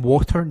 hours in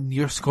water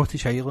near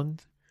Scottish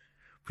Island.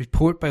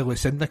 Report by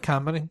Lucinda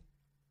Cameron.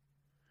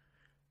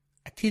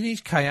 A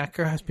teenage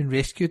kayaker has been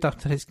rescued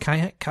after his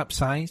kayak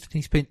capsized and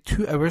he spent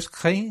 2 hours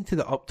clinging to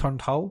the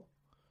upturned hull.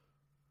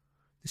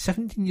 The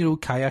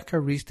 17-year-old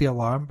kayaker raised the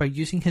alarm by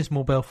using his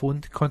mobile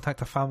phone to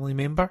contact a family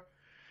member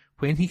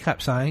when he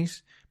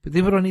capsized, but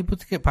they were unable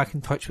to get back in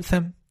touch with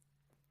him.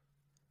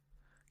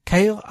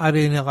 Kyle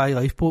RNLI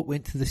lifeboat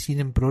went to the scene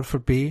in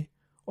Broadford Bay,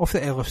 off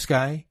the Isle of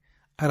Skye,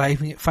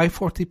 arriving at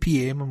 5:40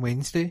 p.m. on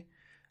Wednesday,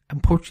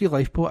 and Portree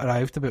lifeboat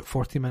arrived about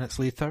 40 minutes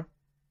later.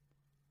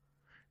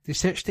 They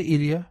searched the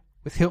area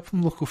with help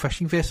from local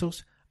fishing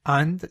vessels,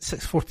 and at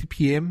 6:40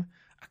 p.m.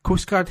 a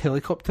Coast Guard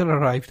helicopter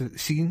arrived at the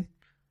scene.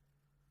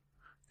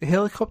 The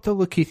helicopter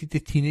located the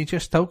teenager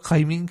still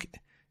clinging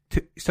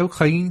to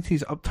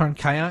his upturned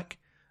kayak,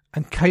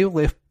 and Kyle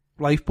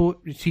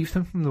lifeboat retrieved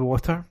him from the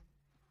water.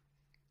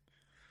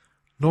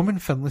 Norman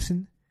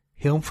Finlayson,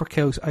 helm for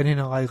Kyle's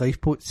RNLI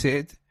lifeboat,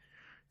 said,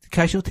 "The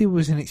casualty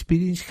was an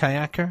experienced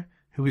kayaker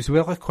who was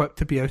well equipped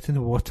to be out in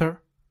the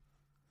water.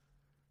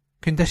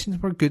 Conditions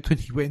were good when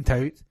he went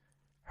out.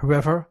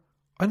 However,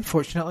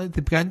 unfortunately,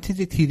 they began to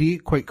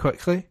deteriorate quite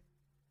quickly.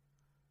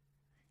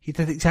 He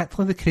did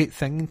exactly the correct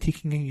thing in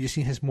taking and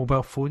using his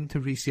mobile phone to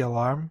raise the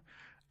alarm,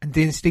 and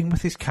then staying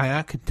with his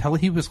kayak until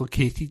he was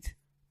located.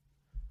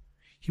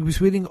 He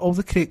was wearing all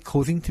the correct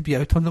clothing to be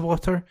out on the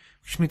water,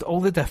 which made all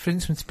the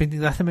difference when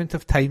spending that amount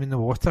of time in the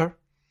water.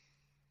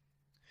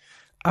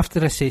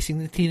 After assessing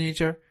the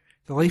teenager,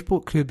 the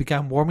lifeboat crew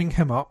began warming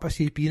him up as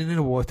he had been in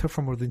the water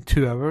for more than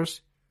 2 hours.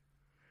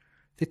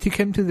 They took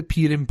him to the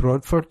pier in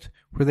Broadford,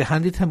 where they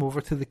handed him over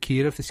to the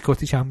care of the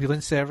Scottish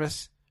Ambulance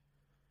Service.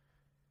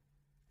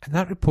 And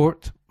that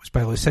report was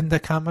by Lucinda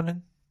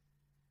Cameron.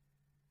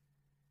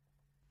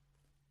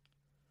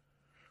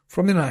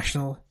 From the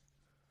National,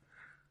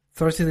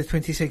 Thursday the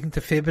 22nd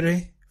of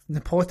February, from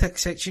the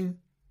politics section.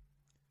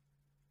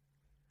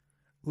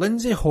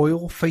 Lindsay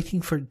Hoyle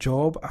fighting for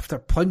job after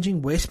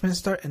plunging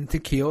Westminster into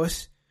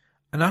chaos.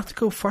 An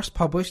article first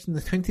published on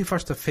the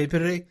 21st of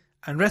February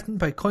and written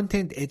by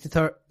content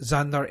editor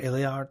Xander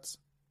Elliards.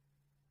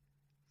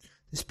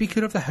 The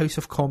Speaker of the House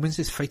of Commons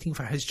is fighting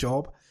for his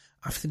job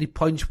after he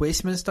plunged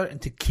Westminster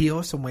into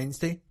chaos on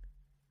Wednesday.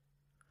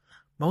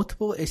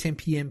 Multiple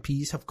SNP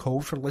MPs have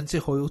called for Lindsay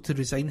Hoyle to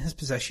resign his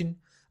position,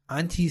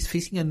 and he is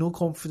facing a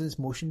no-confidence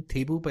motion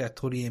tabled by a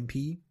Tory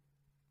MP.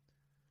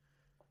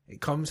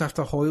 It comes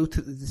after Hoyle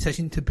took the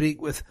decision to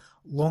break with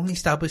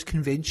long-established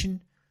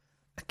convention,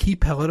 a key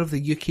pillar of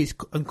the UK's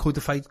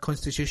uncodified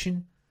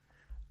constitution,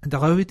 and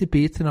allow a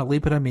debate on a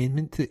Labour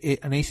amendment to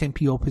an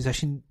SNP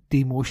opposition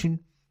day motion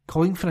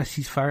calling for a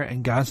ceasefire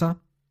in Gaza.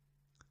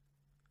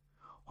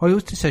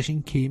 Hoyle's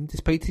decision came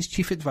despite his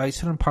chief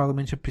adviser on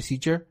parliamentary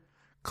procedure,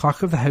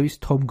 Clerk of the House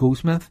Tom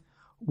Goldsmith,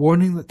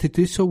 warning that to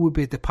do so would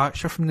be a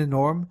departure from the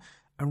norm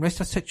and risk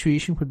a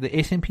situation where the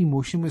SNP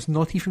motion was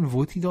not even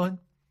voted on.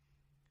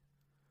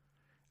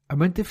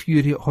 Amid the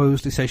fury at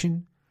Hoyle's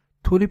decision,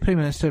 Tory Prime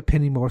Minister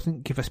Penny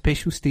Mordaunt gave a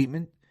special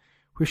statement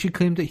where she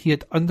claimed that he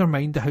had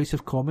undermined the House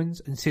of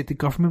Commons and said the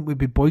government would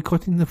be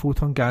boycotting the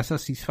vote on Gaza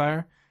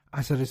ceasefire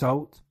as a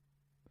result.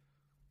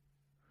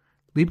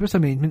 Labour's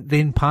amendment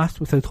then passed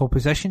without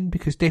opposition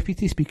because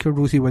Deputy Speaker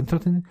Rosie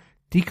Winterton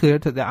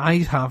declared that the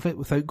ayes have it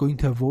without going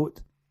to a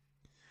vote.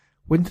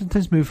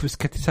 Winterton's move was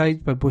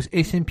criticised by both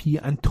SNP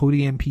and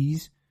Tory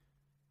MPs.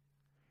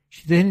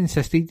 She then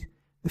insisted,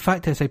 "The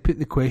fact is I put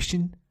the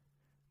question.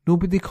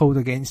 Nobody called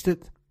against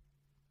it."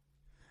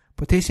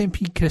 But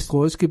SNP Chris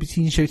Laws could be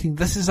seen shouting,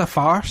 "This is a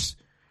farce,"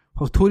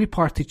 while Tory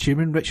party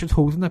chairman Richard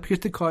Holden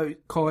appeared to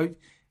call out,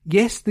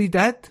 "Yes, they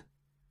did."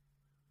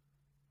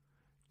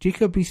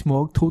 Jacob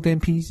Rees-Mogg told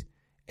MPs,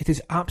 "It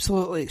is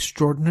absolutely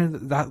extraordinary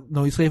that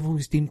noise level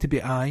was deemed to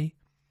be aye.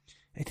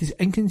 It is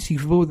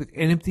inconceivable that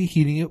anybody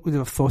hearing it would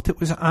have thought it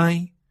was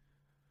aye."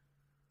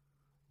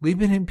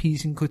 Labour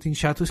MPs, including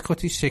Shadow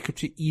Scottish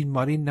Secretary Ian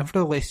Murray,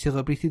 nevertheless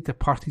celebrated the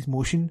party's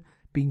motion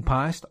being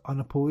passed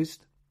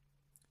unopposed.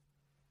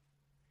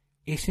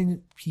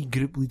 SNP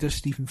group leader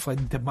Stephen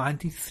Flynn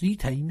demanded 3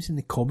 times in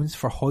the Commons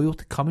for Hoyle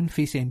to come and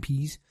face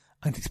MPs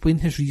and explain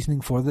his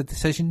reasoning for the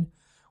decision,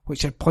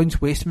 which had plunged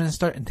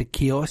Westminster into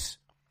chaos.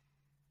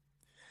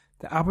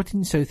 The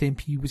Aberdeen South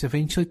MP was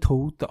eventually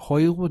told that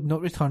Hoyle would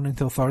not return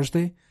until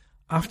Thursday,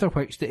 after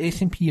which the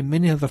SNP and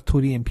many other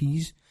Tory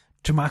MPs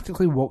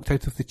dramatically walked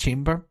out of the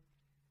chamber.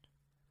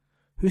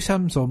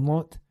 Hussam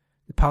Zomlot,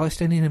 the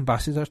Palestinian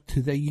ambassador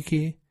to the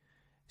UK,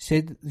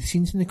 said that the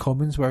scenes in the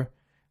Commons were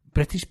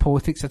British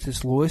politics at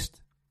its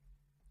lowest.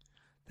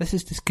 "This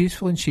is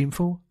disgraceful and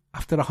shameful.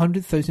 After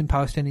 100,000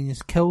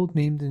 Palestinians killed,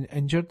 maimed and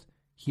injured,"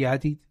 he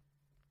added.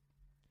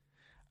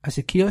 As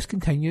the chaos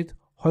continued,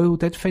 Hoyle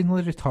did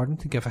finally return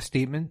to give a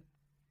statement.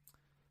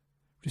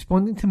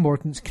 Responding to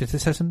Mordaunt's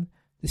criticism,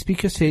 the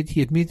Speaker said he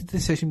had made the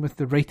decision with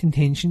the right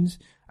intentions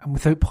and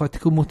without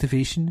political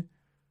motivation,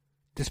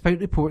 despite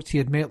reports he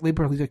had met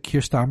Labour leader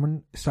Keir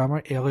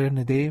Starmer earlier in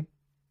the day.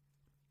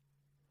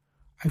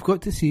 "I've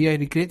got to say I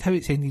regret how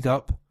it's ended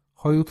up,"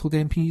 Hoyle told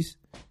MPs.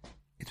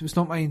 "It was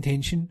not my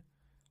intention.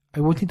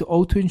 I wanted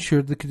all to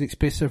ensure they could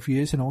express their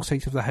views and all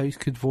sides of the House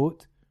could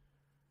vote.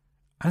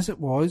 As it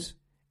was,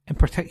 in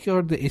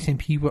particular the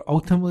SNP were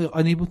ultimately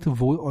unable to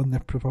vote on their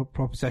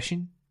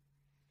proposition."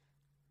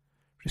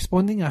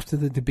 Responding after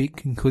the debate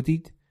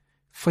concluded,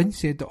 Flynn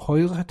said that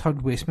Hoyle had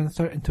turned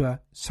Westminster into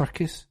a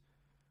circus,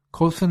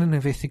 called for an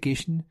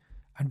investigation,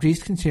 and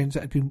raised concerns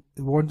that had been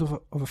warned of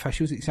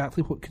officials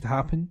exactly what could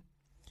happen.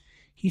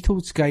 He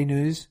told Sky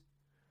News,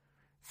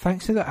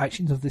 "Thanks to the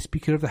actions of the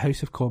Speaker of the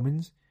House of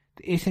Commons,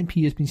 the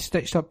SNP has been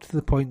stitched up to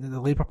the point that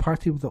the Labour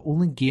Party were the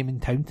only game in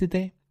town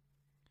today."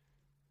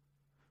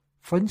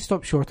 Flynn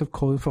stopped short of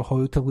calling for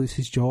Hoyle to lose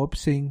his job,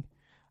 saying,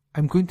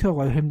 "I'm going to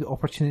allow him the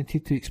opportunity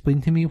to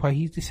explain to me why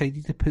he's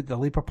decided to put the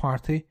Labour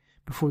Party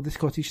before the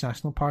Scottish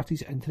National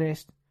Party's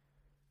interest.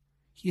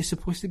 He is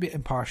supposed to be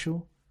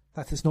impartial.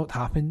 That has not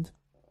happened."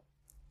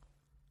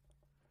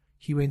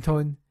 He went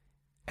on,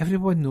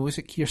 "Everyone knows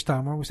that Keir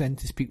Starmer was in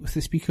to speak with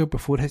the Speaker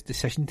before his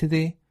decision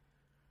today.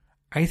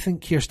 I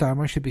think Keir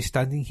Starmer should be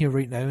standing here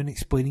right now and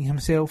explaining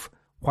himself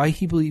why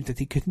he believed that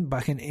he couldn't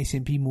back an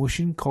SNP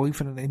motion calling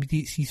for an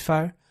immediate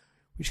ceasefire,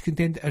 which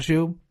condemned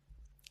Israel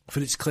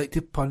for its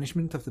collective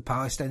punishment of the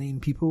Palestinian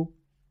people.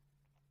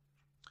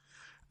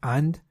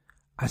 And,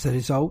 As a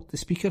result, the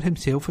Speaker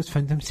himself has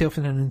found himself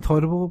in an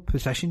intolerable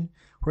position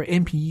where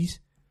MPs,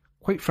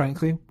 quite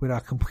frankly, were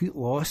a complete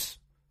loss.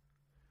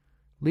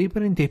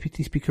 Labour and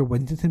Deputy Speaker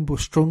Winterton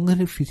both strongly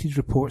refuted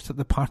reports that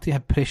the party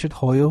had pressured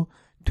Hoyle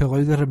to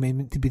allow their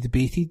amendment to be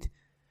debated,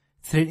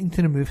 threatening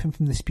to remove him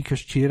from the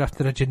Speaker's chair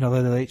after a general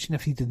election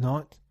if he did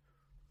not.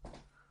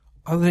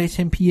 Other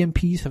SNP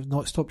MPs have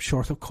not stopped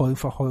short of calling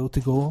for Hoyle to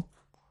go.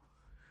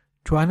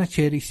 Joanna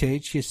Cherry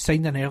said she has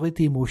signed an early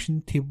day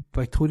motion tabled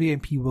by Tory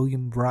MP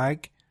William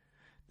Bragg,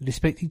 the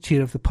respected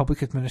chair of the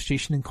Public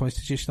Administration and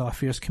Constitutional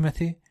Affairs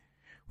Committee,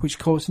 which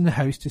calls on the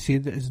House to say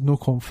that there is no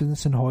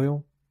confidence in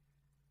Hoyle.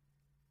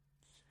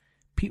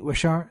 Pete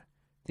Wishart,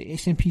 the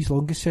SNP's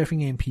longest serving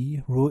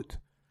MP, wrote,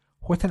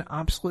 "What an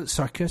absolute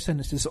circus,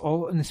 and it is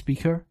all on the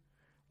Speaker.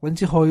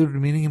 Lindsay Hoyle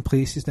remaining in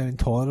place is now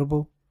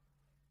intolerable."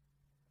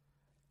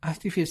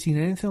 Asked if he had seen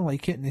anything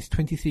like it in his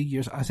 23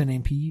 years as an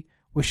MP,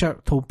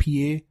 Wishart told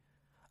PA,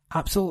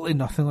 "Absolutely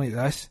nothing like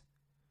this.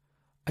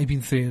 I've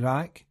been through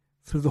Iraq,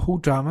 through the whole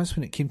dramas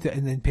when it came to the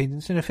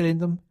independence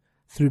referendum,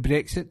 through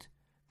Brexit.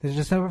 There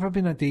has never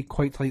been a day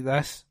quite like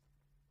this."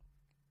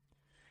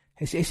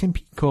 His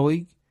SNP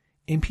colleague,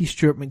 MP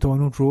Stuart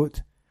MacDonald,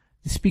 wrote,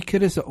 "The Speaker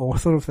is the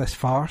author of this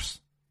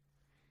farce.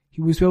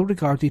 He was well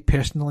regarded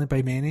personally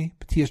by many,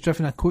 but he has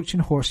driven a coach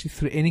and horses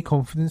through any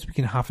confidence we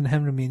can have in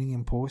him remaining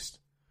in post.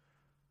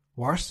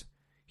 Worse,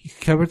 he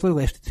cowardly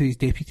left it to his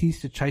deputies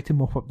to try to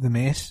mop up the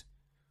mess.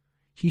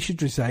 He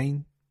should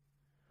resign."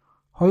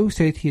 Hoyle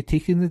said he had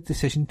taken the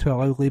decision to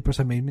allow Labour's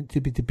amendment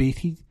to be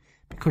debated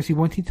because he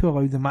wanted to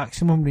allow the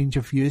maximum range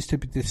of views to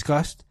be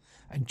discussed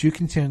and due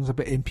concerns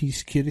about MP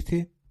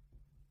security.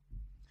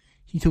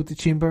 He told the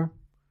Chamber,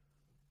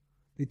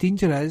 "The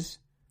danger is,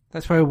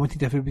 that's why I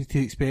wanted everybody to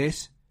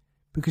express,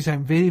 because I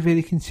am very,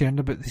 very concerned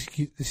about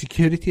the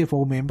security of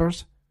all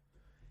members.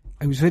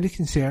 I was very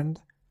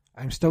concerned,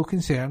 I am still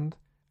concerned,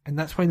 and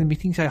that's why the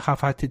meetings I have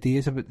had today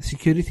is about the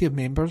security of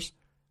members,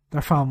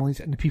 their families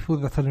and the people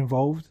that are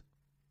involved."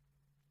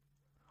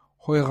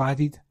 Hoyle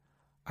added,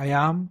 "I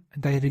am,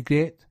 and I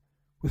regret,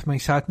 with my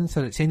sadness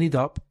that it's ended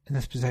up in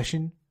this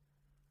position.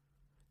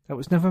 That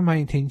was never my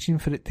intention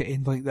for it to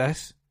end like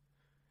this.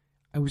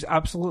 I was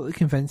absolutely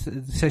convinced that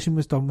the decision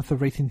was done with the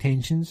right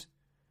intentions.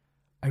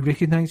 I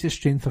recognise the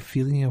strength of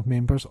feeling of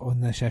members on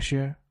this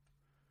issue."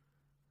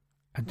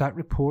 And that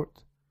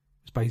report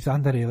was by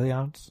Xander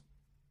Eliards.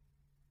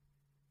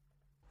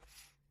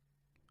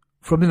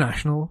 From the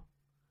National,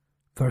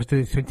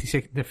 Thursday the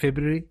 22nd of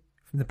February,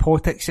 from the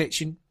politics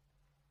section.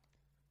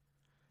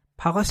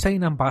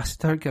 Palestine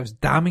ambassador gives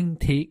damning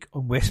take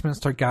on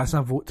Westminster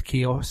Gaza vote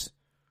chaos.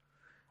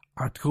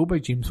 Article by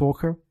James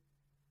Walker.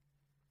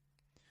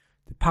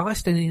 The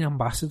Palestinian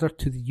ambassador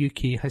to the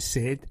UK has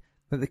said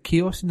that the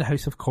chaos in the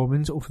House of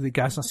Commons over the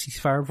Gaza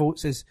ceasefire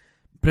votes is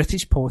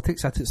British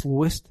politics at its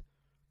lowest.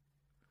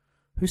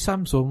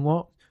 Hussam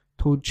Zomlot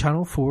told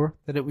Channel 4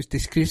 that it was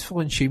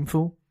disgraceful and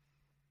shameful.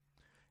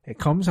 It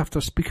comes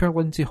after Speaker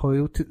Lindsay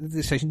Hoyle took the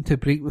decision to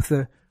break with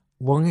the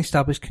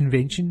long-established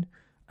convention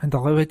and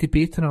allow a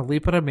debate on a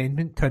Labour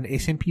amendment to an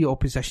SNP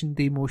Opposition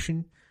Day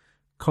motion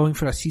calling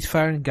for a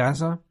ceasefire in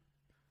Gaza.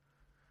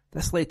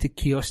 This led to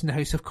chaos in the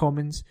House of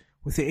Commons,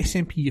 with the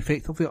SNP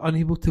effectively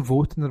unable to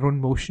vote on their own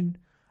motion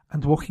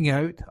and walking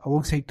out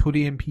alongside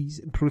Tory MPs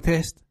in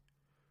protest.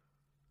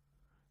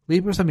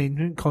 Labour's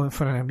amendment calling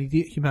for an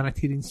immediate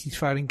humanitarian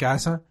ceasefire in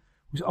Gaza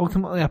was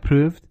ultimately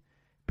approved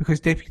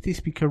because Deputy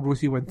Speaker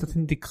Rosie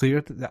Winterton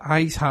declared that the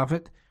ayes have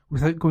it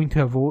without going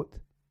to a vote.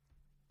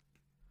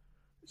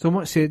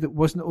 Someone said it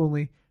wasn't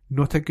only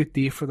not a good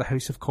day for the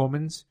House of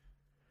Commons,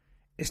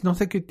 it's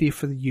not a good day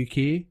for the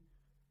UK,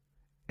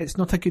 it's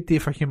not a good day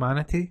for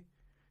humanity.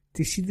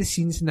 To see the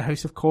scenes in the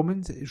House of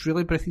Commons is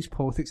really British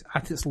politics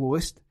at its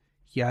lowest,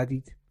 he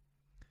added.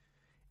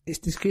 It's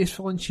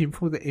disgraceful and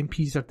shameful that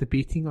MPs are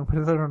debating on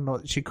whether or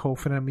not they should call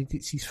for an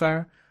immediate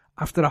ceasefire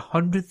after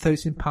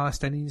 100,000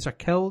 Palestinians are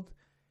killed,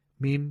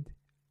 maimed,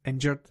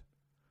 injured,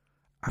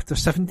 after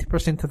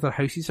 70% of their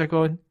houses are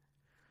gone,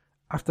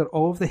 after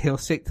all of the health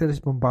sector is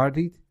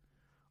bombarded,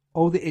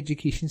 all the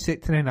education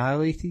sector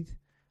annihilated,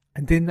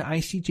 and then the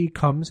ICJ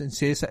comes and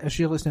says that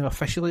Israel is now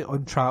officially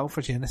on trial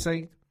for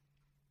genocide.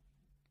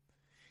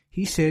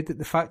 He said that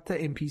the fact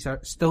that MPs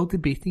are still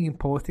debating and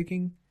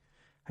politicking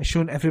has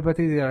shown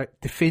everybody they are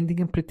defending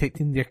and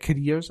protecting their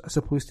careers as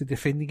opposed to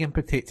defending and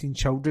protecting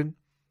children.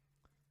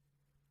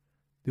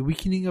 The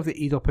weakening of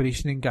the aid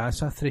operation in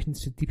Gaza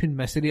threatens to deepen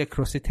misery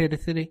across the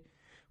territory,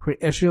 where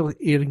Israel's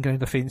air and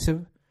ground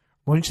offensive,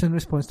 launched in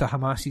response to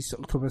Hamas's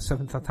October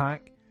 7th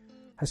attack,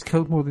 has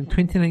killed more than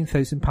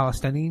 29,000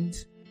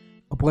 Palestinians,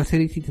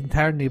 obliterated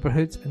entire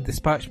neighbourhoods and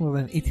dispatched more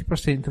than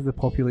 80% of the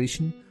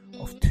population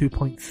of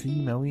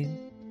 2.3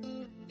 million.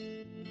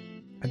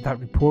 And that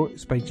report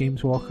is by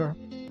James Walker.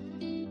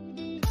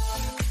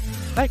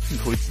 That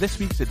concludes this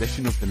week's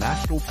edition of the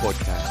National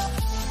Podcast.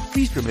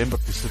 Please remember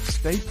to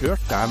subscribe to our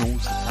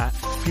channels at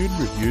Tune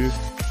Review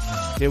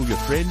and tell your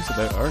friends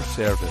about our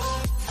service.